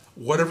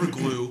whatever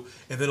glue,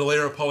 and then a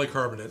layer of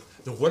polycarbonate,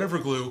 then whatever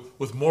glue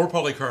with more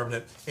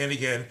polycarbonate, and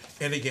again,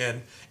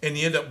 and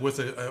you end up with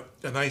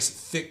a nice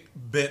thick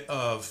bit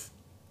of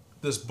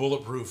this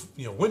bulletproof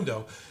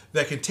window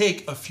that can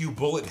take a few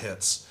bullet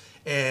hits.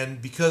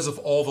 And because of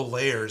all the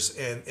layers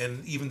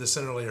and even the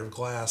center layer of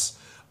glass,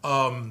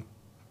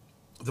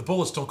 the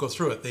bullets don't go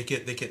through it. They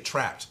get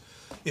trapped.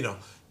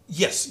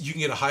 Yes, you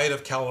can get a high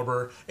enough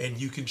caliber and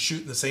you can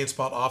shoot in the same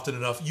spot often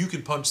enough. You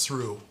can punch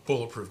through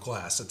bulletproof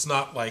glass. It's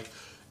not like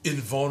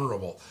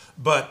invulnerable.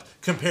 But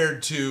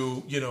compared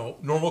to,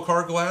 normal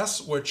car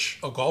glass, which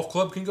a golf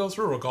club can go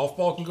through or a golf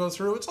ball can go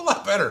through, it's a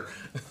lot better.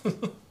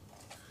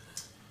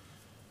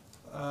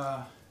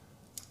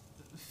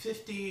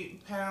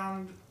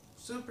 50-pound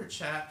super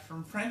chat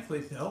from Frankly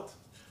Built.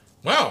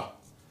 Wow.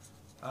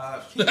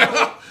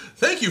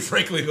 Thank you,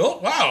 Frankly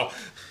Built. Wow.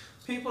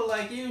 People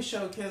like you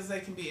show kids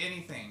they can be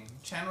anything.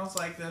 Channels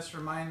like this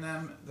remind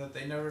them that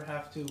they never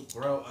have to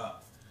grow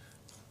up.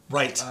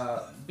 Right.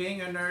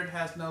 Being a nerd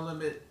has no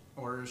limit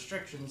or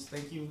restrictions.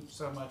 Thank you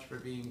so much for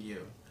being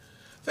you.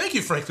 Thank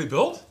you, Frankly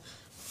Built.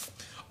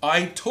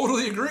 I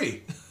totally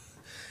agree.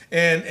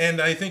 And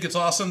I think it's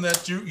awesome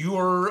that you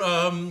are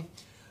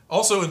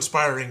also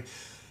inspiring.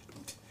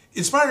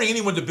 Inspiring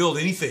anyone to build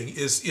anything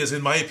is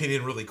in my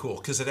opinion, really cool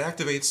because it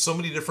activates so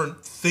many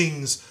different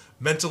things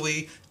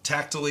mentally,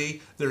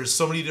 tactily. There's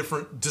so many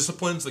different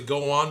disciplines that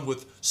go on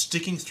with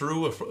sticking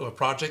through a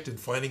project and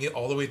finding it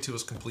all the way to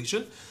its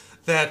completion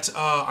that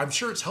I'm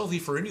sure it's healthy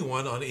for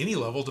anyone on any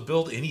level to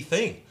build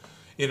anything.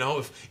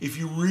 If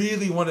you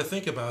really want to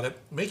think about it,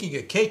 making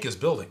a cake is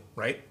building,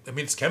 right? I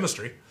mean, it's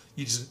chemistry.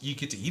 You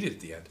get to eat it at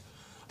the end.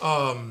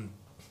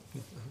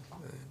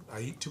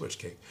 I eat too much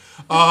cake.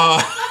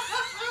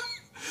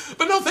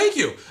 But no, thank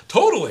you.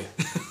 Totally.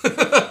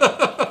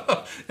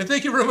 And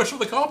thank you very much for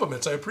the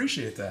compliments. I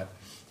appreciate that.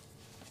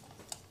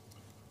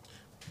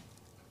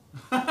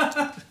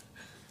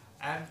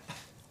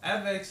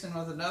 Ad Vixen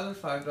with another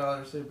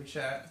 $5 super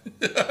chat.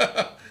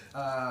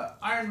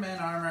 Iron Man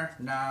armor?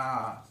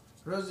 Nah.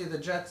 Rosie the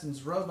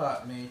Jetsons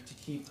robot made to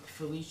keep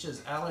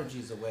Felicia's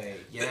allergies away.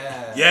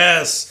 Yeah.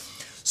 Yes.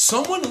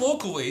 Someone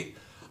locally...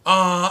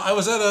 I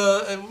was at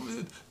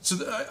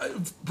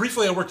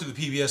briefly I worked at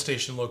the PBS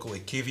station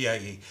locally,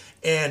 KVIE,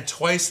 and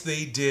twice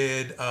they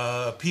did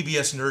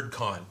PBS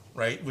NerdCon,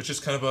 right? Which is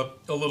kind of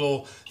a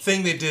little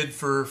thing they did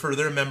for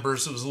their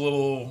members. It was a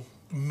little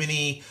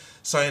mini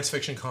science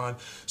fiction con.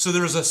 So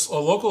there was a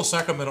local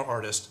Sacramento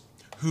artist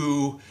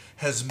who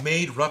has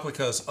made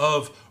replicas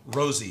of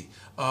Rosie.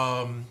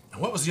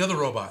 What was the other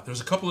robot? There was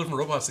a couple of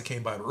different robots that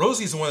came by, but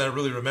Rosie's the one that I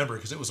really remember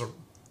because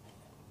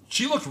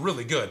she looked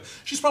really good.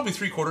 She's probably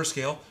 3/4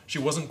 scale. She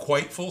wasn't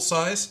quite full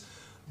size,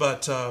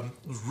 but it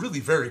was really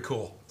very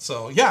cool.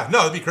 So yeah,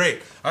 no, it'd be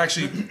great.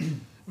 Actually, it'd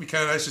be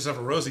kind of nice just to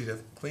have a Rosie to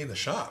clean the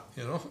shop,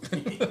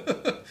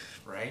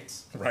 Right?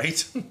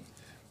 Right?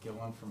 Get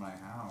one for my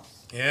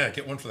house. Yeah,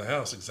 get one for the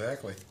house,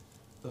 exactly.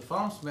 The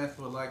Foamsmith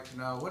would like to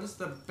know, what is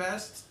the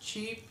best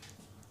cheap,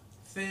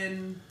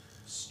 thin,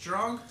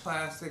 strong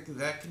plastic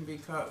that can be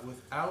cut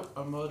without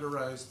a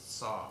motorized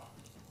saw?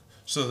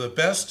 So the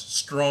best,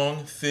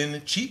 strong,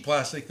 thin, cheap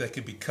plastic that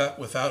can be cut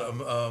without a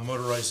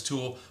motorized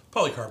tool,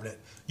 polycarbonate.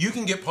 You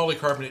can get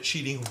polycarbonate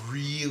sheeting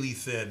really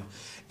thin.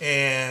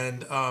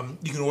 And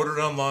you can order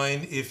it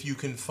online if you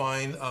can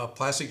find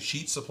plastic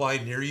sheet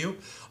supplied near you.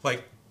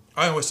 Like,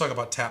 I always talk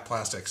about Tap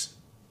Plastics.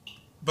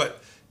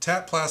 But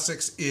Tap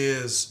Plastics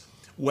is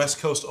West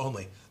Coast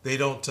only. They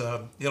don't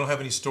have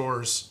any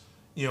stores,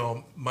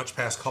 much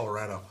past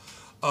Colorado.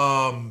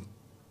 But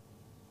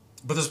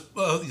there's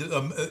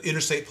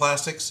Interstate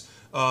Plastics.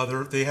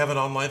 They have an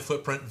online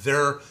footprint.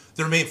 Their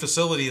main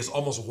facility is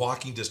almost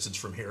walking distance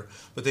from here,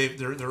 but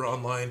they're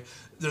online.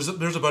 There's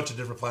a bunch of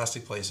different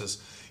plastic places.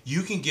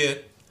 You can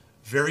get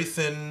very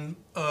thin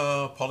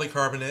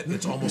polycarbonate.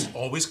 It's almost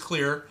always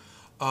clear,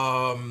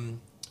 and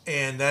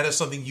that is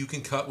something you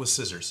can cut with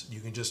scissors. You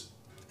can just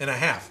and a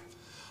half.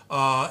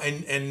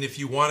 And if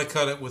you want to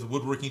cut it with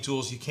woodworking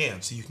tools, you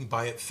can. So you can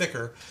buy it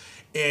thicker.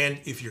 And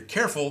if you're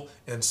careful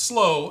and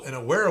slow and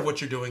aware of what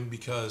you're doing,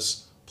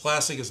 because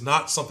plastic is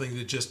not something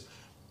to just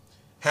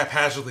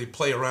haphazardly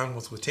play around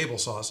with table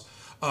saws,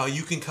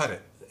 you can cut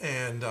it.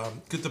 And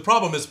the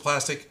problem is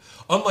plastic,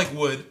 unlike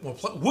wood,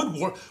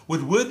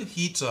 when wood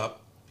heats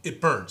up, it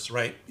burns,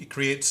 right? It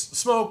creates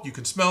smoke, you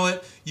can smell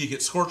it, you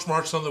get scorch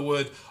marks on the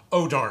wood,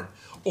 oh darn.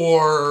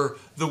 Or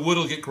the wood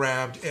will get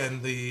grabbed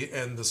and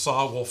the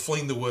saw will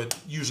fling the wood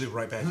usually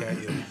right back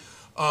at you.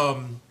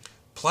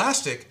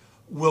 Plastic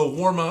will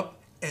warm up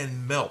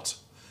and melt.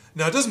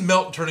 Now it doesn't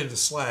melt and turn into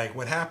slag.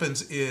 What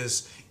happens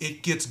is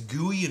it gets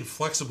gooey and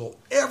flexible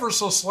ever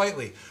so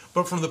slightly.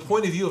 But from the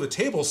point of view of a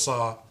table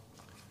saw,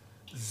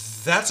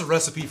 that's a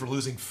recipe for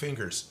losing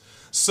fingers.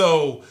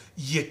 So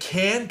you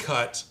can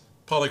cut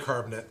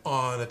polycarbonate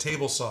on a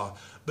table saw,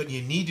 but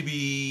you need to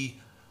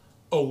be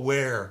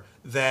aware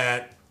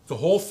that the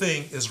whole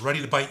thing is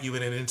ready to bite you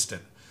in an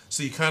instant.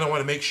 So you kind of want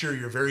to make sure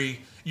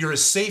you're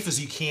as safe as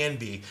you can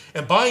be.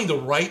 And buying the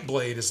right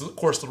blade is, of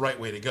course, the right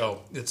way to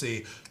go. It's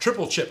a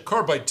triple chip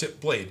carbide tip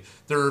blade.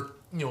 They're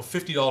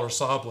 $50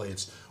 saw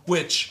blades,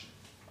 which,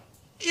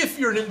 if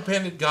you're an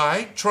independent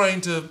guy trying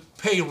to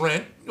pay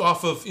rent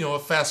off of a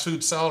fast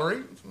food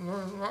salary,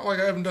 not like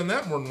I haven't done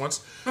that more than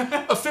once,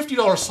 a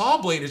 $50 saw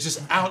blade is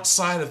just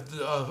outside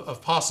of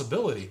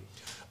possibility.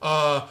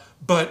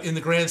 But in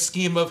the grand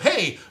scheme of,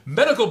 hey,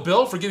 medical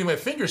bill for getting my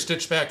finger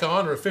stitched back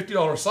on, or a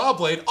 $50 saw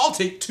blade, I'll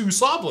take 2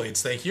 saw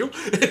blades, thank you.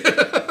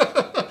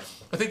 I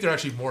think they're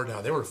actually more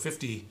now. They were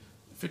 $50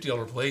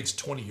 blades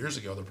 20 years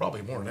ago. They're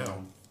probably more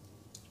now.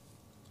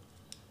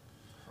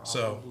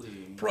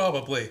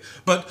 Probably.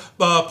 But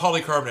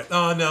polycarbonate.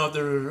 No,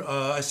 they're.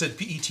 I said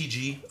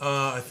PETG.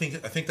 I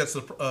think that's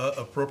the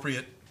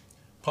appropriate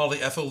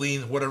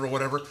polyethylene,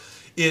 whatever.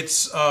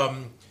 It's a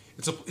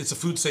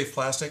food safe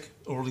plastic,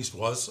 or at least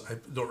was. I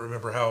don't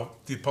remember how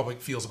the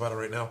public feels about it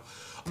right now.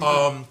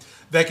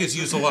 That gets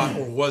used a lot,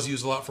 or was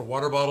used a lot, for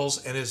water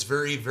bottles, and is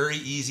very, very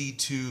easy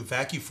to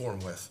vacuum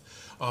form with.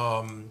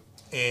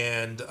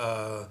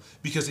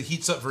 Because it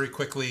heats up very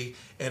quickly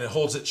and it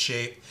holds its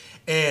shape.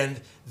 And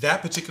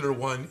that particular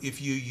one,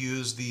 if you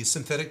use the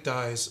synthetic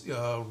dyes,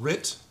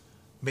 RIT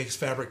makes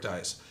fabric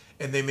dyes,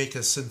 and they make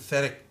a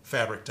synthetic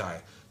fabric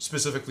dye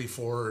specifically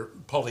for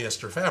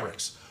polyester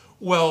fabrics.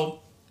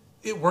 Well,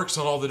 it works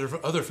on all the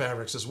different other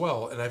fabrics as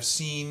well. And I've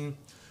seen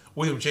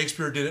William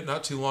Shakespeare did it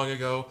not too long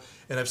ago,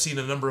 and I've seen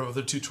a number of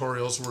other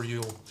tutorials where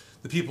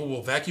the people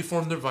will vacuum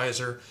form their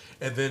visor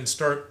and then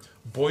start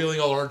boiling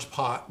a large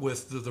pot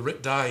with the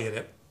RIT dye in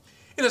it.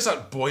 And it's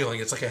not boiling,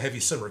 it's like a heavy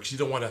simmer, because you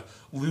don't want to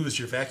lose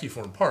your vacuum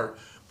form part.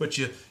 But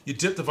you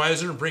dip the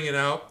visor and bring it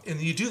out,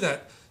 and you do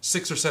that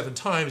 6 or 7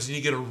 times, and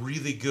you get a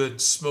really good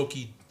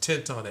smoky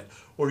tint on it.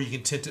 Or you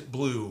can tint it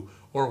blue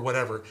or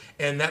whatever.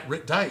 And that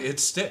RIT dye, it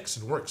sticks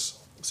and works.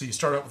 So you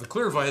start out with a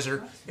clear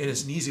visor, and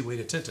it's an easy way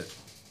to tint it.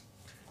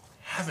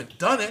 Haven't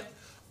done it,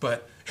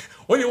 but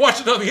when you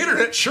watch it on the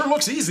internet, it sure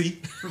looks easy.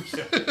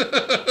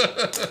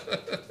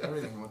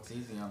 Everything looks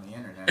easy on the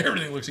internet.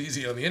 Everything looks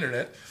easy on the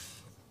internet.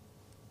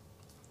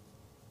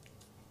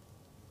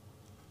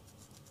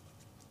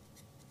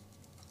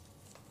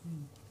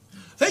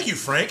 Thank you,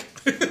 Frank.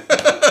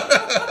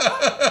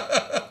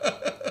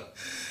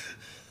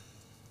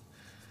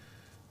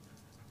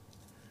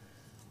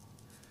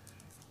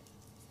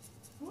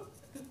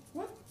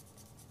 What?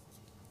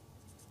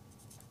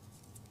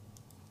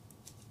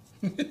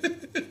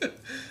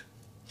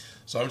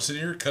 So I'm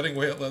sitting here cutting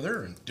away at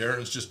leather, and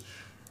Darren's just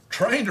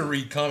trying to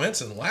read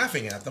comments and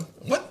laughing at them.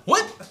 What?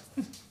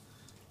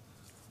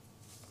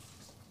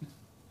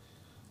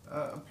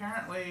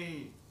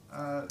 Apparently,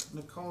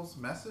 Nicole's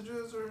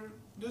messages are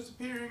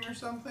disappearing or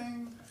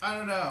something. I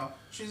don't know.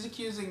 She's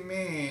accusing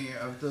me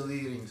of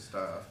deleting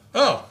stuff.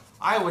 Oh.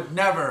 I would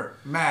never,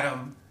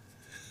 madam.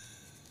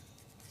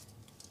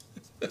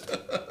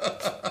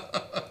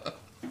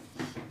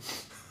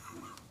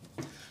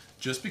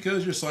 Just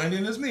because you're signed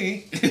in as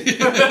me.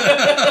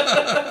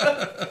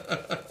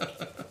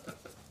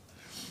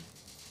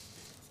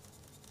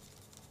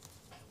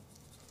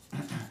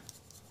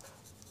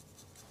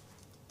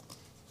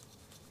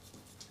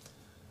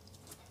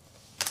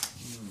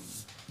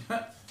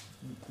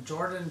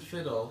 Jordan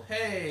Fiddle.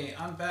 Hey,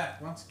 I'm back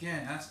once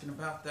again asking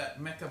about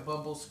that Mecha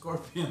Bubble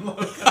Scorpion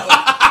logo.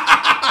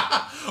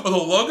 Oh, the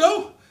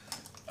logo?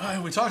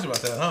 Oh, we talked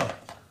about that, huh?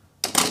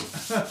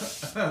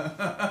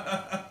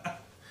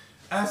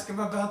 Ask him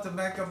about the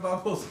Mecha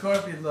Bubble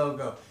Scorpion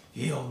logo.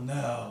 He'll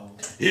know.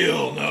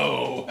 He'll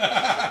know.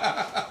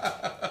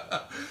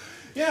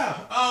 Yeah,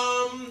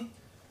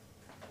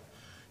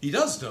 he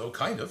does know,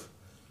 kind of.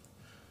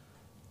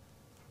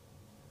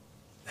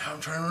 Now I'm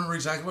trying to remember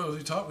exactly what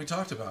we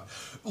talked about.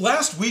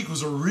 Last week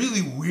was a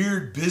really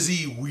weird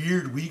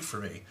week for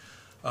me.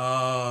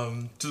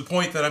 To the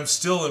point that I'm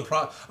still in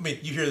I mean,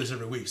 you hear this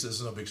every week, so this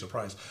is no big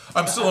surprise.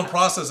 I'm still in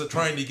process of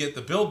trying to get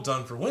the build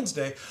done for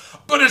Wednesday,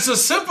 but it's a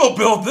simple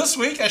build this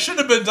week. I should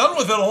have been done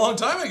with it a long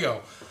time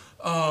ago.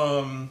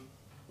 I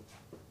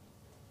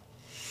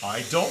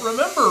don't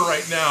remember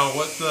right now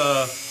what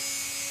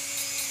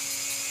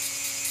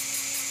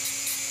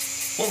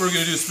we're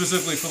going to do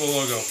specifically for the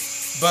logo,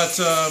 but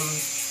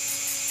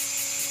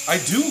I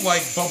do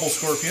like Bumble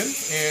Scorpion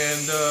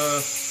and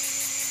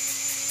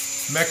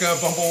Mecha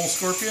Bumble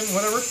Scorpion,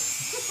 whatever.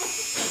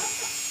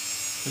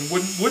 And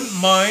wouldn't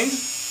mind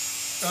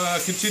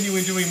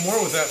continuing doing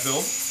more with that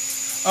build.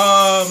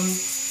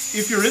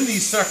 If you're in the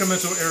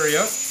Sacramento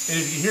area, and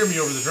if you can hear me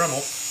over the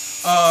Dremel,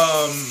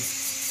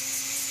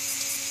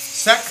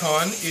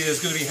 SacCon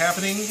is going to be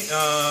happening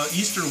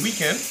Easter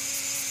weekend,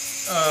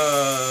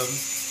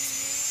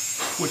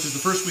 which is the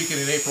first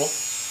weekend in April,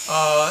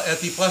 at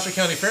the Placer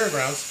County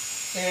Fairgrounds.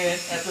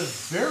 And at the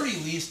very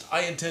least,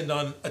 I intend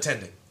on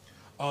attending.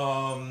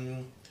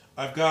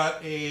 I've got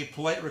a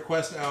polite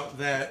request out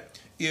that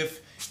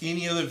if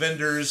any other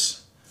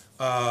vendors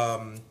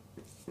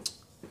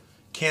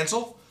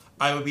cancel,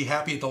 I would be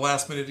happy at the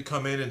last minute to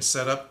come in and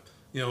set up,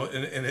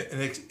 an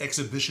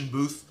exhibition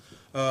booth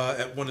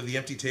at one of the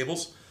empty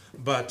tables.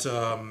 but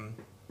you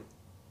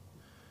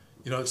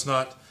know, it's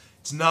not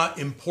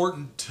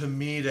important to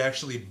me to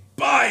actually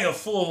buy a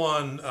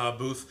full-on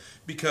booth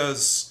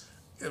because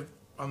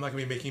I'm not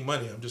going to be making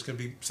money. I'm just going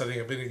to be setting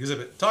up an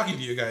exhibit, talking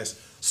to you guys.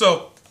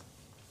 So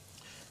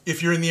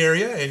if you're in the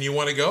area and you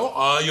want to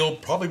go, you'll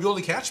probably be able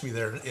to catch me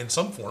there in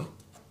some form.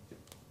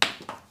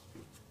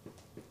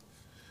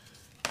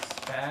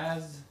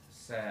 Spaz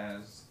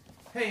says,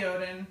 "Hey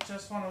Odin,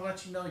 just want to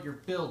let you know your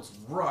builds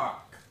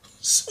rock."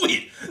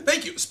 Sweet.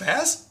 Thank you,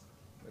 Spaz.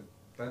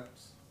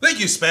 Thank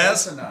you, Spaz.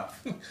 That's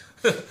enough.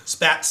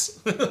 Spats.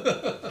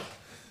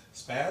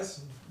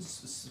 Spaz?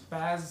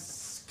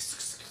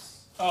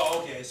 Spaz.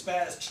 Oh, okay.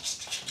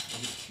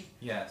 Spaz.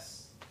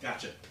 Yes.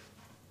 Gotcha.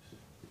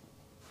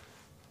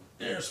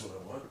 There's what I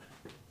want.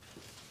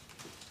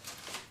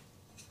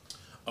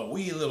 A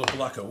wee little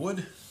block of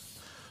wood.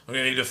 I'm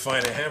going to need to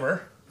find a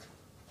hammer.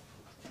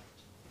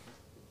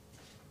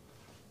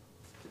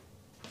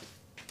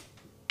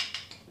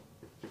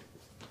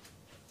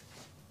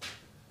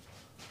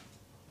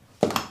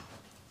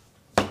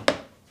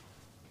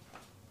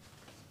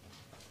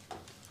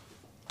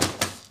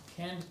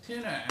 Canned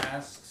Tuna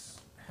asks,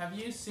 have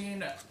you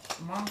seen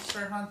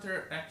Monster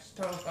Hunter X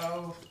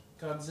Toho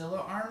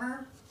Godzilla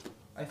armor?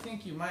 I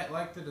think you might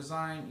like the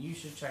design. You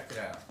should check it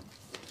out.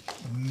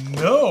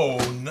 No,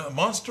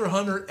 Monster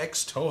Hunter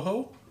X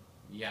Toho?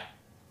 Yeah.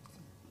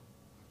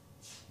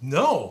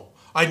 No.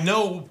 I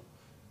know.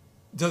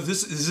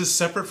 Is this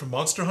separate from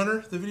Monster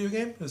Hunter, the video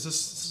game? Is this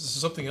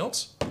something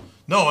else?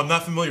 No, I'm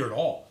not familiar at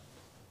all.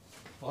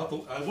 I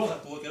will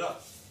have to look it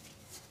up.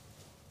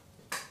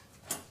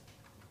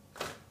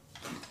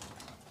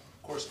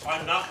 Of course,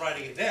 I'm not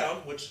writing it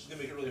down, which is going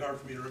to make it really hard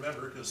for me to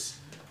remember because,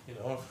 you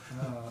know.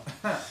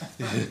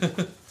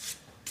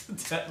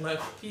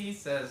 Detlef P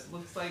says,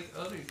 looks like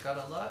Odin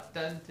got a lot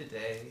done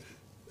today.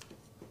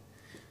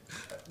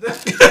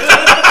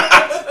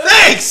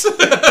 Thanks!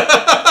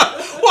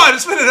 What?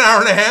 It's been an hour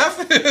and a half?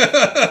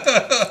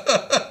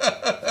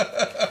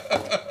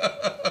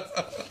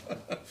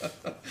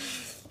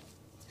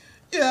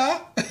 Yeah.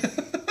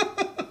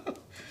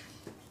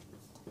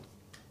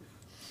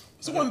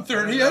 It's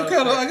 1:30. I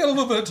got a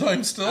little bit of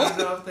time still. I don't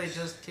know if they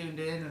just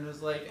tuned in and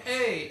was like,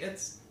 hey,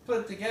 it's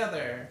put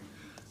together.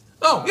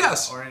 Oh,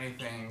 yes. Or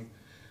anything.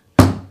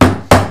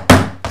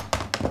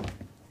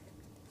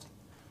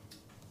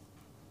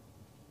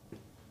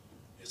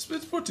 It's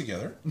put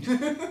together.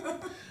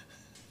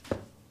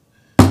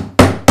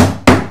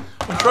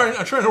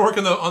 I'm trying to work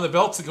on the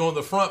belts that go in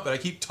the front, but I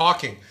keep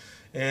talking.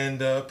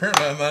 And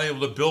apparently I'm not able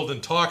to build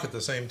and talk at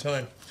the same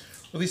time.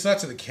 At least not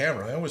to the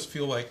camera. I always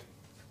feel like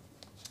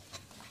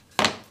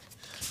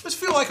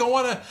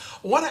I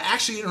want to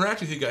actually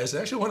interact with you guys.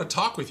 I actually want to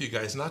talk with you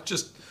guys, not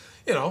just,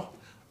 you know,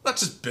 not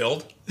just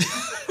build,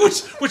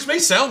 which may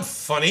sound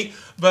funny,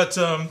 but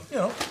you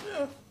know,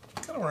 yeah,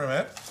 kind of where I'm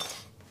at.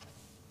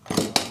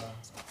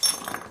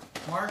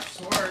 Mark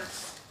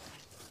Swartz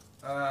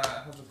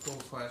has a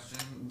cool question.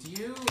 Do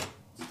you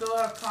still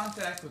have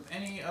contact with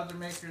any other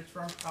makers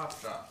from Top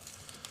Shop?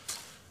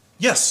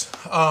 Yes.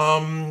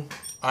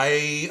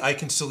 I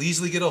can still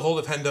easily get a hold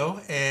of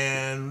Hendo,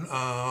 and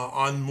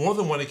on more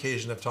than one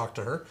occasion I've talked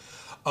to her.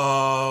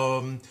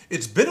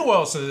 It's been a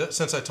while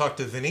since I talked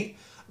to Vinny,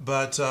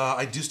 but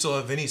I do still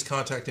have Vinny's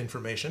contact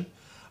information.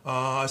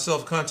 I still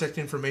have contact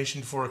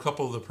information for a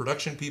couple of the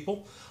production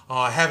people.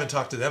 I haven't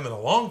talked to them in a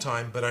long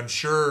time, but I'm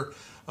sure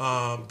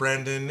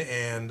Brandon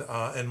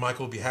and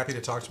Michael would be happy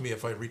to talk to me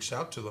if I reached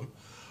out to them.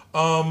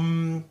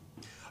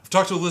 I've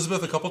talked to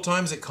Elizabeth a couple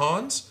times at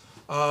cons,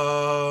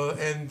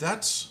 and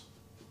that's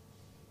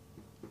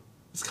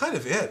kind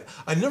of it.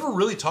 I never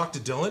really talked to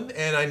Dylan,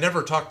 and I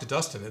never talked to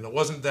Dustin, and it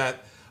wasn't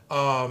that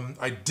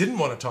I didn't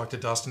want to talk to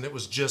Dustin. It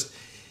was just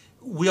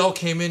we all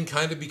came in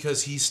kind of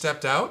because he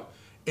stepped out,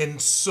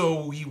 and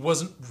so he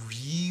wasn't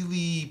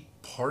really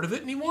part of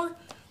it anymore.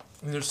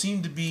 And there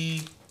seemed to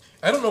be,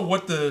 I don't know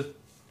what the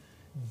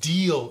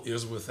deal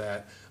is with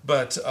that,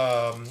 but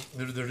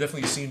there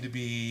definitely seemed to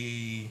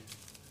be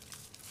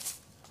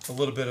a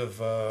little bit of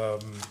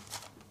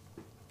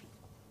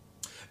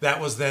that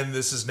was then,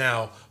 this is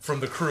now from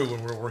the crew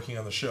when we're working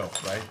on the show,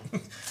 right?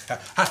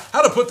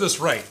 How to put this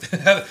right,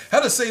 how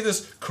to say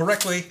this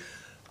correctly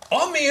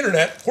on the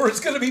internet where it's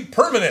going to be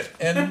permanent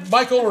and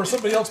Michael or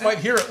somebody else might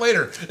hear it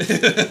later.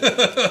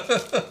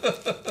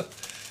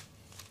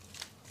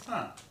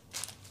 Huh.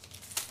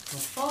 The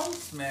Phone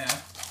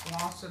Smith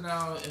wants to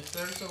know if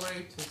there's a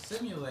way to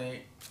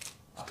simulate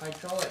a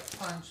hydraulic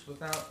punch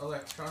without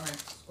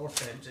electronics or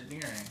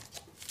engineering.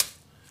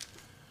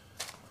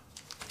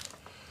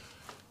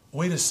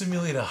 Way to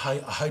simulate a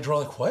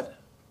hydraulic what?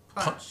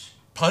 Punch.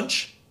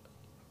 Punch?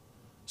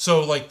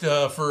 So like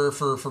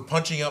for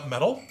punching up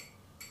metal?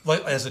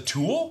 Like as a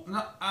tool?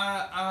 No,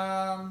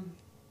 I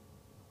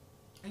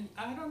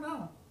don't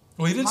know.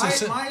 Well, he did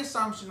say My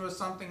assumption was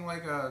something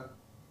like a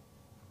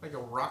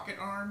rocket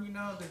arm, you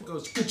know, that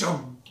goes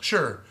ka-chum.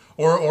 Sure.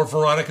 Or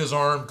Veronica's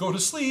arm, go to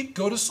sleep,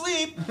 go to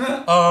sleep.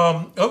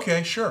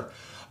 Okay, sure.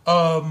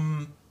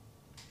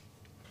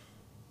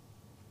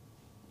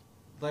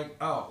 Like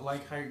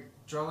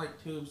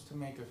hydraulic tubes to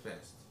make a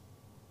fist.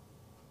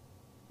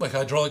 Like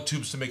hydraulic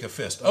tubes to make a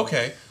fist.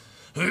 Okay.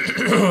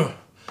 Most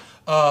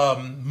of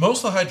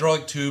the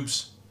hydraulic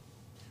tubes,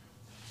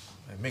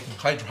 making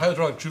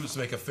hydraulic tubes to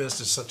make a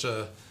fist is such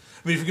a...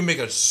 I mean, if you can make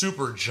a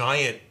super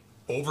giant,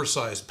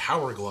 oversized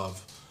power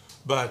glove,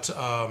 but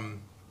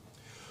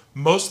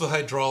most of the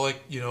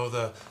hydraulic, you know,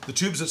 the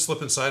tubes that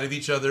slip inside of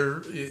each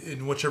other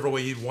in whichever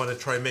way you'd want to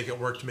try and make it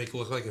work to make it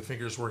look like a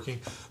finger's working,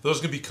 those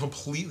can be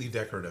completely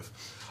decorative.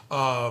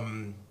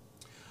 The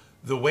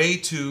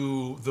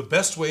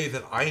best way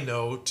that I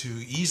know to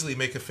easily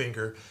make a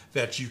finger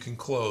that you can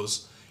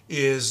close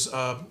is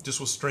just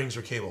with strings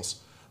or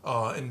cables.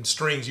 And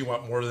strings, you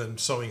want more than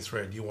sewing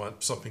thread. You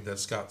want something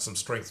that's got some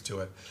strength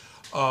to it.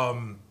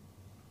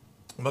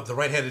 But the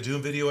right-handed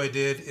doom video I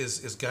did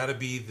is got to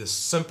be the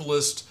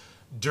simplest,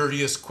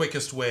 dirtiest,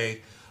 quickest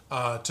way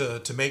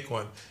to make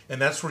one.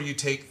 And that's where you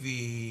take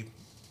the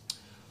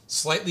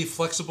slightly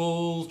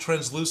flexible,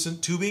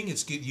 translucent tubing.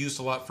 It's used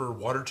a lot for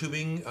water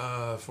tubing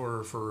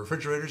for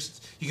refrigerators.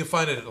 You can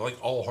find it at like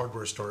all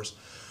hardware stores.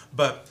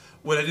 But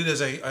what I did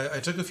is I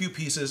took a few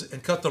pieces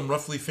and cut them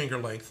roughly finger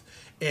length,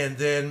 and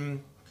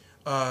then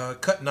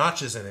cut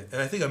notches in it.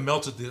 And I think I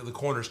melted the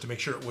corners to make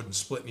sure it wouldn't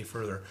split any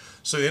further.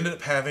 So you ended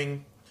up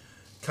having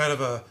kind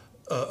of a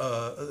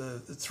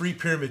three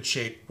pyramid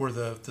shape where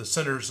the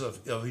centers of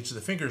each of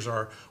the fingers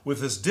are, with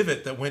this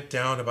divot that went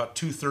down about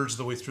 2/3 of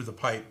the way through the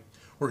pipe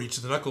where each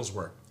of the knuckles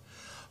were.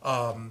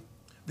 Then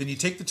you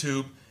take the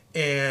tube,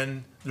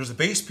 and there's a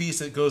base piece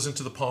that goes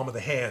into the palm of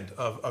the hand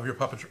of your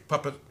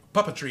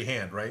puppetry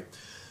hand, right?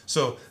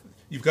 So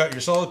you've got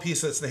your solid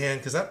piece that's the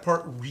hand, because that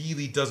part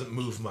really doesn't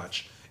move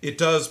much. It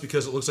does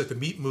because it looks like the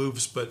meat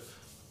moves, but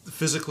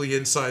physically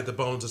inside the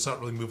bones, it's not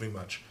really moving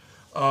much.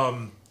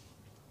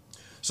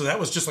 So that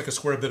was just like a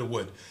square bit of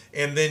wood.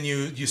 And then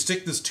you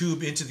stick this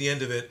tube into the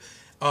end of it,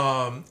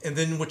 and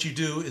then what you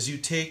do is you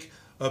take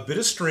a bit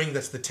of string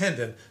that's the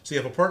tendon. So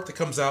you have a part that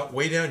comes out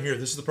way down here.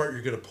 This is the part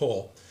you're going to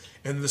pull.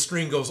 And the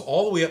string goes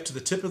all the way up to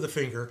the tip of the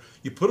finger.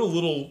 You put a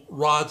little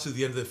rod through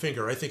the end of the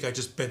finger. I think I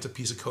just bent a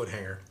piece of coat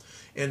hanger.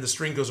 And the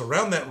string goes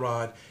around that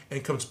rod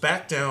and comes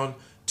back down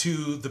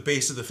to the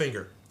base of the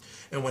finger.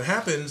 And what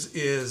happens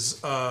is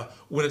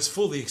when it's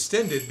fully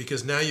extended,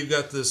 because now you've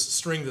got this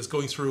string that's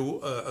going through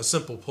a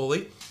simple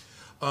pulley,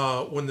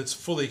 when it's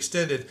fully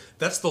extended,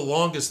 that's the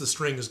longest the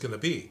string is going to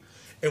be.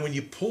 And when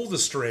you pull the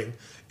string,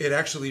 it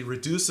actually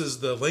reduces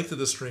the length of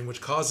the string,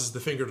 which causes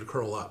the finger to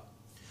curl up.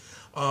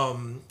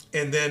 And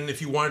then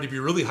if you wanted to be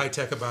really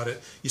high-tech about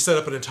it, you set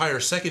up an entire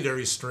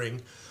secondary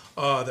string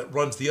that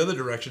runs the other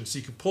direction, so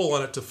you can pull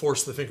on it to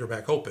force the finger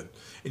back open.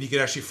 And you can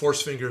actually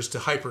force fingers to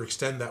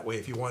hyperextend that way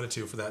if you wanted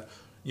to, for that,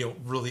 you know,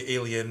 really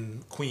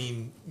alien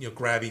queen, you know,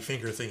 grabby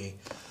finger thingy.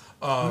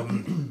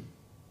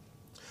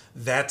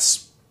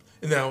 That's...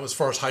 Now, as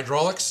far as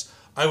hydraulics,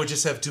 I would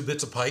just have two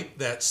bits of pipe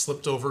that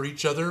slipped over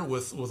each other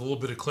with a little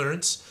bit of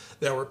clearance,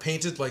 that were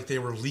painted like they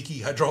were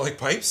leaky hydraulic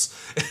pipes.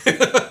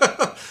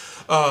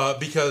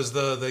 Because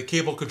the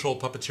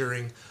cable-controlled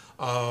puppeteering,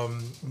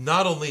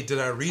 not only did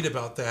I read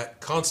about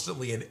that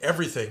constantly in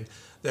everything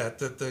that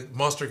the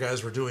monster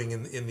guys were doing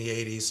in the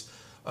 80s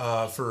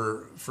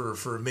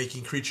for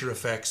making creature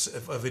effects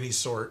of any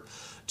sort,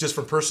 just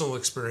from personal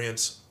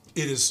experience,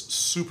 it is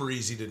super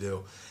easy to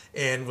do.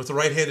 And with the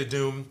right-handed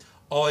doom,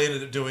 all I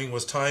ended up doing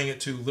was tying it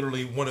to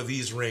literally one of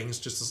these rings,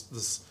 just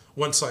this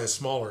one size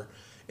smaller.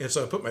 And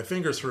so I put my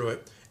finger through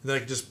it, and then I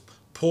could just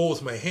pull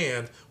with my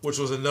hand, which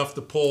was enough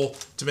to pull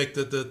to make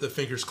the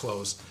fingers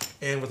close.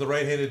 And with the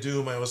right-handed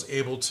doom, I was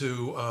able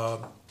to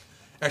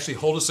actually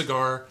hold a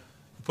cigar,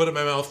 put it in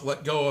my mouth,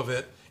 let go of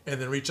it,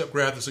 and then reach up,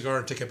 grab the cigar,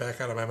 and take it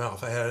back out of my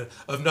mouth. I had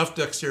enough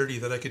dexterity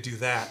that I could do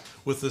that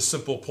with this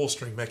simple pull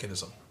string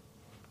mechanism.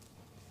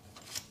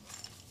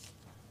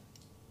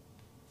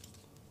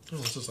 Oh,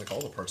 this is like all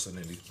the parts that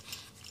I need.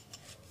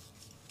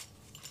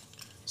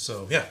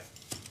 So, yeah.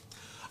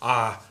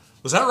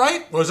 Was that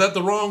right? Or was that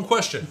the wrong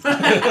question?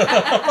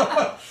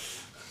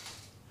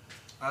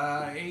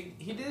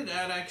 He did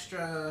add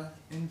extra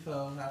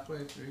info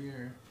halfway through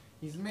here.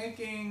 He's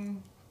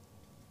making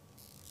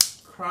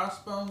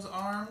crossbones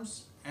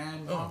arms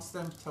and wants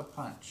them to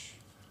punch.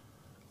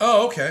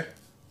 Oh, okay.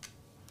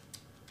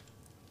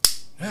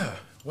 Yeah.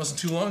 It wasn't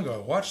too long ago I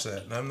watched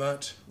that, and I'm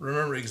not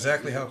remembering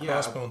exactly how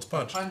crossbones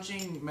punch. A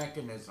punching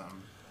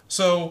mechanism.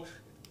 So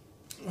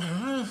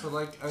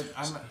like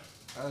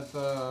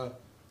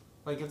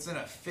like it's in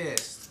a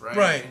fist, right?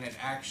 Right. And it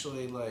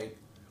actually like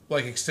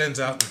extends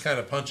out and kind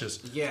of punches.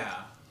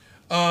 Yeah.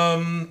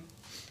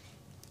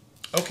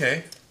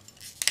 Okay.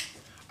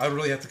 I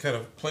really have to kind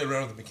of play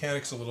around with the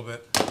mechanics a little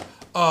bit.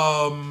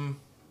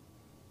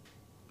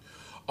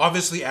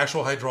 Obviously,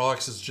 actual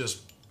hydraulics is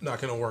just not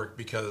going to work,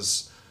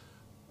 because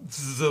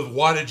the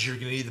wattage you're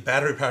going to need, the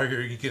battery power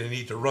you're going to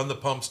need to run the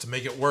pumps to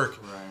make it work,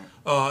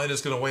 right. and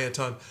it's going to weigh a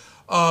ton.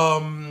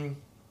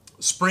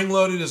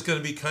 Spring-loaded is going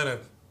to be kind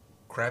of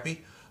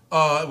crappy.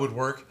 It would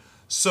work.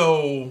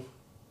 So,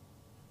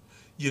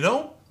 you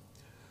know,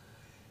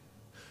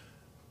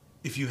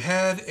 if you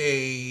had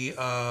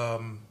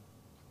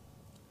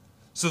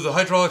So the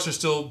hydraulics are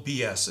still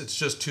BS. It's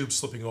just tubes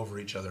slipping over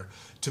each other.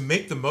 To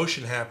make the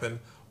motion happen,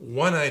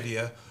 one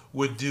idea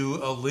would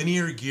do a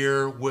linear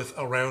gear with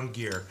a round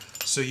gear.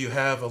 So you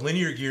have a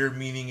linear gear,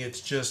 meaning it's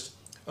just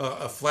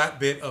a flat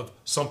bit of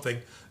something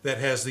that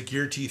has the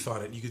gear teeth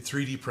on it. You could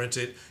 3D print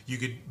it. You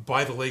could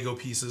buy the Lego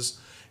pieces,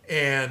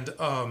 and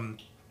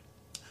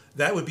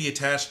that would be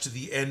attached to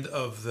the end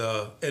of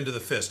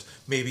the fist,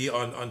 maybe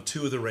on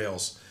two of the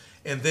rails.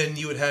 And then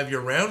you would have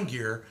your round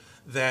gear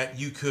that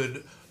you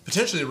could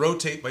potentially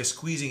rotate by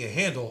squeezing a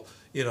handle.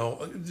 You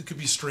know, it could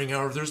be string.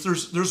 However,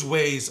 there's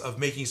ways of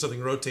making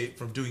something rotate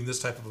from doing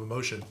this type of a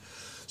motion.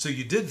 So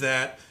you did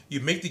that. You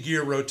make the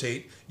gear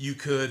rotate. You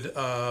could,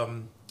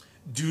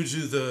 due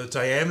to the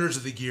diameters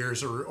of the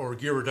gears or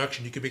gear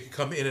reduction, you could make it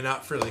come in and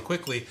out fairly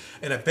quickly.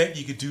 And I bet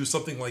you could do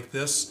something like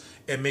this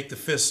and make the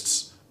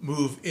fists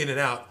move in and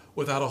out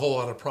without a whole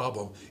lot of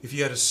problem. If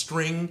you had a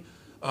string,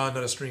 not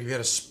a string, if you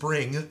had a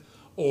spring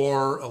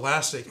or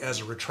elastic as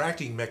a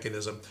retracting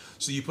mechanism,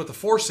 so you put the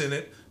force in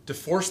it to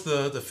force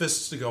the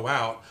fists to go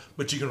out,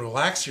 but you can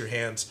relax your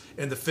hands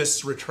and the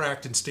fists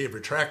retract and stay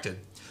retracted.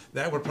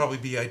 That would probably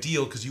be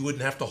ideal because you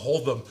wouldn't have to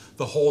hold them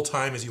the whole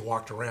time as you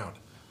walked around.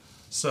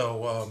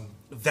 So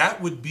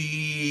that would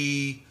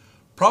be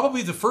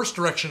probably the first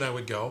direction I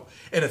would go.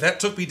 And if that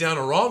took me down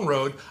a wrong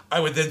road,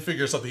 I would then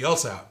figure something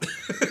else out.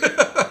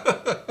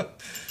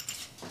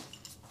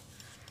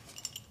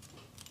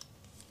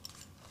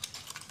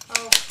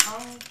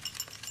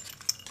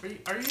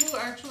 Are you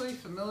actually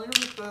familiar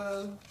with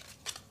the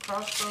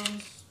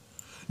Crossbones?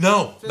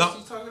 No, Fist not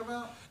he's talking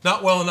about?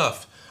 Not well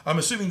enough. I'm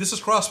assuming this is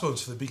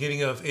Crossbones for the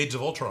beginning of Age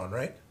of Ultron,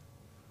 right?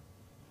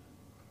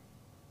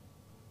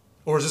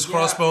 Or is this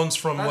Crossbones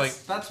from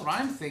That's what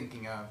I'm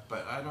thinking of,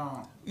 but I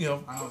don't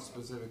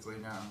specifically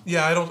know.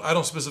 Yeah, I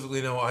don't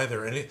specifically know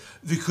either. And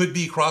there could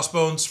be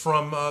Crossbones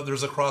from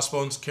there's a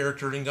Crossbones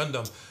character in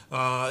Gundam.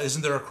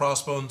 Isn't there a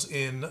Crossbones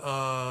in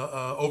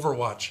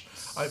Overwatch?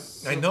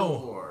 I know.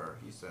 Civil War,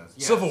 he says.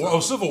 Yeah, Civil War. Oh,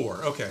 Civil War.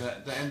 Okay.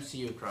 The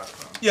MCU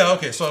Crossbones. Yeah.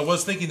 Okay. So I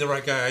was thinking the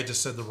right guy. I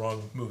just said the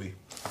wrong movie.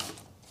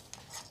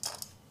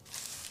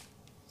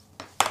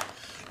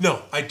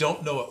 No, I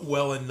don't know it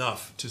well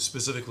enough to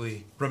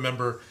specifically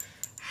remember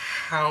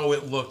how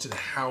it looked and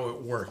how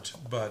it worked.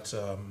 But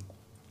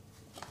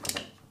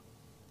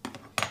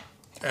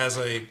as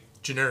a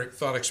generic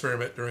thought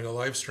experiment during a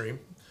live stream,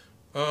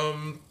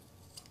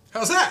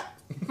 how's that?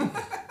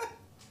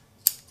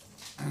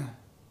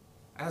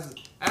 As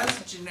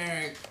a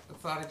generic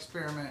thought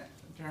experiment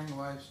during a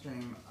live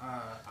stream,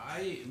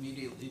 I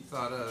immediately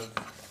thought of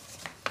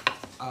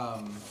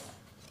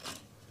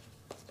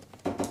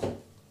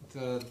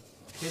the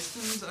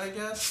pistons, I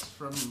guess,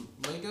 from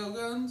Lego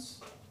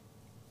guns.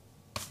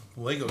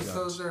 Lego guns.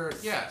 Those are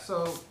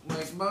so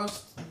like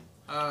most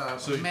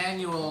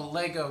manual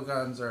Lego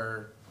guns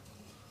are.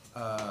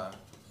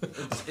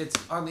 It's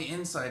on the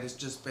inside. It's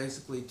just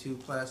basically two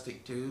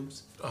plastic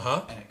tubes,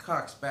 and it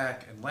cocks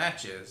back and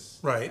latches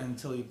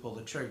until you pull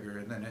the trigger,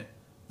 and then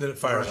it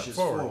fires rushes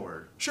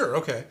forward. Sure.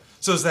 Okay.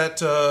 So is that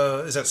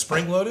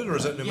spring loaded or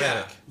is that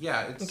pneumatic?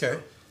 Yeah.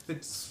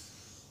 It's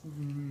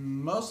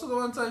most of the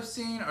ones I've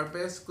seen are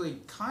basically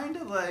kind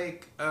of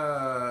like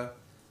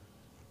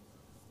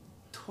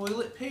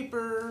toilet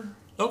paper.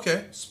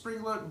 Okay.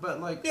 Spring load,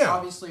 but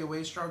obviously a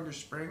way stronger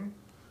spring.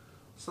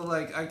 So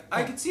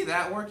I could see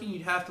that working.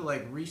 You'd have to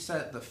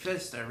reset the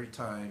fist every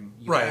time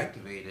you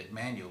activate it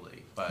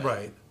manually. But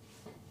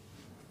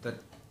that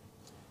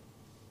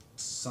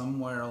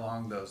somewhere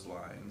along those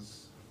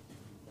lines,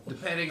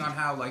 depending on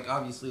how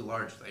obviously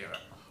large they are.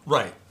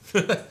 Right.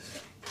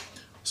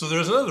 So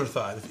there's another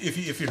thought.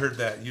 If you heard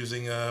that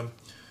using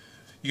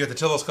you got the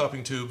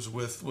telescoping tubes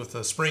with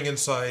a spring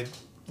inside,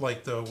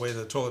 like the way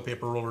the toilet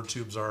paper roller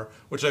tubes are,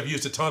 which I've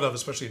used a ton of,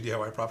 especially in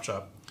DIY prop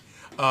shop.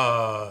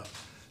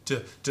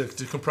 To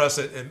compress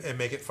it and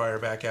make it fire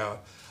back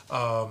out.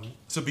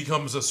 So it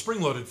becomes a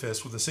spring-loaded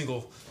fist with a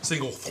single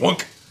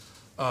thwunk.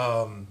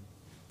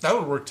 That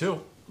would work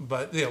too.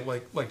 But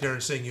like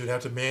Darren's saying, you'd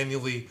have to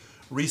manually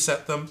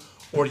reset them,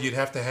 or you'd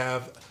have to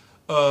have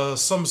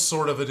some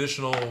sort of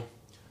additional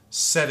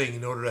setting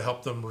in order to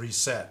help them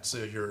reset.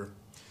 So you're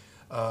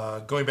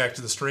going back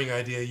to the string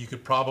idea, you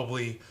could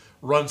probably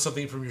run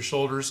something from your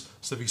shoulders.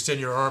 So if you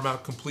extend your arm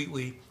out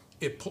completely,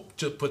 it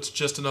puts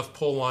just enough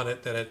pull on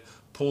it that it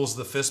pulls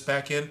the fist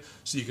back in,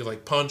 so you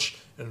could punch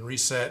and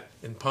reset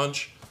and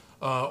punch,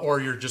 or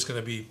you're just going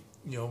to be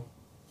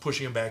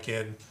pushing them back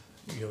in.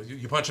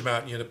 You punch them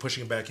out and you end up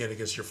pushing them back in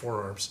against your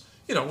forearms.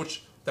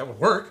 Which that would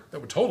work. That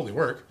would totally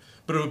work,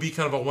 but it would be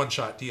kind of a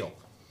one-shot deal.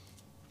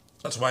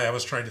 That's why I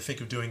was trying to think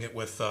of doing it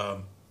with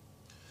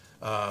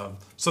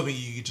something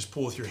you could just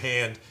pull with your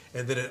hand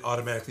and then it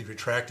automatically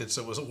retracted,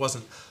 so it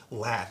wasn't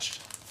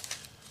latched.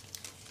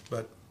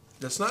 But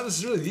that's not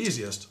necessarily the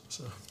easiest.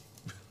 So.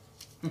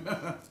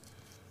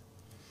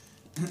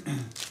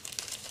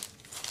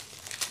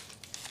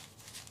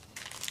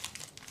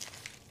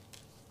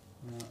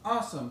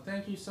 Awesome.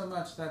 Thank you so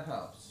much. That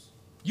helps.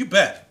 You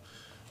bet.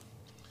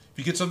 If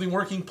you get something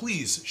working,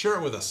 please share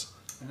it with us.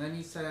 And then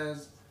he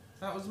says,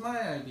 That was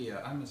my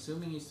idea. I'm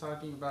assuming he's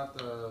talking about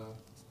the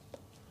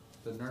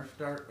Nerf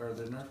dart or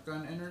the Nerf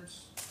gun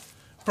innards.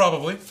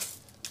 Probably.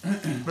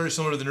 Very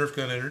similar to the Nerf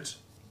gun innards.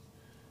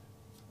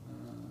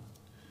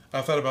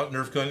 I thought about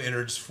Nerf gun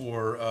innards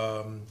for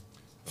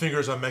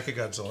fingers on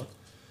Mechagodzilla.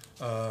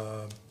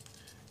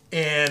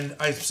 And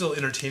I'm still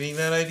entertaining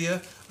that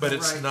idea, but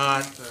it's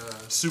not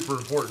super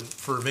important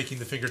for making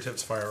the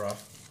fingertips fire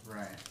off.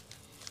 Right.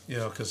 You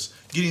know, because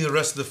getting the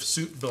rest of the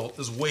suit built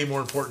is way more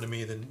important to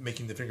me than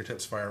making the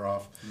fingertips fire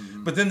off.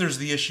 Mm-hmm. But then there's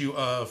the issue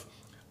of,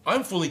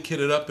 I'm fully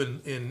kitted up in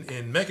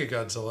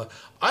Mechagodzilla.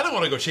 I don't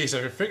want to go chase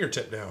every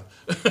fingertip down.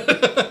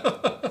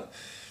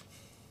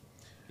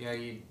 Yeah,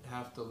 you'd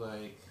have to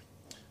like...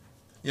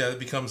 Yeah, it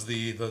becomes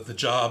the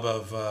job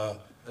of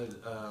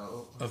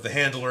the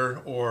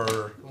handler,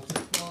 or... What's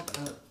it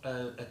called?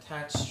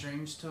 Attach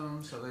strings to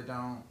them so they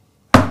don't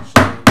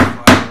actually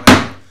fly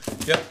away.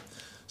 Yep.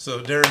 So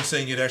Darren's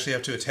saying you'd actually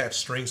have to attach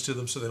strings to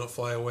them so they don't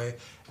fly away.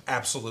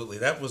 Absolutely.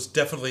 That was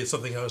definitely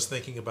something I was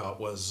thinking about,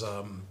 was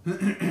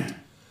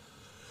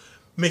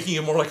making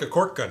it more like a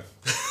cork gun.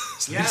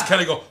 So Yeah. just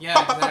kind of go,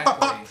 yeah,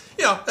 exactly.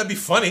 Yeah, that'd be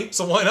funny,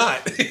 so why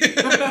not?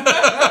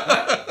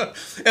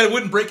 And it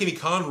wouldn't break any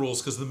con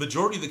rules, because the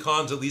majority of the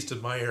cons, at least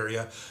in my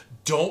area,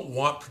 don't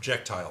want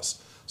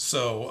projectiles.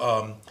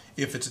 So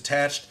if it's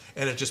attached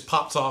and it just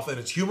pops off and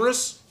it's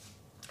humorous,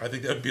 I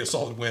think that would be a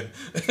solid win.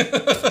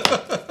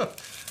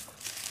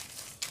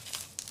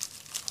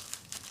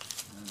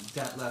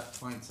 Detlef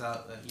points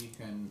out that you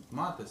can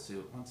mod the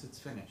suit once it's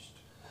finished.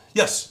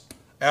 Yes,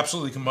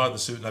 absolutely can mod the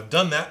suit, and I've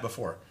done that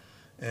before.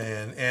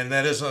 And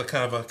that is a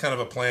kind of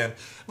a plan.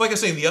 Like I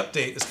say, in the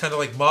update, it's kind of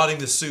like modding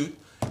the suit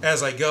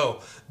as I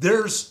go.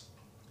 There's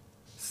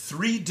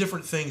 3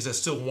 different things I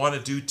still want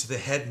to do to the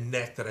head and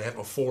neck that I had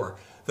before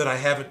that I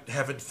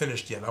haven't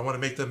finished yet. I want to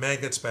make the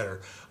magnets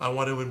better. I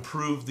want to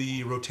improve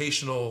the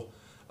rotational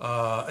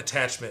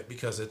attachment,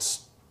 because it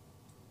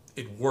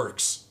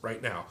works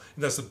right now.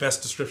 And that's the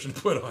best description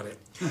to put on it.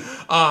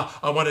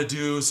 I want to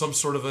do some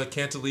sort of a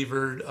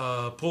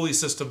cantilevered pulley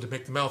system to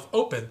make the mouth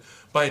open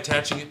by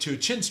attaching it to a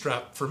chin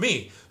strap for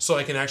me, so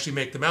I can actually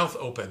make the mouth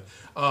open.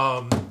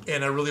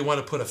 And I really want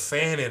to put a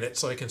fan in it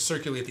so I can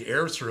circulate the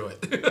air through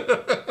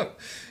it.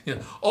 You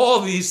know,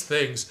 all these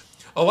things,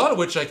 a lot of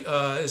which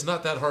is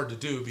not that hard to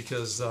do,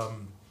 because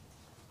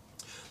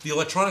the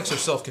electronics are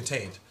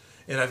self-contained.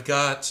 And I've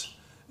got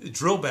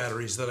drill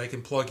batteries that I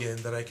can plug in,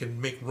 that I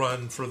can make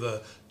run for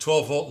the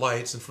 12-volt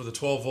lights and for the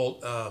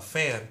 12-volt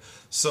fan.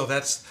 So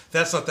that's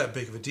not that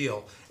big of a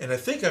deal. And I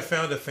think I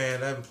found a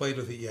fan, I haven't played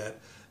with it yet,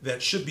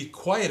 that should be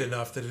quiet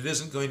enough that it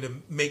isn't going to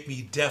make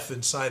me deaf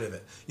inside of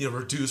it. You know,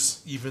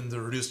 reduce even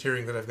the reduced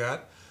hearing that I've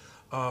got.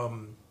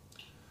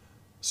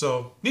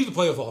 So need to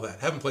play with all that.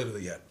 Haven't played with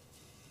it yet.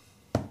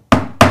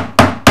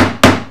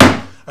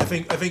 I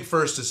think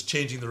first is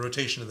changing the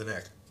rotation of the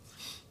neck.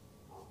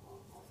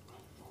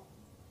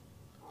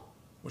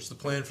 Which the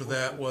plan for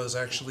that was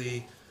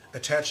actually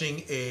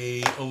attaching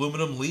a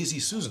aluminum Lazy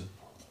Susan.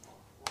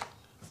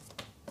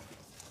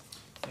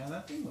 Yeah,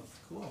 that thing looked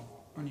cool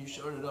when you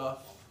showed it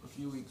off a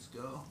few weeks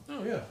ago.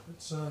 Oh yeah,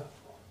 it's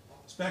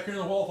back here in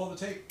the wall with all the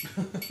tape.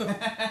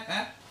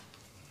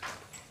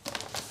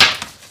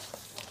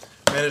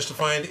 Managed to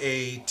find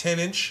a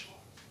 10-inch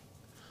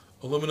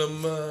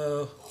aluminum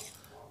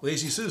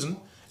Lazy Susan,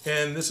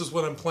 and this is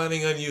what I'm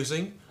planning on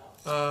using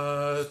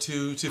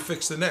to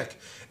fix the neck.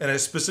 And I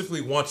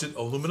specifically wanted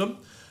aluminum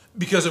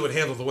because it would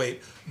handle the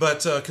weight,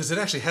 but because it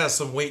actually has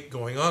some weight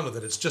going on with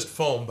it. It's just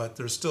foam, but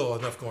there's still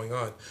enough going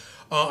on.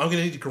 I'm going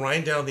to need to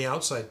grind down the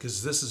outside,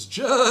 because this is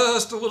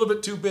just a little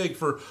bit too big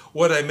for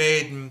what I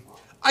made. And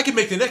I could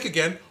make the neck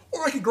again,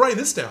 or I could grind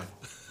this down.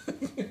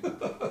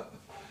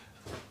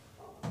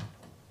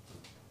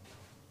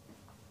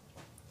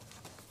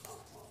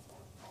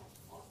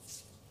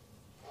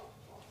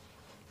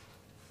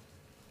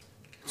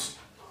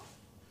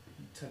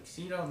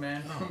 Tuxedo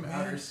Man from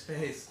Outer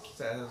Space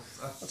says...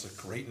 That's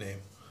a great name.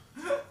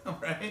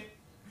 Right?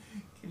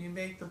 Can you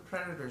make the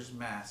Predator's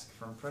mask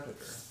from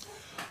Predator?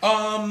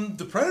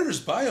 The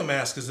Predator's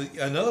biomask is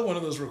another one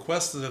of those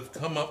requests that have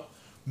come up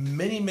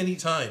many, many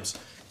times.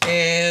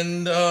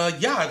 And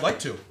yeah, I'd like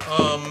to.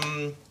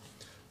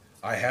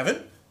 I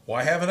haven't.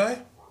 Why haven't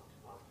I?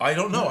 I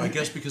don't know. I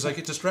guess because I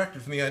get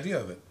distracted from the idea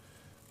of it.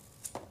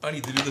 I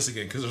need to do this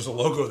again, because there's a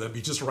logo that'd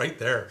be just right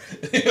there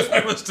if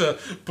I was to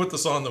put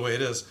this on the way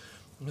it is.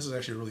 This is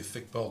actually a really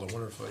thick belt. I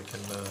wonder if I can...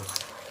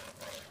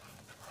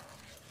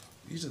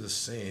 These are the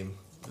same.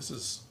 This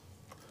is...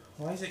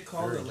 Why is it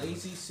called a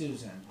Lazy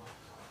Susan?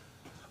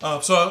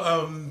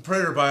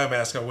 Predator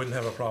biomask I wouldn't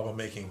have a problem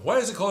making. Why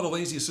is it called a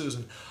Lazy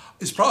Susan?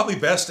 It's probably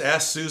best to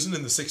ask Susan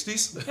in the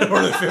 60s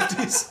or the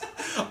 50s.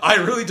 I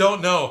really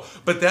don't know.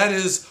 But that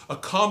is a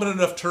common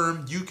enough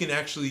term. You can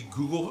actually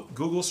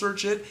Google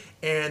search it,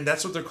 and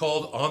that's what they're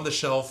called on the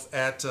shelf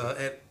at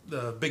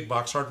the big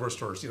box hardware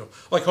stores. You know,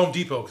 like Home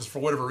Depot, because for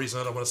whatever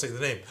reason I don't want to say the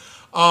name.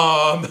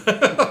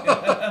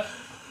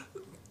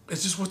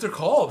 It's just what they're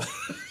called.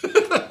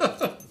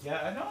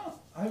 Yeah, I know.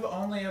 I've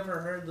only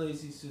ever heard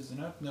Lazy Susan.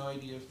 I have no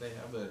idea if they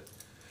have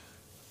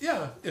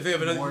Yeah, if they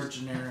have another more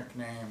generic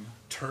name.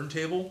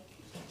 turntable.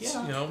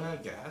 Yeah, you know. I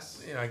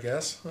guess. Yeah, I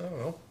guess. I don't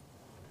know.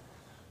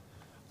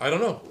 I don't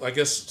know. I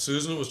guess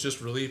Susan was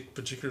just really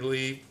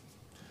particularly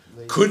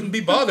couldn't be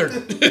bothered.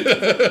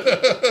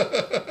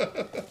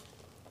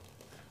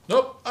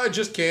 Nope, I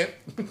just can't.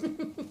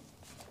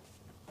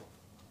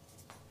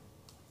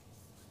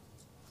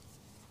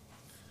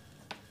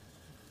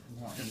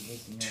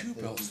 Two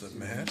belts that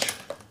match.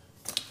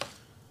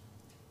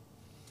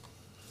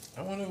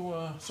 I want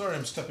to, sorry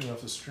I'm stepping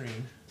off the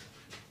screen.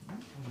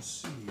 Let's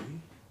see.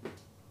 You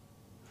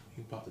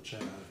can pop the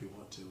chat out if you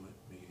want to,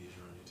 make it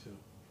easier on you too.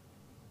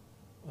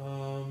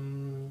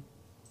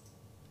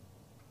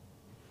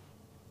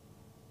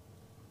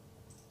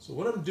 So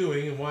what I'm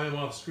doing and why I'm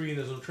off screen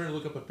is I'm trying to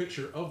look up a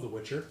picture of the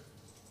Witcher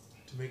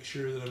to make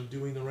sure that I'm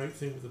doing the right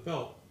thing with the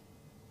belt.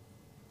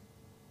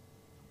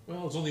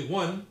 Well, it's only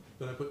one,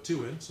 but I put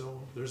two in,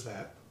 so there's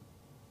that.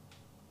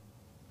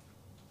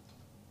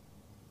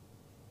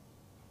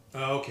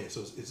 Okay,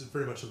 so it's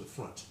very much in the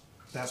front.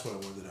 That's what I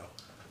wanted to know.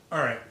 All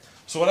right.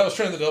 So what I was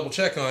trying to double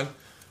check on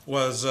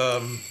was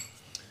the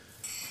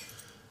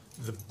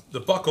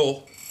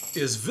buckle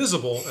is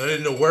visible, and I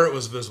didn't know where it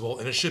was visible,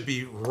 and it should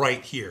be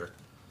right here.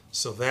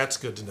 So that's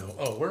good to know.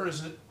 Oh, where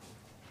is it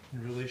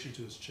in relation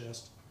to his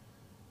chest?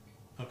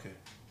 Okay.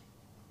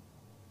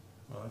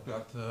 Well, I've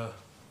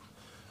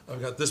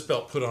got this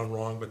belt put on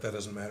wrong, but that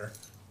doesn't matter.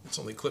 It's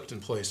only clipped in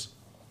place.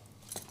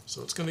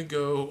 So it's going to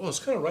go. Oh, it's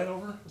kind of right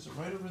over. Is it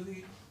right over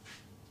the?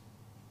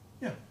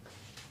 Yeah.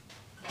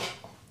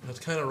 That's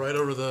kind of right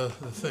over the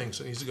thing,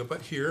 so it needs to go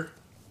back here.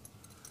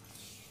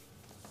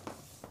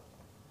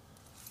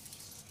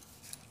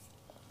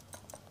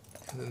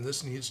 And then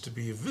this needs to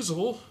be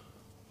visible.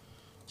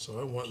 So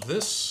I want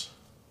this.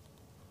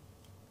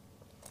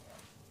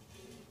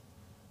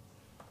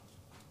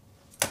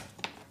 To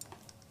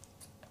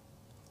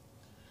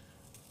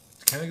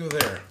kind of go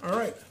there. All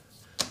right.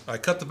 I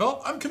cut the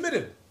belt. I'm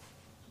committed.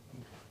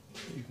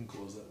 You can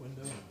close that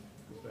window.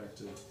 Go back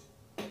to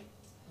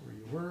where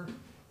you were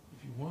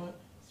if you want.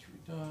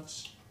 3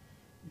 dots.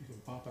 You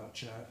can pop out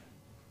chat.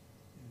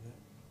 And that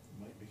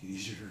might make it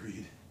easier to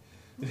read.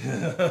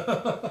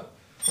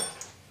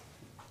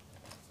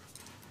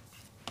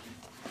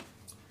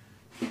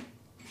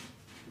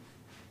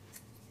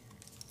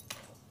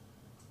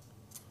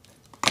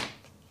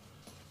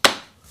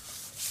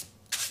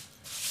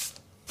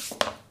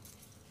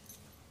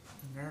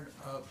 Nerd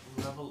up,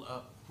 level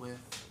up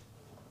with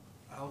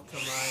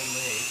Alkali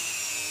Lake.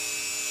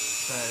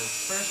 Says,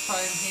 first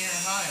time here,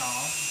 hi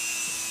all.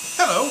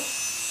 Hello.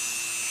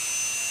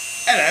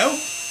 Hello.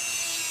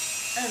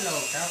 Hello,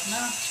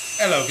 Governor.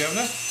 Hello,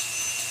 Governor.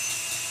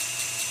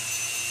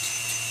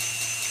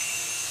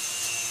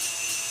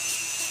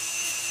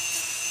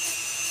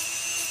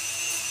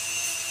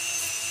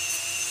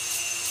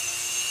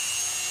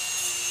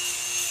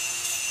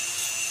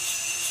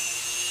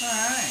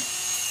 Alright.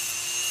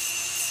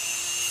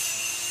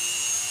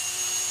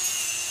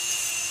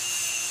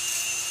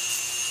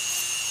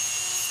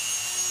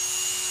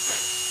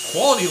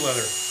 Quality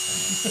leather.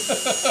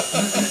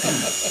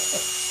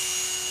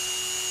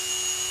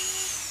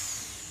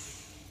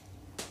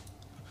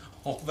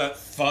 All that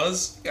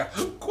fuzz. Yeah,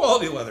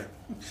 quality leather.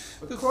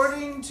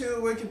 According to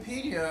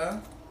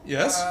Wikipedia,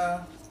 Yes.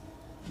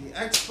 the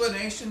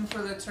explanation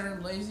for the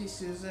term Lazy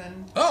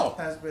Susan Oh.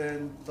 has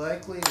been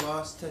likely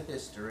lost to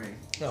history.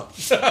 No.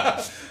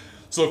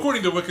 So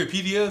according to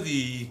Wikipedia,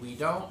 We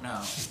don't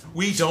know.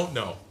 we don't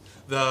know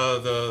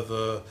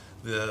the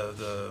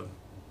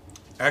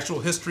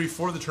actual history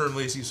for the term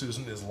Lazy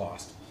Susan is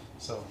lost.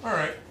 So all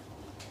right.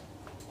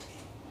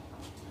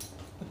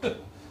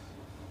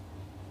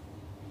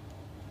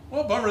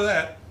 Well, bummer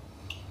that.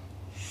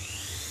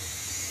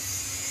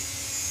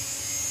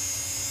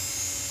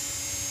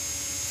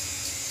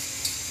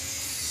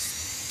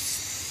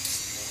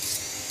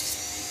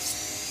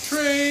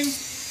 Train.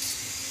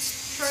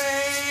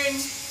 Train!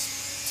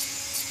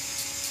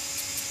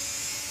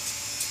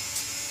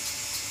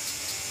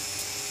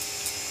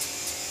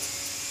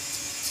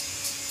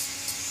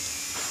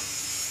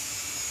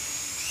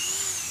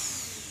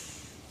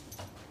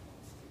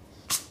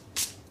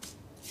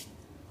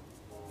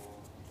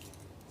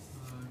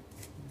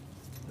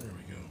 There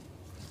we go.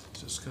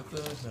 Just cut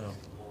that now.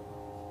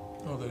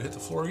 Oh, did it hit the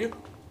floor again?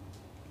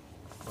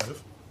 Might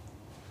have.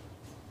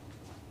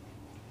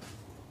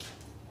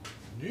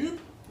 Nope.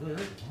 All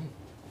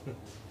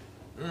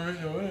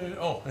right.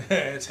 Oh,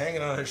 it's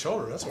hanging on his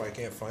shoulder. That's why I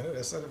can't find it.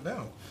 I set it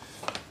down.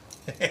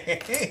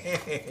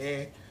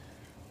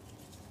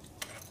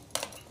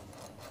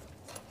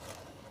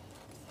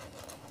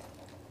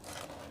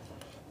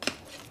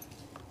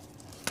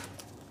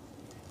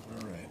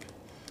 All right.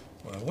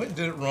 Well, I went and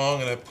did it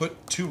wrong, and I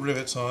put 2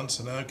 rivets on,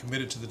 so now I'm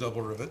committed to the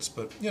double rivets.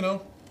 But you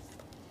know,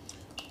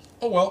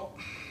 oh well.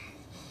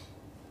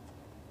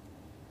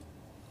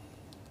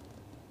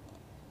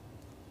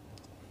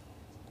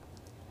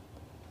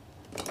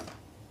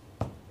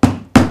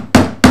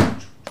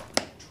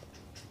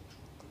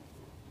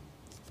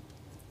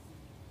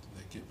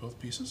 Get both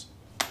pieces?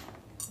 Oh,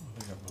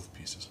 they got both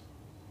pieces.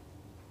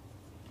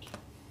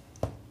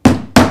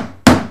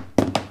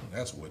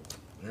 that's wood.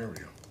 There we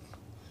go.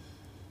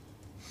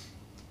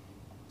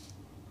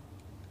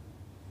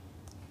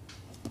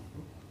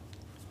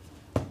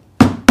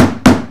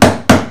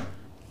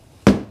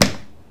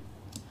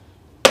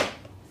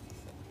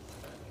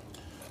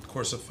 Of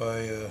course, if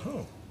I,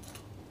 well,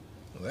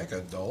 that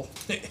got dull.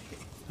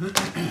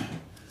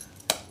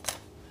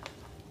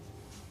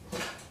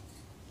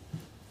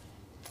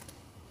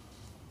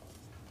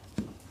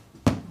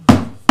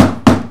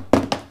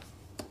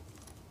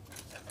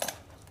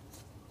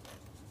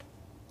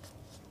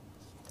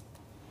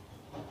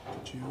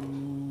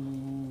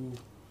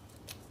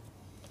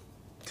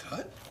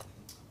 Cut?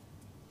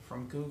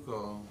 From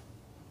Google,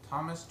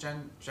 Thomas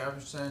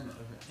Jefferson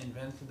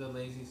invented the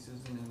lazy Susan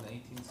in the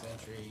 18th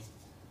century.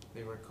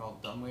 They were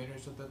called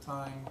dumbwaiters at the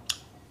time.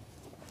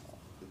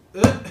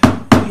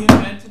 He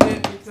invented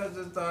it because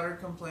his daughter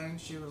complained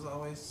she was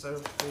always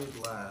served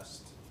food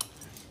last.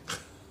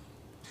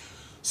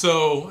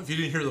 So, if you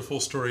didn't hear the full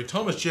story,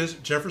 Thomas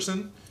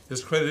Jefferson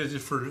is credited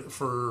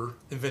for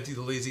inventing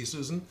the lazy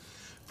Susan.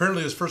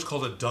 Apparently, it was first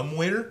called a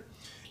dumbwaiter,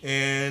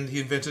 and he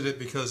invented it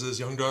because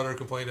his young daughter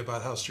complained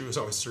about how she was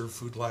always served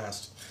food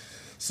last.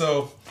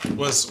 So,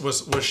 was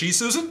she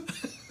Susan?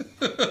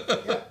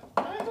 Yeah,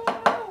 I don't know.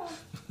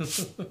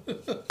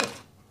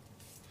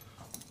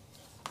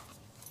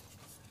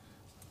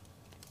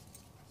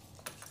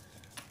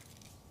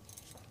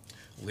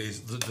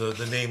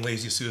 The name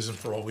Lazy Susan,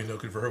 for all we know,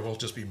 could very well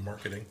just be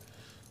marketing.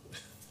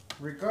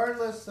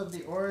 Regardless of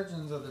the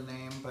origins of the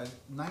name, by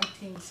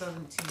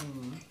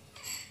 1917,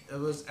 it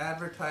was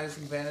advertised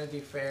in Vanity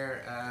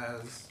Fair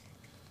as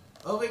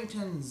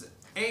Ovington's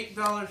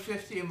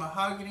 $8.50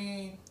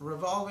 mahogany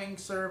revolving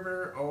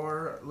server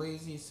or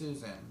Lazy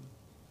Susan.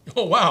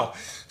 Oh, wow.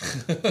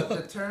 But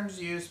the term's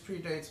use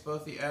predates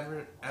both the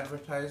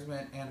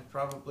advertisement and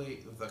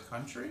probably the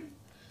country.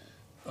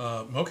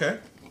 Okay.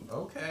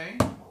 Okay.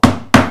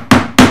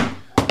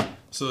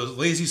 So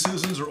Lazy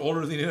Susans are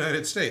older than the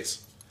United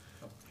States.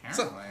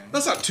 Apparently.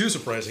 That's not too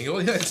surprising. The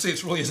United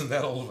States really isn't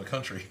that old of a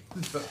country.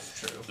 That's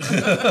true.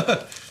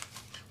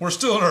 We're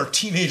still in our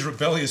teenage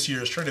rebellious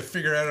years trying to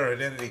figure out our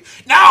identity.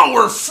 Now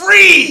we're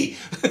free!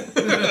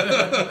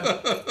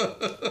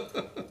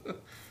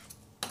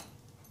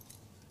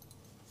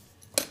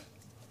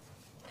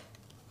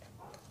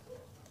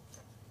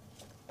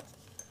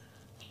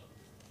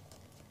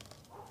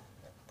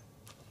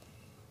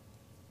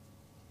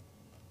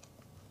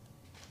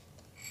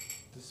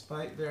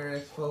 Despite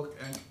various folk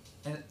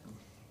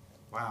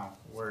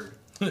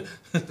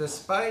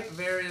Despite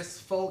various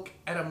folk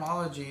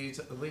etymologies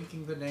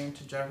linking the name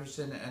to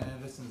Jefferson and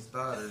Edison's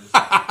daughters,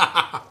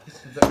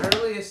 the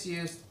earliest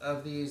use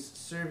of these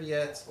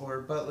serviettes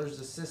or butler's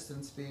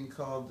assistants being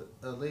called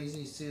a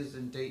Lazy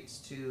Susan dates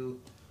to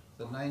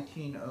the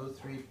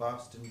 1903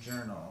 Boston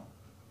Journal.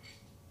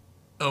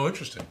 Oh,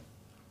 interesting.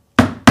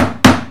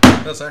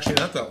 That's actually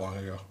not that long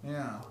ago.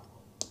 Yeah.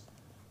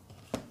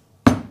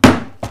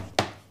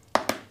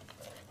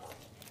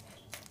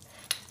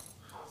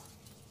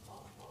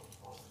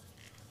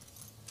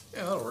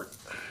 Yeah, that'll work.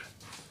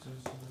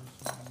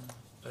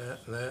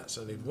 That.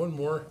 So I need one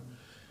more.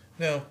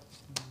 Now,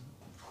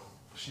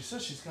 she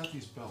says she's got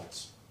these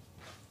belts.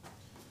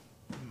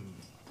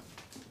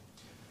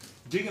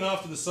 Digging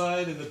off to the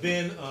side in the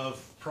bin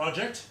of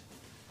project.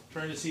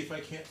 Trying to see if I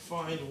can't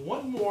find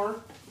one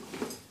more.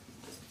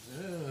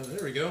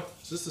 There we go.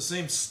 Is this the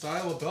same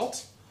style of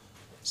belt?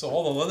 So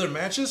all the leather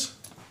matches?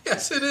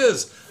 Yes, it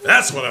is.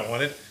 That's what I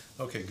wanted.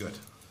 Okay, good.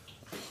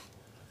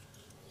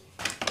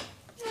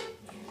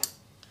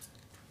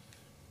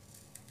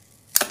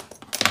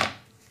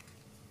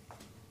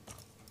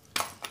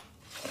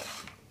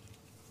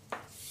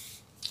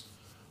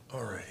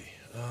 Alrighty.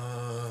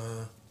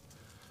 I'm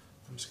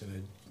just going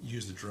to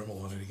use the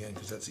Dremel on it again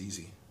because that's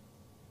easy.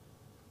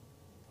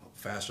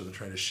 Faster than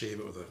trying to shave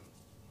it with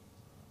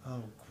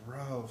Oh,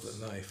 gross.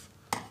 a knife.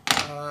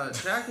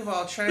 Jack of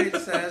all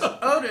trades says,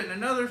 Odin,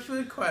 another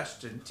food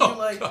question. Do you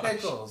like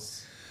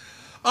pickles?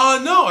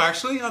 No,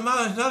 actually, I'm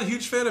not a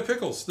huge fan of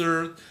pickles.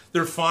 They're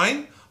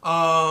fine.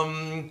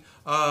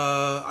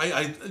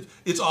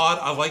 It's odd.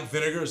 I like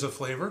vinegar as a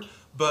flavor,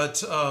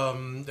 but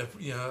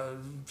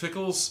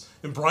pickles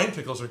and brine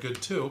pickles are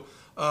good too.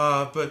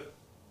 But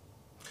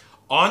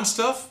on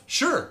stuff,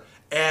 sure,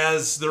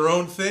 as their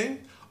own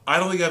thing. I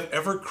don't think I've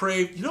ever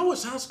craved. You know what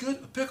sounds good?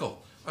 A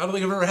pickle. I don't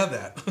think I've ever had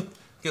that.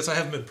 Guess I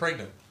haven't been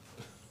pregnant.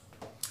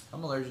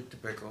 I'm allergic to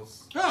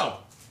pickles.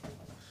 Oh.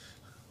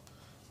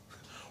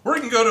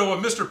 We can go to a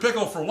Mr.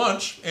 Pickle for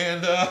lunch,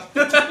 and there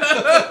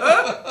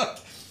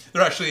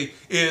actually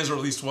is, or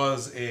at least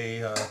was,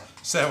 a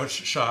sandwich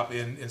shop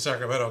in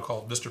Sacramento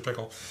called Mr.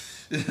 Pickle.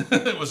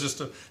 It was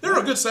just they're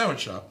a good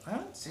sandwich shop. I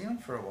haven't seen them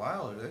for a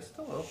while. Are they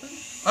still open?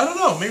 I don't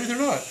know. Maybe they're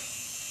not.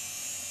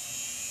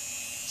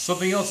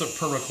 Something else at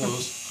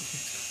perma-close.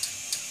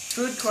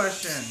 Food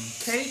question.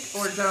 Cake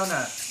or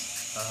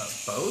donuts?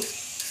 Both?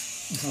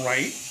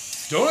 Right.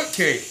 Donut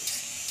cake.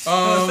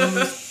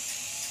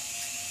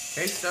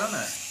 Cake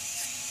donut.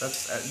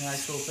 That's an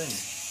actual thing.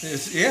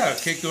 Yeah,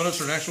 cake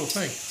donuts are an actual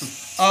thing.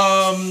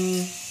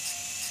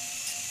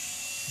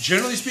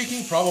 Generally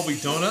speaking, probably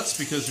donuts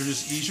because they're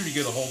just easier to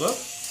get a hold of.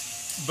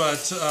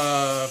 But,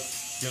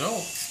 you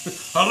know,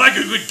 I like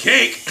a good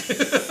cake.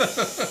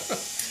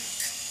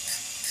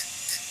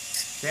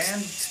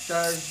 Dan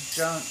Does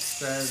Junk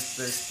says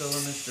there's still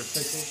a Mr.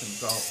 Pickles and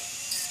Gulp.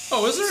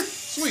 Oh, is there?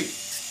 Sweet.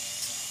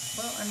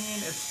 Well, I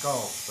mean, it's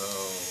Gulp, so...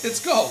 It's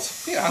Gulp,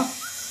 yeah.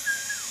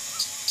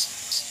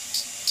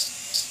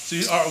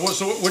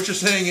 So what you're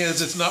saying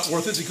is it's not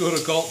worth it to go to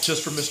Gulp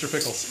just for Mr.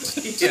 Pickles.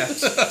 Yeah.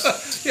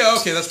 Yeah,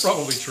 okay, that's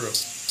probably true.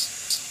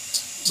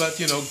 But,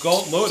 you know,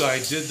 Galt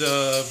Lodi did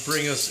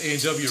bring us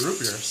A&W root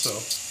beer,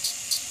 so...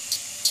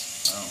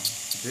 Oh.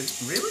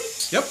 Really?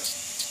 Yep.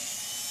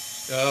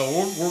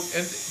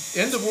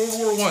 End of World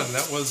War I.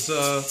 That was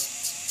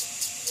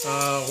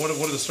one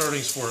of the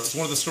startings for it. It was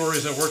one of the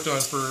stories I worked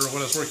on for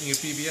when I was working at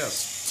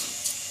PBS.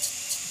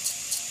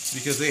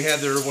 Because they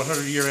had their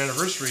 100-year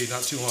anniversary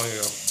not too long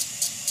ago.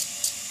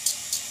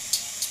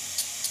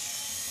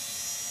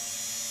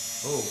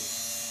 Oh.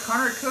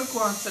 Connor Cook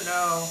wants to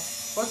know,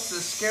 what's the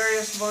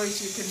scariest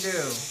voice you can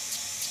do?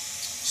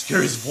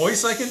 Scariest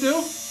voice I can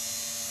do?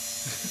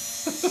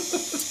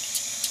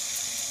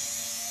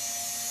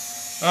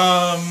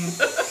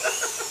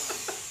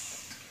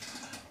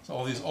 So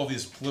all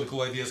these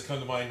political ideas come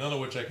to mind, none of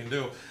which I can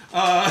do.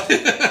 I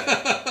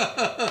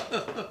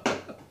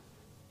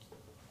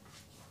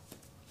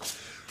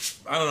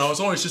don't know. It's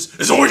always just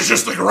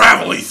the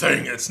gravelly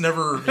thing. It's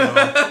never, you know,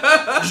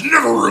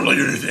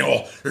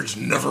 there's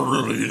never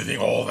really anything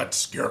all that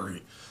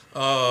scary.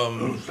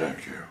 Oh,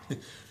 thank you.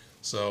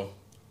 So,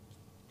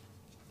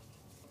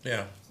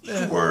 yeah.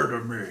 Swear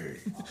to me.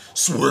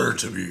 Swear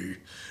to me.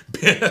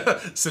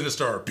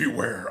 Sinistar,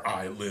 beware,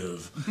 I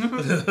live.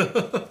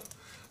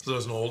 So it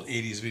was an old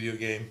 80s video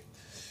game.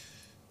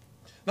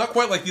 Not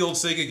quite like the old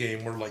Sega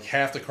game where like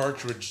half the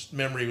cartridge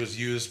memory was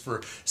used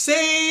for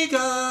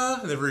Sega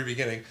at the very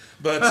beginning.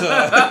 But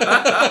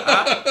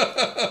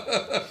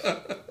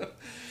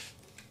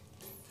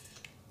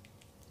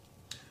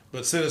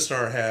but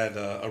Sinistar had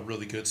a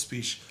really good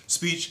speech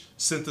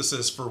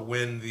synthesis for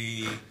when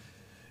the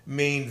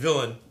main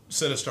villain,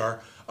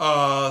 Sinistar,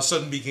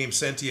 suddenly became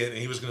sentient and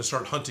he was going to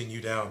start hunting you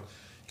down.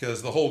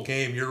 Because the whole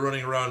game you're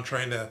running around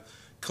trying to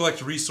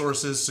collect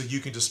resources so you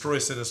can destroy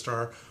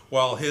Sinistar,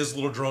 while his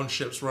little drone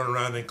ships run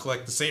around and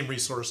collect the same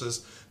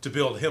resources to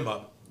build him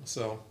up.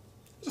 So,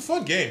 it was a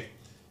fun game.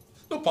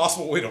 No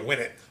possible way to win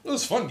it. It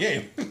was a fun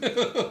game.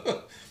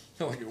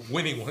 Like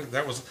winning,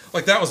 that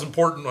was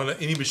important on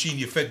any machine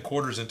you fed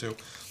quarters into.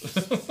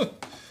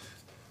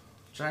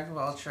 Jack of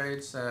all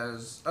trades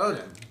says,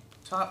 Odin,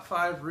 top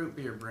 5 root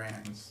beer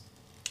brands.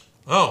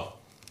 Oh.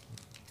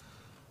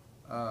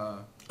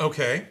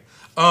 Okay.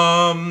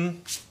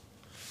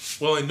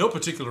 Well, in no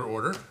particular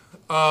order.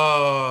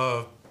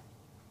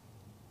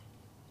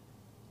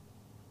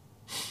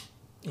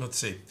 Let's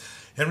see.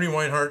 Henry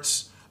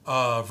Weinhardt's,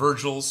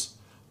 Virgil's.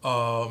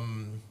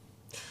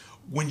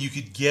 When you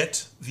could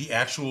get the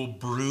actual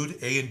brewed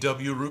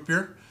A&W root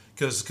beer,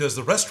 because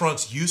the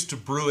restaurants used to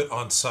brew it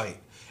on site.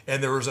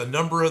 And there was a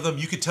number of them.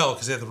 You could tell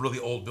because they had the really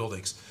old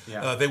buildings.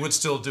 Yeah. They would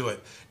still do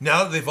it.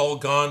 Now that they've all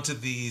gone to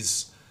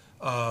these...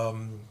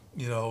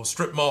 you know,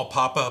 strip mall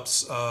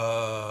pop-ups,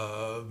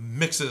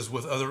 mixes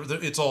with other...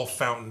 It's all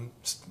fountain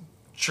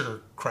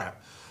sugar crap.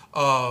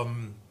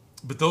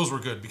 But those were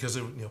good because,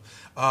 they, you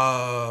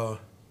know...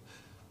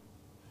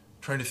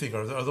 trying to think,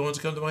 are there other ones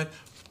that come to mind?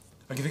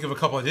 I can think of a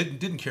couple I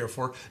didn't care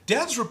for.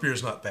 Dad's root beer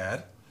is not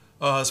bad,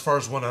 as far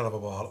as one out of a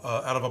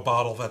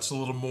bottle that's a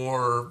little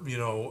more, you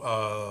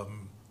know,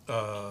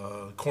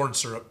 corn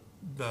syrup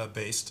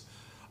based.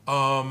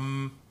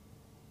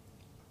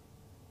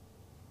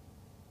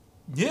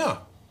 Yeah.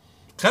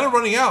 Kind of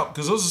running out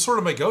because those are sort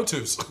of my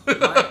go-tos.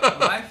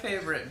 my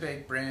favorite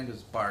big brand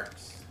is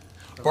Barks.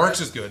 Barks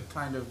is good.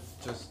 Kind of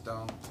just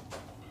don't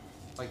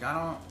like.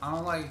 I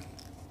don't like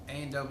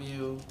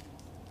A&W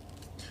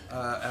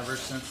ever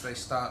since they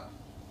stopped,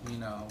 you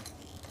know,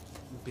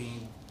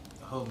 being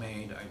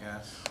homemade, I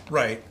guess.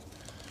 Right.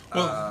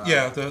 Well,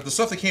 yeah, the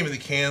stuff that came in the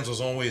cans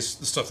was always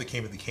the stuff that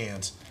came in the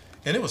cans,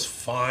 and it was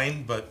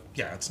fine, but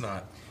yeah, it's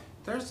not.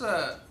 There's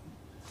a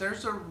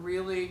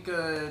really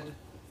good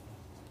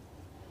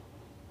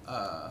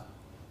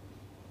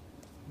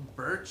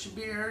birch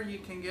beer you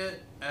can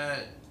get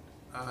at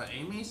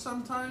Amy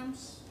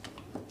sometimes.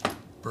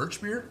 Birch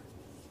beer?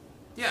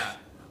 Yeah.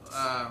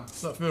 I'm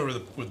not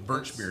familiar with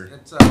birch beer.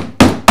 It's a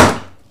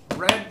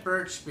red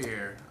birch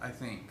beer, I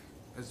think,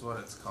 is what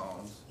it's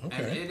called.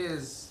 Okay. And it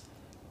is...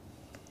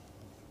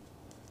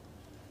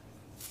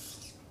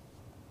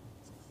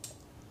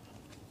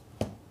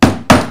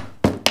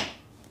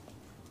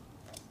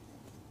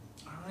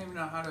 I don't even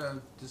know how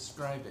to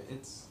describe it.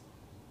 It's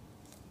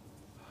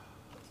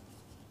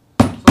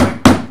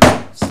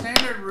like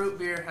standard root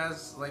beer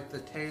has like the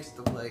taste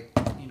of like,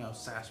 you know,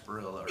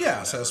 sarsaparilla. Yeah,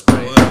 whatever,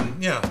 sarsaparilla. right?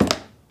 Yeah.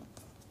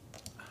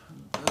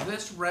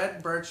 This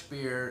red birch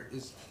beer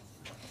is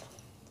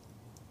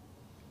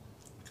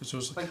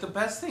Because like the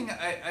best thing.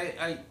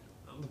 The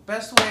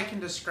best way I can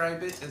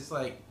describe it is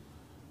like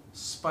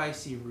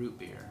spicy root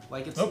beer.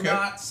 Like, it's Okay.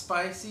 not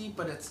spicy,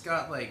 but it's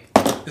got, like,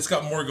 It's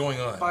got more going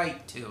on.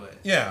 bite to it.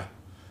 Yeah,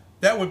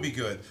 that would be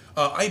good.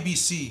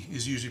 IBC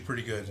is usually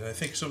pretty good, and I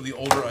think some of the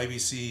older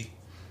IBC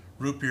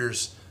root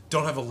beers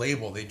don't have a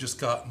label. They just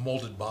got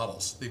molded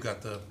bottles. They've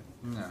got the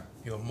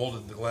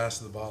molded the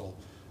glass of the bottle.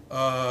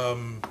 How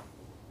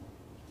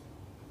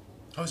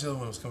was the other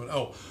one that was coming?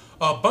 Oh,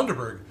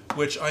 Bundaberg,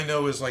 which I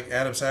know is like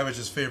Adam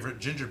Savage's favorite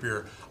ginger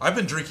beer. I've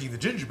been drinking the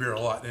ginger beer a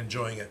lot and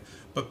enjoying it.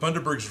 But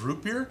Bundaberg's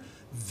root beer,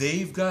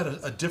 they've got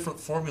a different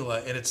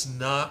formula, and it's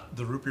not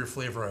the root beer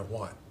flavor I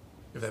want,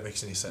 if that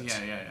makes any sense.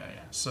 Yeah.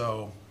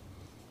 So...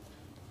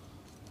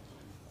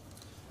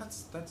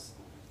 That's...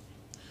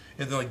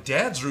 And then, like,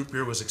 Dad's root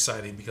beer was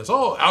exciting because,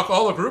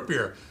 alcoholic root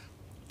beer.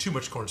 Too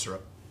much corn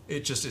syrup.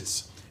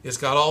 It's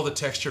got all the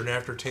texture and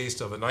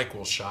aftertaste of a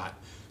NyQuil shot.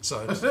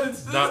 So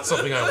it's not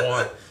something I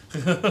want.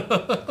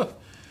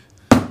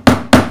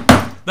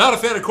 Not a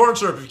fan of corn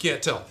syrup, if you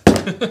can't tell.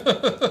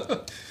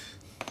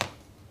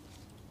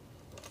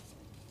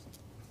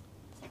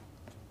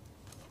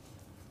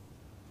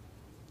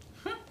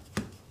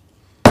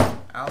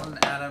 Alan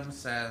Adams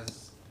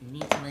says, you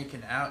need to make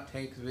an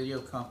outtakes video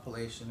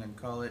compilation and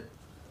call it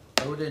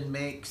Odin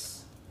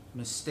Makes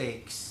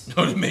Mistakes.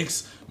 Odin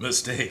Makes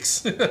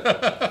Mistakes.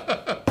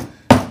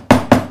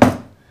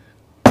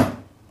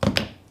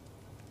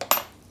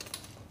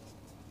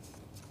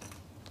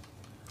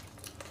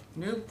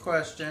 New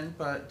question,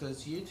 but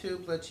does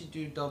YouTube let you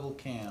do double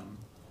cam?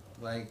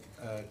 Like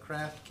a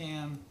craft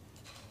cam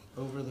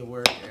over the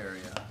work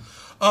area?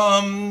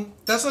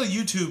 That's not a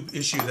YouTube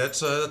issue.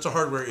 That's a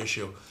hardware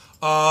issue.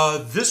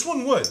 This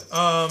one would.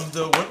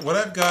 What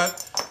I've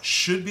got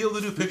should be able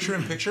to do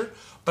picture-in-picture,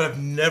 but I've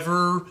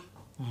never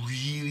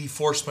really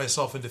forced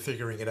myself into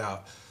figuring it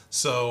out.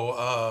 So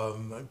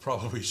I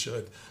probably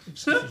should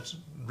just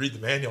read the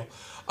manual.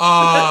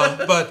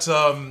 But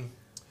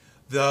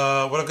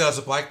what I've got is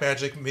a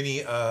Blackmagic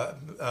Mini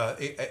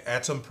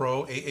Atom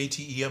Pro,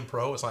 ATEM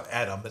Pro. It's not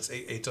Atom, it's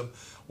Atom,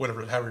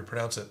 however you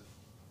pronounce it.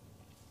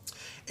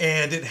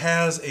 And it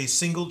has a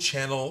single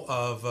channel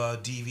of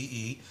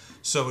DVE,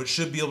 so it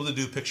should be able to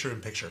do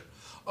picture-in-picture.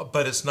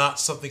 But it's not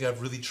something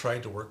I've really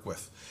tried to work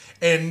with.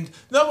 And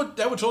that would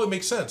totally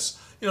make sense,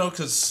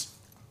 because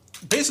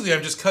basically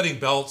I'm just cutting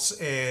belts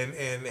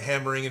and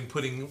hammering and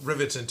putting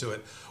rivets into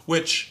it,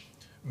 which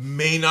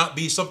may not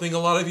be something a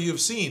lot of you have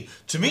seen.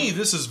 To me,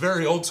 this is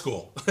very old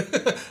school.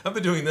 I've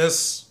been doing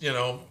this,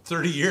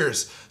 30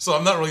 years, so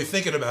I'm not really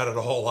thinking about it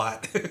a whole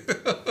lot.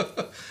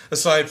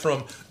 Aside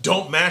from,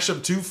 don't mash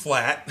them too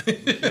flat.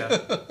 Yeah.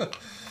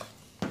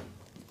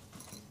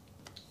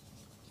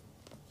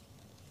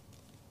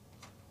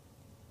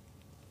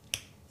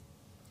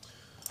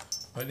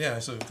 But yeah,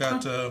 so we've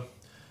got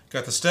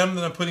the stem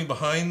that I'm putting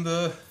behind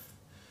the...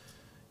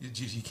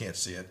 You can't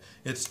see it.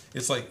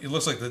 It's like, it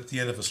looks like the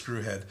end of a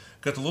screw head.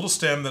 Got the little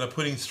stem that I'm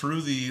putting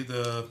through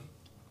the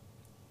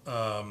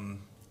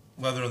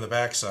leather on the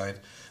back side.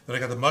 Then I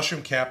got the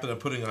mushroom cap that I'm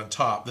putting on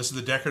top. This is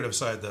the decorative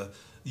side. The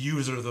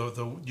user, you're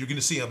going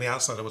to see on the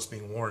outside of what's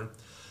being worn.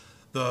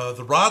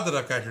 The rod that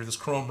I've got here, this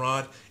chrome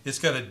rod, it's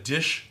got a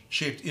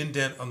dish-shaped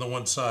indent on the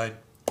one side,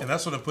 and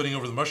that's what I'm putting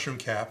over the mushroom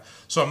cap.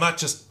 So I'm not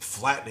just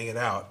flattening it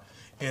out.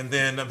 And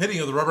then I'm hitting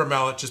it with a rubber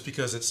mallet just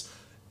because it's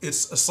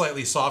a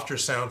slightly softer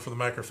sound for the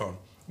microphone.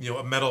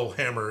 A metal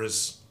hammer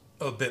is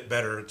a bit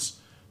better. It's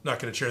not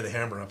going to tear the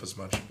hammer up as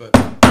much, but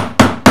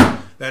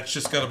that's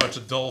just got a bunch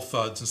of dull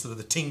thuds instead of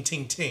the ting,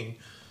 ting, ting.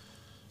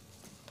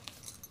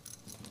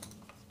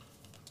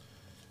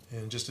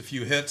 And just a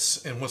few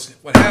hits, and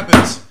what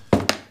happens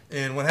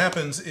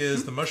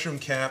is the mushroom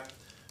cap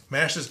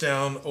mashes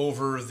down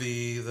over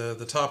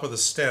the top of the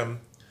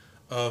stem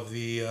of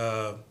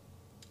the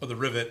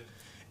rivet,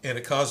 and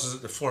it causes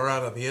it to flare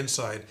out on the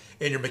inside,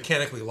 and you're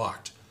mechanically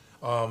locked.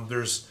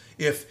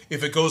 If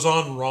it goes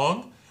on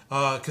wrong,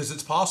 because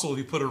it's possible if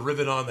you put a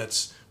rivet on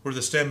that's where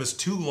the stem is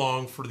too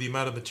long for the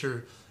amount of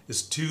material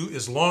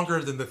is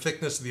longer than the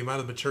thickness of the amount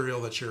of material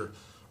that you're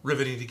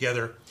riveting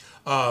together,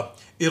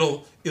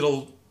 it'll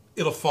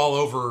fall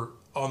over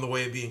on the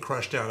way of being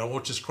crushed down. It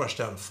won't just crush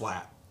down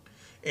flat.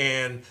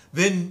 And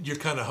then you're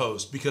kind of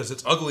hosed because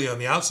it's ugly on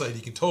the outside.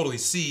 You can totally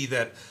see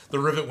that the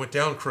rivet went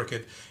down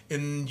crooked,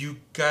 and you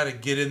got to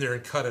get in there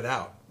and cut it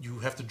out. You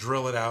have to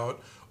drill it out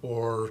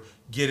or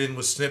get in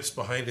with snips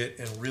behind it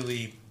and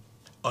really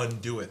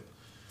undo it.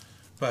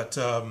 But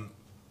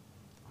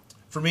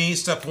for me,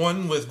 step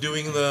one with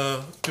doing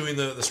the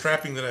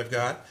strapping that I've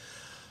got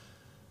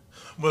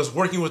was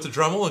working with the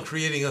Dremel and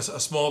creating a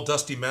small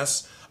dusty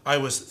mess. I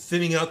was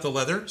thinning out the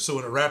leather, so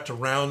when it wrapped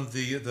around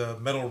the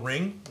metal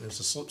ring, it's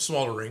a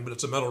smaller ring, but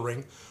it's a metal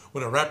ring.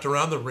 When it wrapped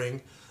around the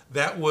ring,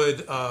 that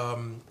would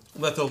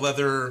let the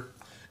leather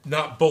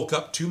not bulk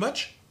up too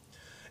much.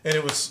 And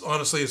it's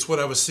what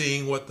I was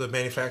seeing what the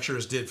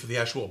manufacturers did for the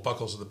actual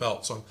buckles of the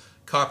belt. So I'm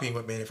copying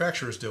what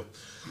manufacturers do.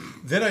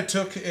 Then I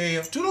took do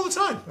it all the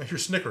time. I hear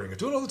snickering. I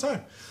do it all the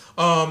time.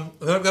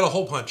 Then I've got a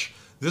hole punch.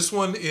 This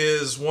one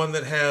is one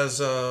that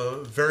has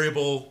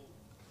variable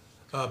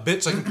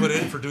bits I can put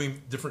in for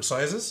doing different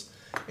sizes,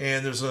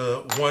 and there's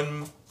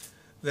one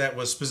that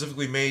was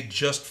specifically made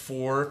just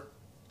for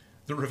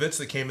the rivets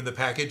that came in the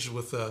package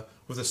with the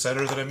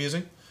setter that I'm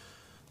using.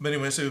 But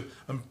anyway, so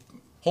I'm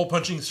hole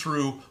punching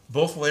through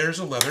both layers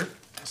of leather.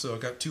 So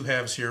I've got 2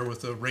 halves here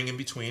with a ring in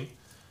between.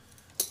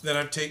 Then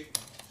I take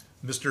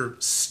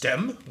Mr.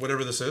 Stem,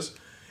 whatever this is,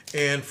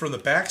 and from the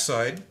back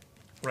side,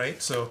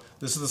 right? So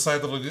this is the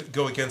side that will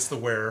go against the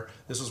wear.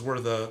 This is where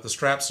the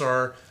straps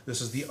are. This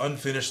is the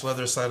unfinished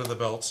leather side of the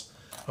belts.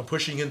 I'm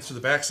pushing in through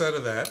the back side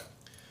of that.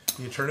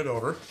 You turn it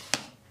over.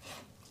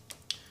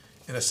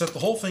 And I set the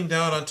whole thing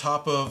down on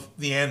top of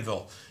the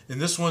anvil. And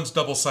this one's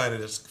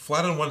double-sided. It's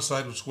flat on one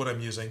side, which is what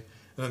I'm using.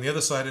 And on the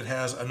other side, it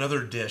has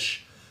another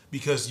dish,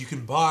 because you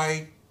can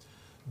buy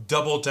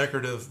double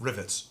decorative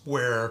rivets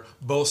where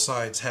both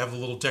sides have the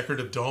little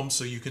decorative dome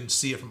so you can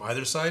see it from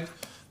either side.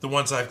 The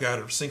ones I've got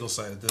are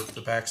single-sided.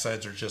 The back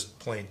sides are just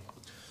plain.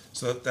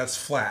 So that's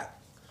flat.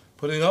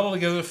 Putting it all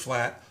together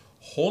flat,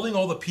 holding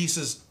all the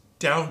pieces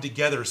down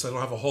together so I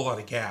don't have a whole lot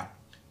of gap.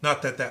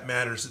 Not that that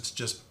matters. It's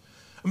just,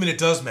 I mean, it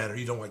does matter.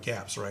 You don't want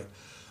gaps, right?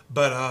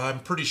 But I'm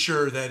pretty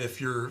sure that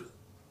if you're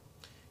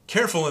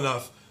careful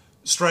enough,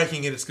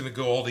 striking it, it's going to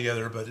go all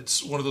together. But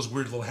it's one of those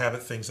weird little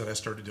habit things that I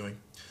started doing.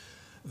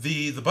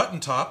 The button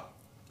top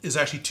is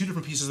actually 2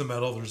 different pieces of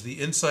metal. There's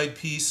the inside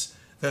piece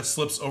that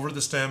slips over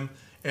the stem,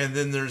 and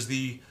then there's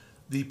the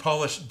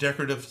polished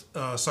decorative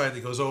side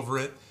that goes over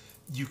it.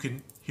 You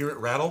can hear it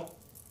rattle.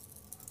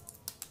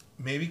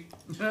 Maybe.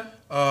 I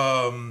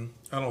don't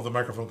know if the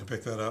microphone can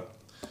pick that up.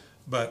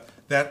 But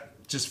that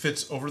just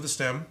fits over the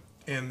stem.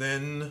 And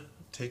then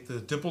take the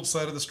dimpled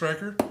side of the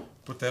striker,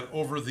 put that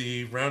over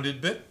the rounded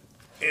bit,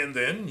 and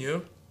then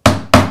you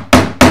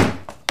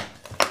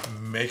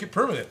make it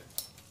permanent.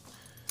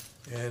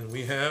 And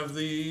we have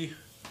the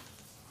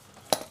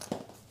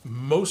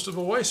most of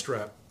a Y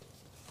strap.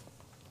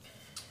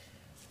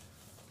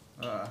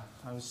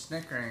 I was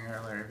snickering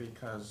earlier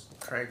because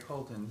Craig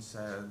Holden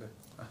said,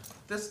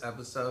 this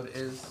episode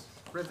is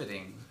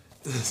riveting.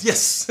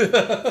 Yes,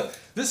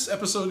 this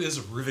episode is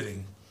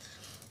riveting.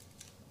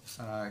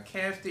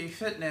 KFD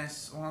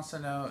Fitness wants to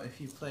know if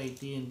you play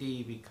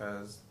D&D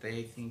because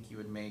they think you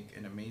would make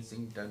an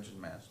amazing dungeon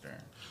master.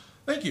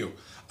 Thank you.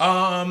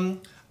 I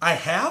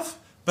have,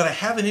 but I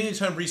haven't any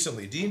time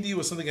recently. D&D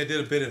was something I did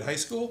a bit in high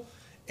school,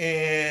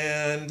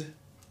 and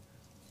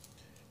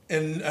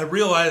I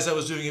realized I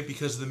was doing it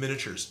because of the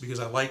miniatures, because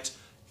I liked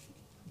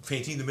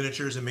painting the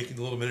miniatures and making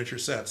the little miniature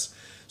sets.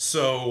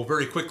 So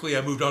very quickly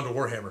I moved on to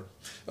Warhammer,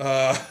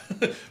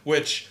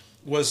 which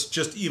was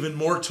just even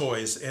more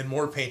toys and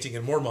more painting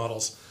and more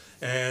models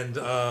and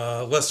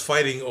less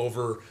fighting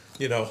over,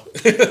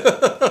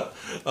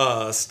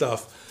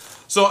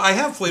 stuff. So I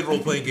have played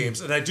role-playing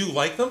games and I do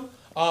like them,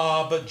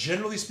 but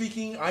generally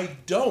speaking, I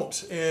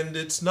don't. And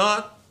it's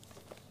not,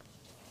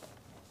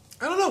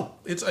 I don't know.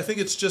 I think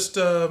it's just,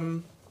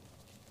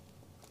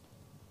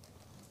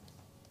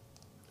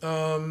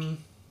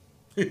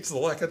 it's the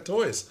lack of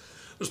toys.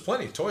 There's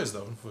plenty of toys,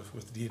 though,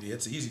 with D&D.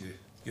 It's easy to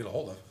get a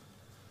hold of.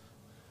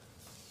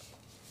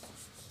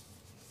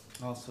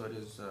 Also, it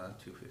is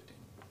 $2.15.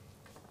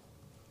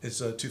 It's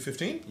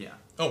 $2.15? Yeah.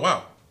 Oh,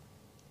 wow.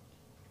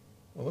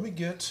 Well, let me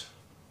get...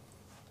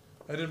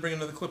 I didn't bring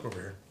another clip over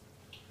here.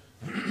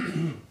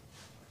 Do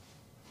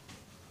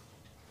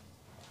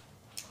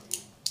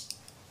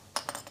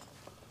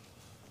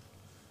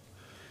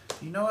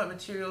you know what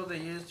material they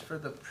used for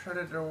the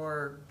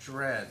Predator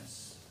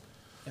dreads?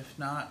 If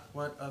not,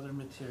 what other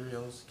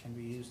materials can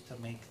be used to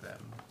make them?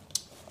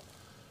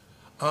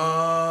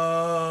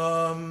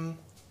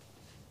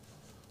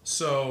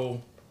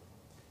 So,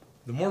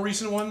 the more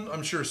recent one,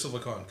 I'm sure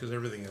silicone, because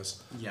everything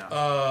is. Yeah.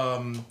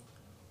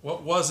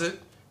 What was it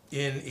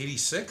in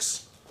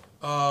 86?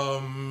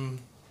 Well,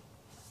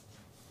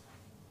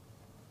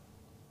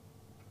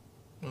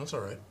 that's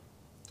all right.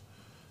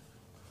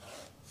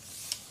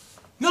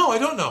 No, I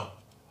don't know.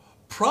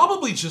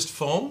 Probably just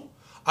foam.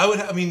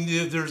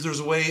 There's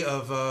a way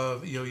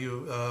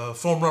of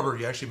foam rubber.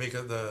 You actually make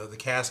the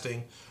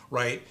casting,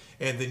 right,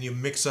 and then you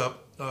mix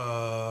up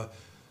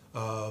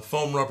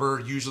foam rubber,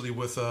 usually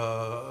with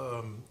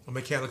a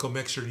mechanical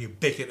mixture, and you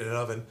bake it in an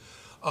oven.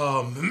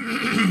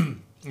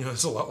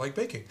 It's a lot like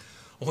baking,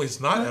 only it's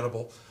not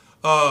edible,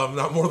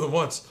 not more than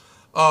once.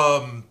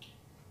 I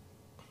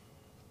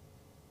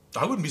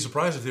wouldn't be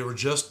surprised if they were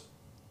just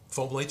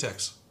foam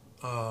latex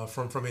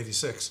from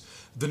 '86.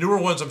 The newer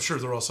ones, I'm sure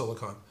they're all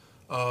silicone.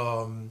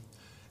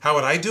 How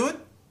would I do it?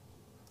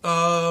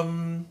 I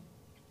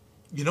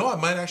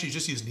might actually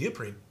just use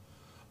neoprene.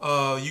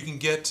 You can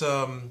get,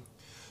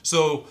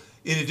 so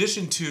in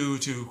addition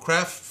to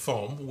craft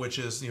foam, which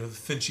is, the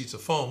thin sheets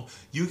of foam,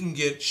 you can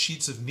get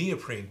sheets of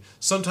neoprene.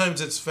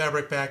 Sometimes it's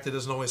fabric backed, it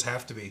doesn't always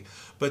have to be.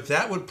 But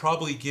that would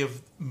probably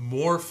give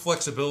more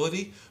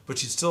flexibility,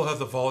 but you'd still have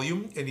the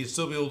volume, and you'd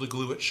still be able to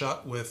glue it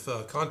shut with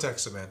contact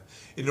cement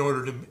in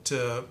order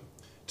to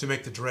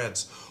make the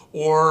dreads.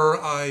 Or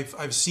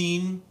I've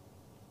seen,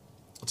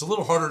 it's a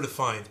little harder to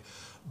find,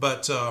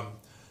 but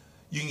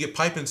you can get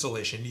pipe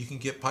insulation. You can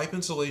get pipe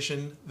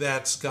insulation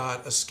that's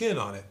got a skin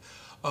on it.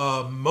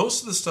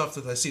 Most of the stuff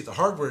that I see at the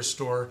hardware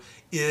store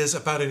is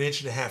about 1.5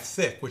 inches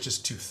thick, which is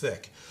too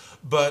thick.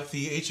 But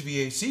the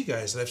HVAC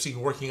guys that I've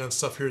seen working on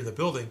stuff here in the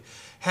building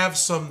have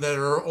some that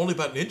are only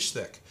about 1 inch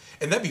thick.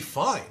 And that'd be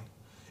fine.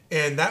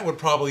 And that would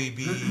probably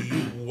be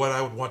what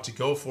I would want to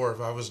go for if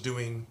I was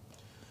doing,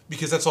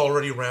 because that's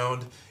already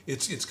round.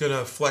 It's going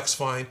to flex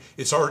fine.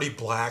 It's already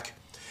black.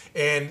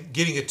 And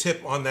getting a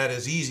tip on that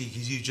is easy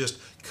because you just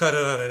cut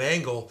it on an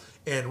angle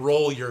and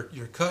roll your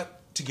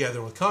cut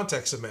together with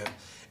contact cement,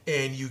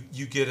 and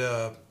you get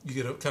a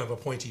kind of a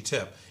pointy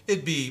tip.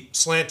 It'd be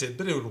slanted,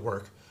 but it would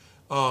work.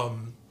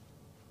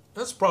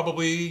 That's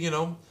probably, you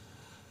know,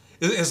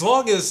 as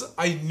long as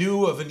I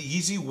knew of an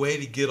easy way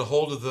to get a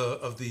hold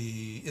of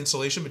the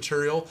insulation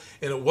material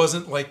and it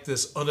wasn't like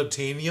this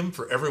unobtainium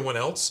for everyone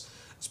else,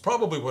 it's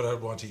probably what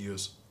I'd want to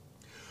use.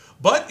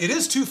 But it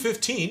is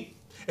 2:15,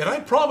 and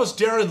I promised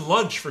Darren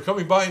lunch for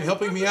coming by and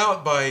helping me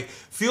out by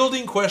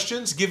fielding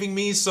questions, giving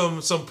me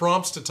some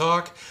prompts to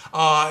talk,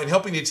 and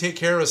helping to take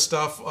care of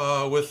stuff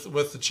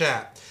with the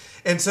chat.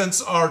 And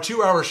since our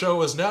 2-hour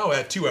show is now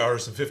at 2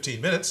 hours and 15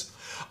 minutes,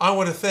 I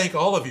want to thank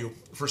all of you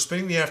for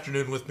spending the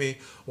afternoon with me,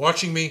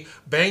 watching me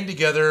bang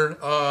together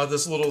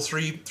this little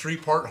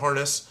three-part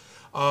harness.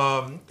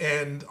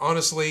 And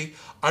honestly,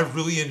 I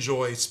really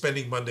enjoy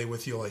spending Monday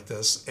with you like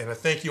this. And I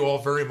thank you all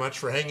very much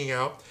for hanging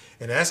out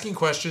and asking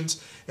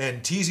questions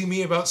and teasing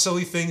me about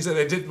silly things that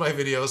I did in my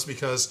videos,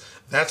 because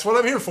that's what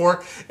I'm here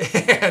for.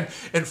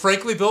 And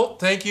frankly, Bill,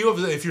 thank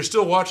you. If you're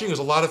still watching, it was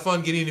a lot of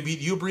fun getting to meet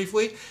you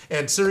briefly.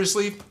 And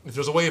seriously, if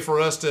there's a way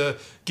for us to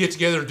get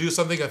together and do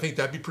something, I think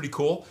that'd be pretty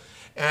cool.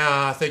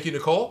 Thank you,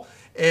 Nicole.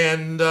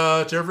 And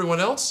to everyone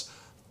else,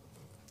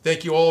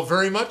 thank you all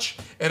very much.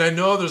 And I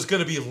know there's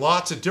going to be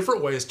lots of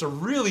different ways to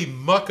really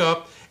muck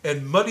up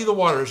and muddy the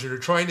waters when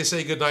you're trying to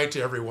say goodnight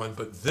to everyone.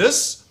 But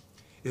this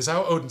is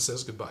how Odin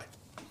says goodbye.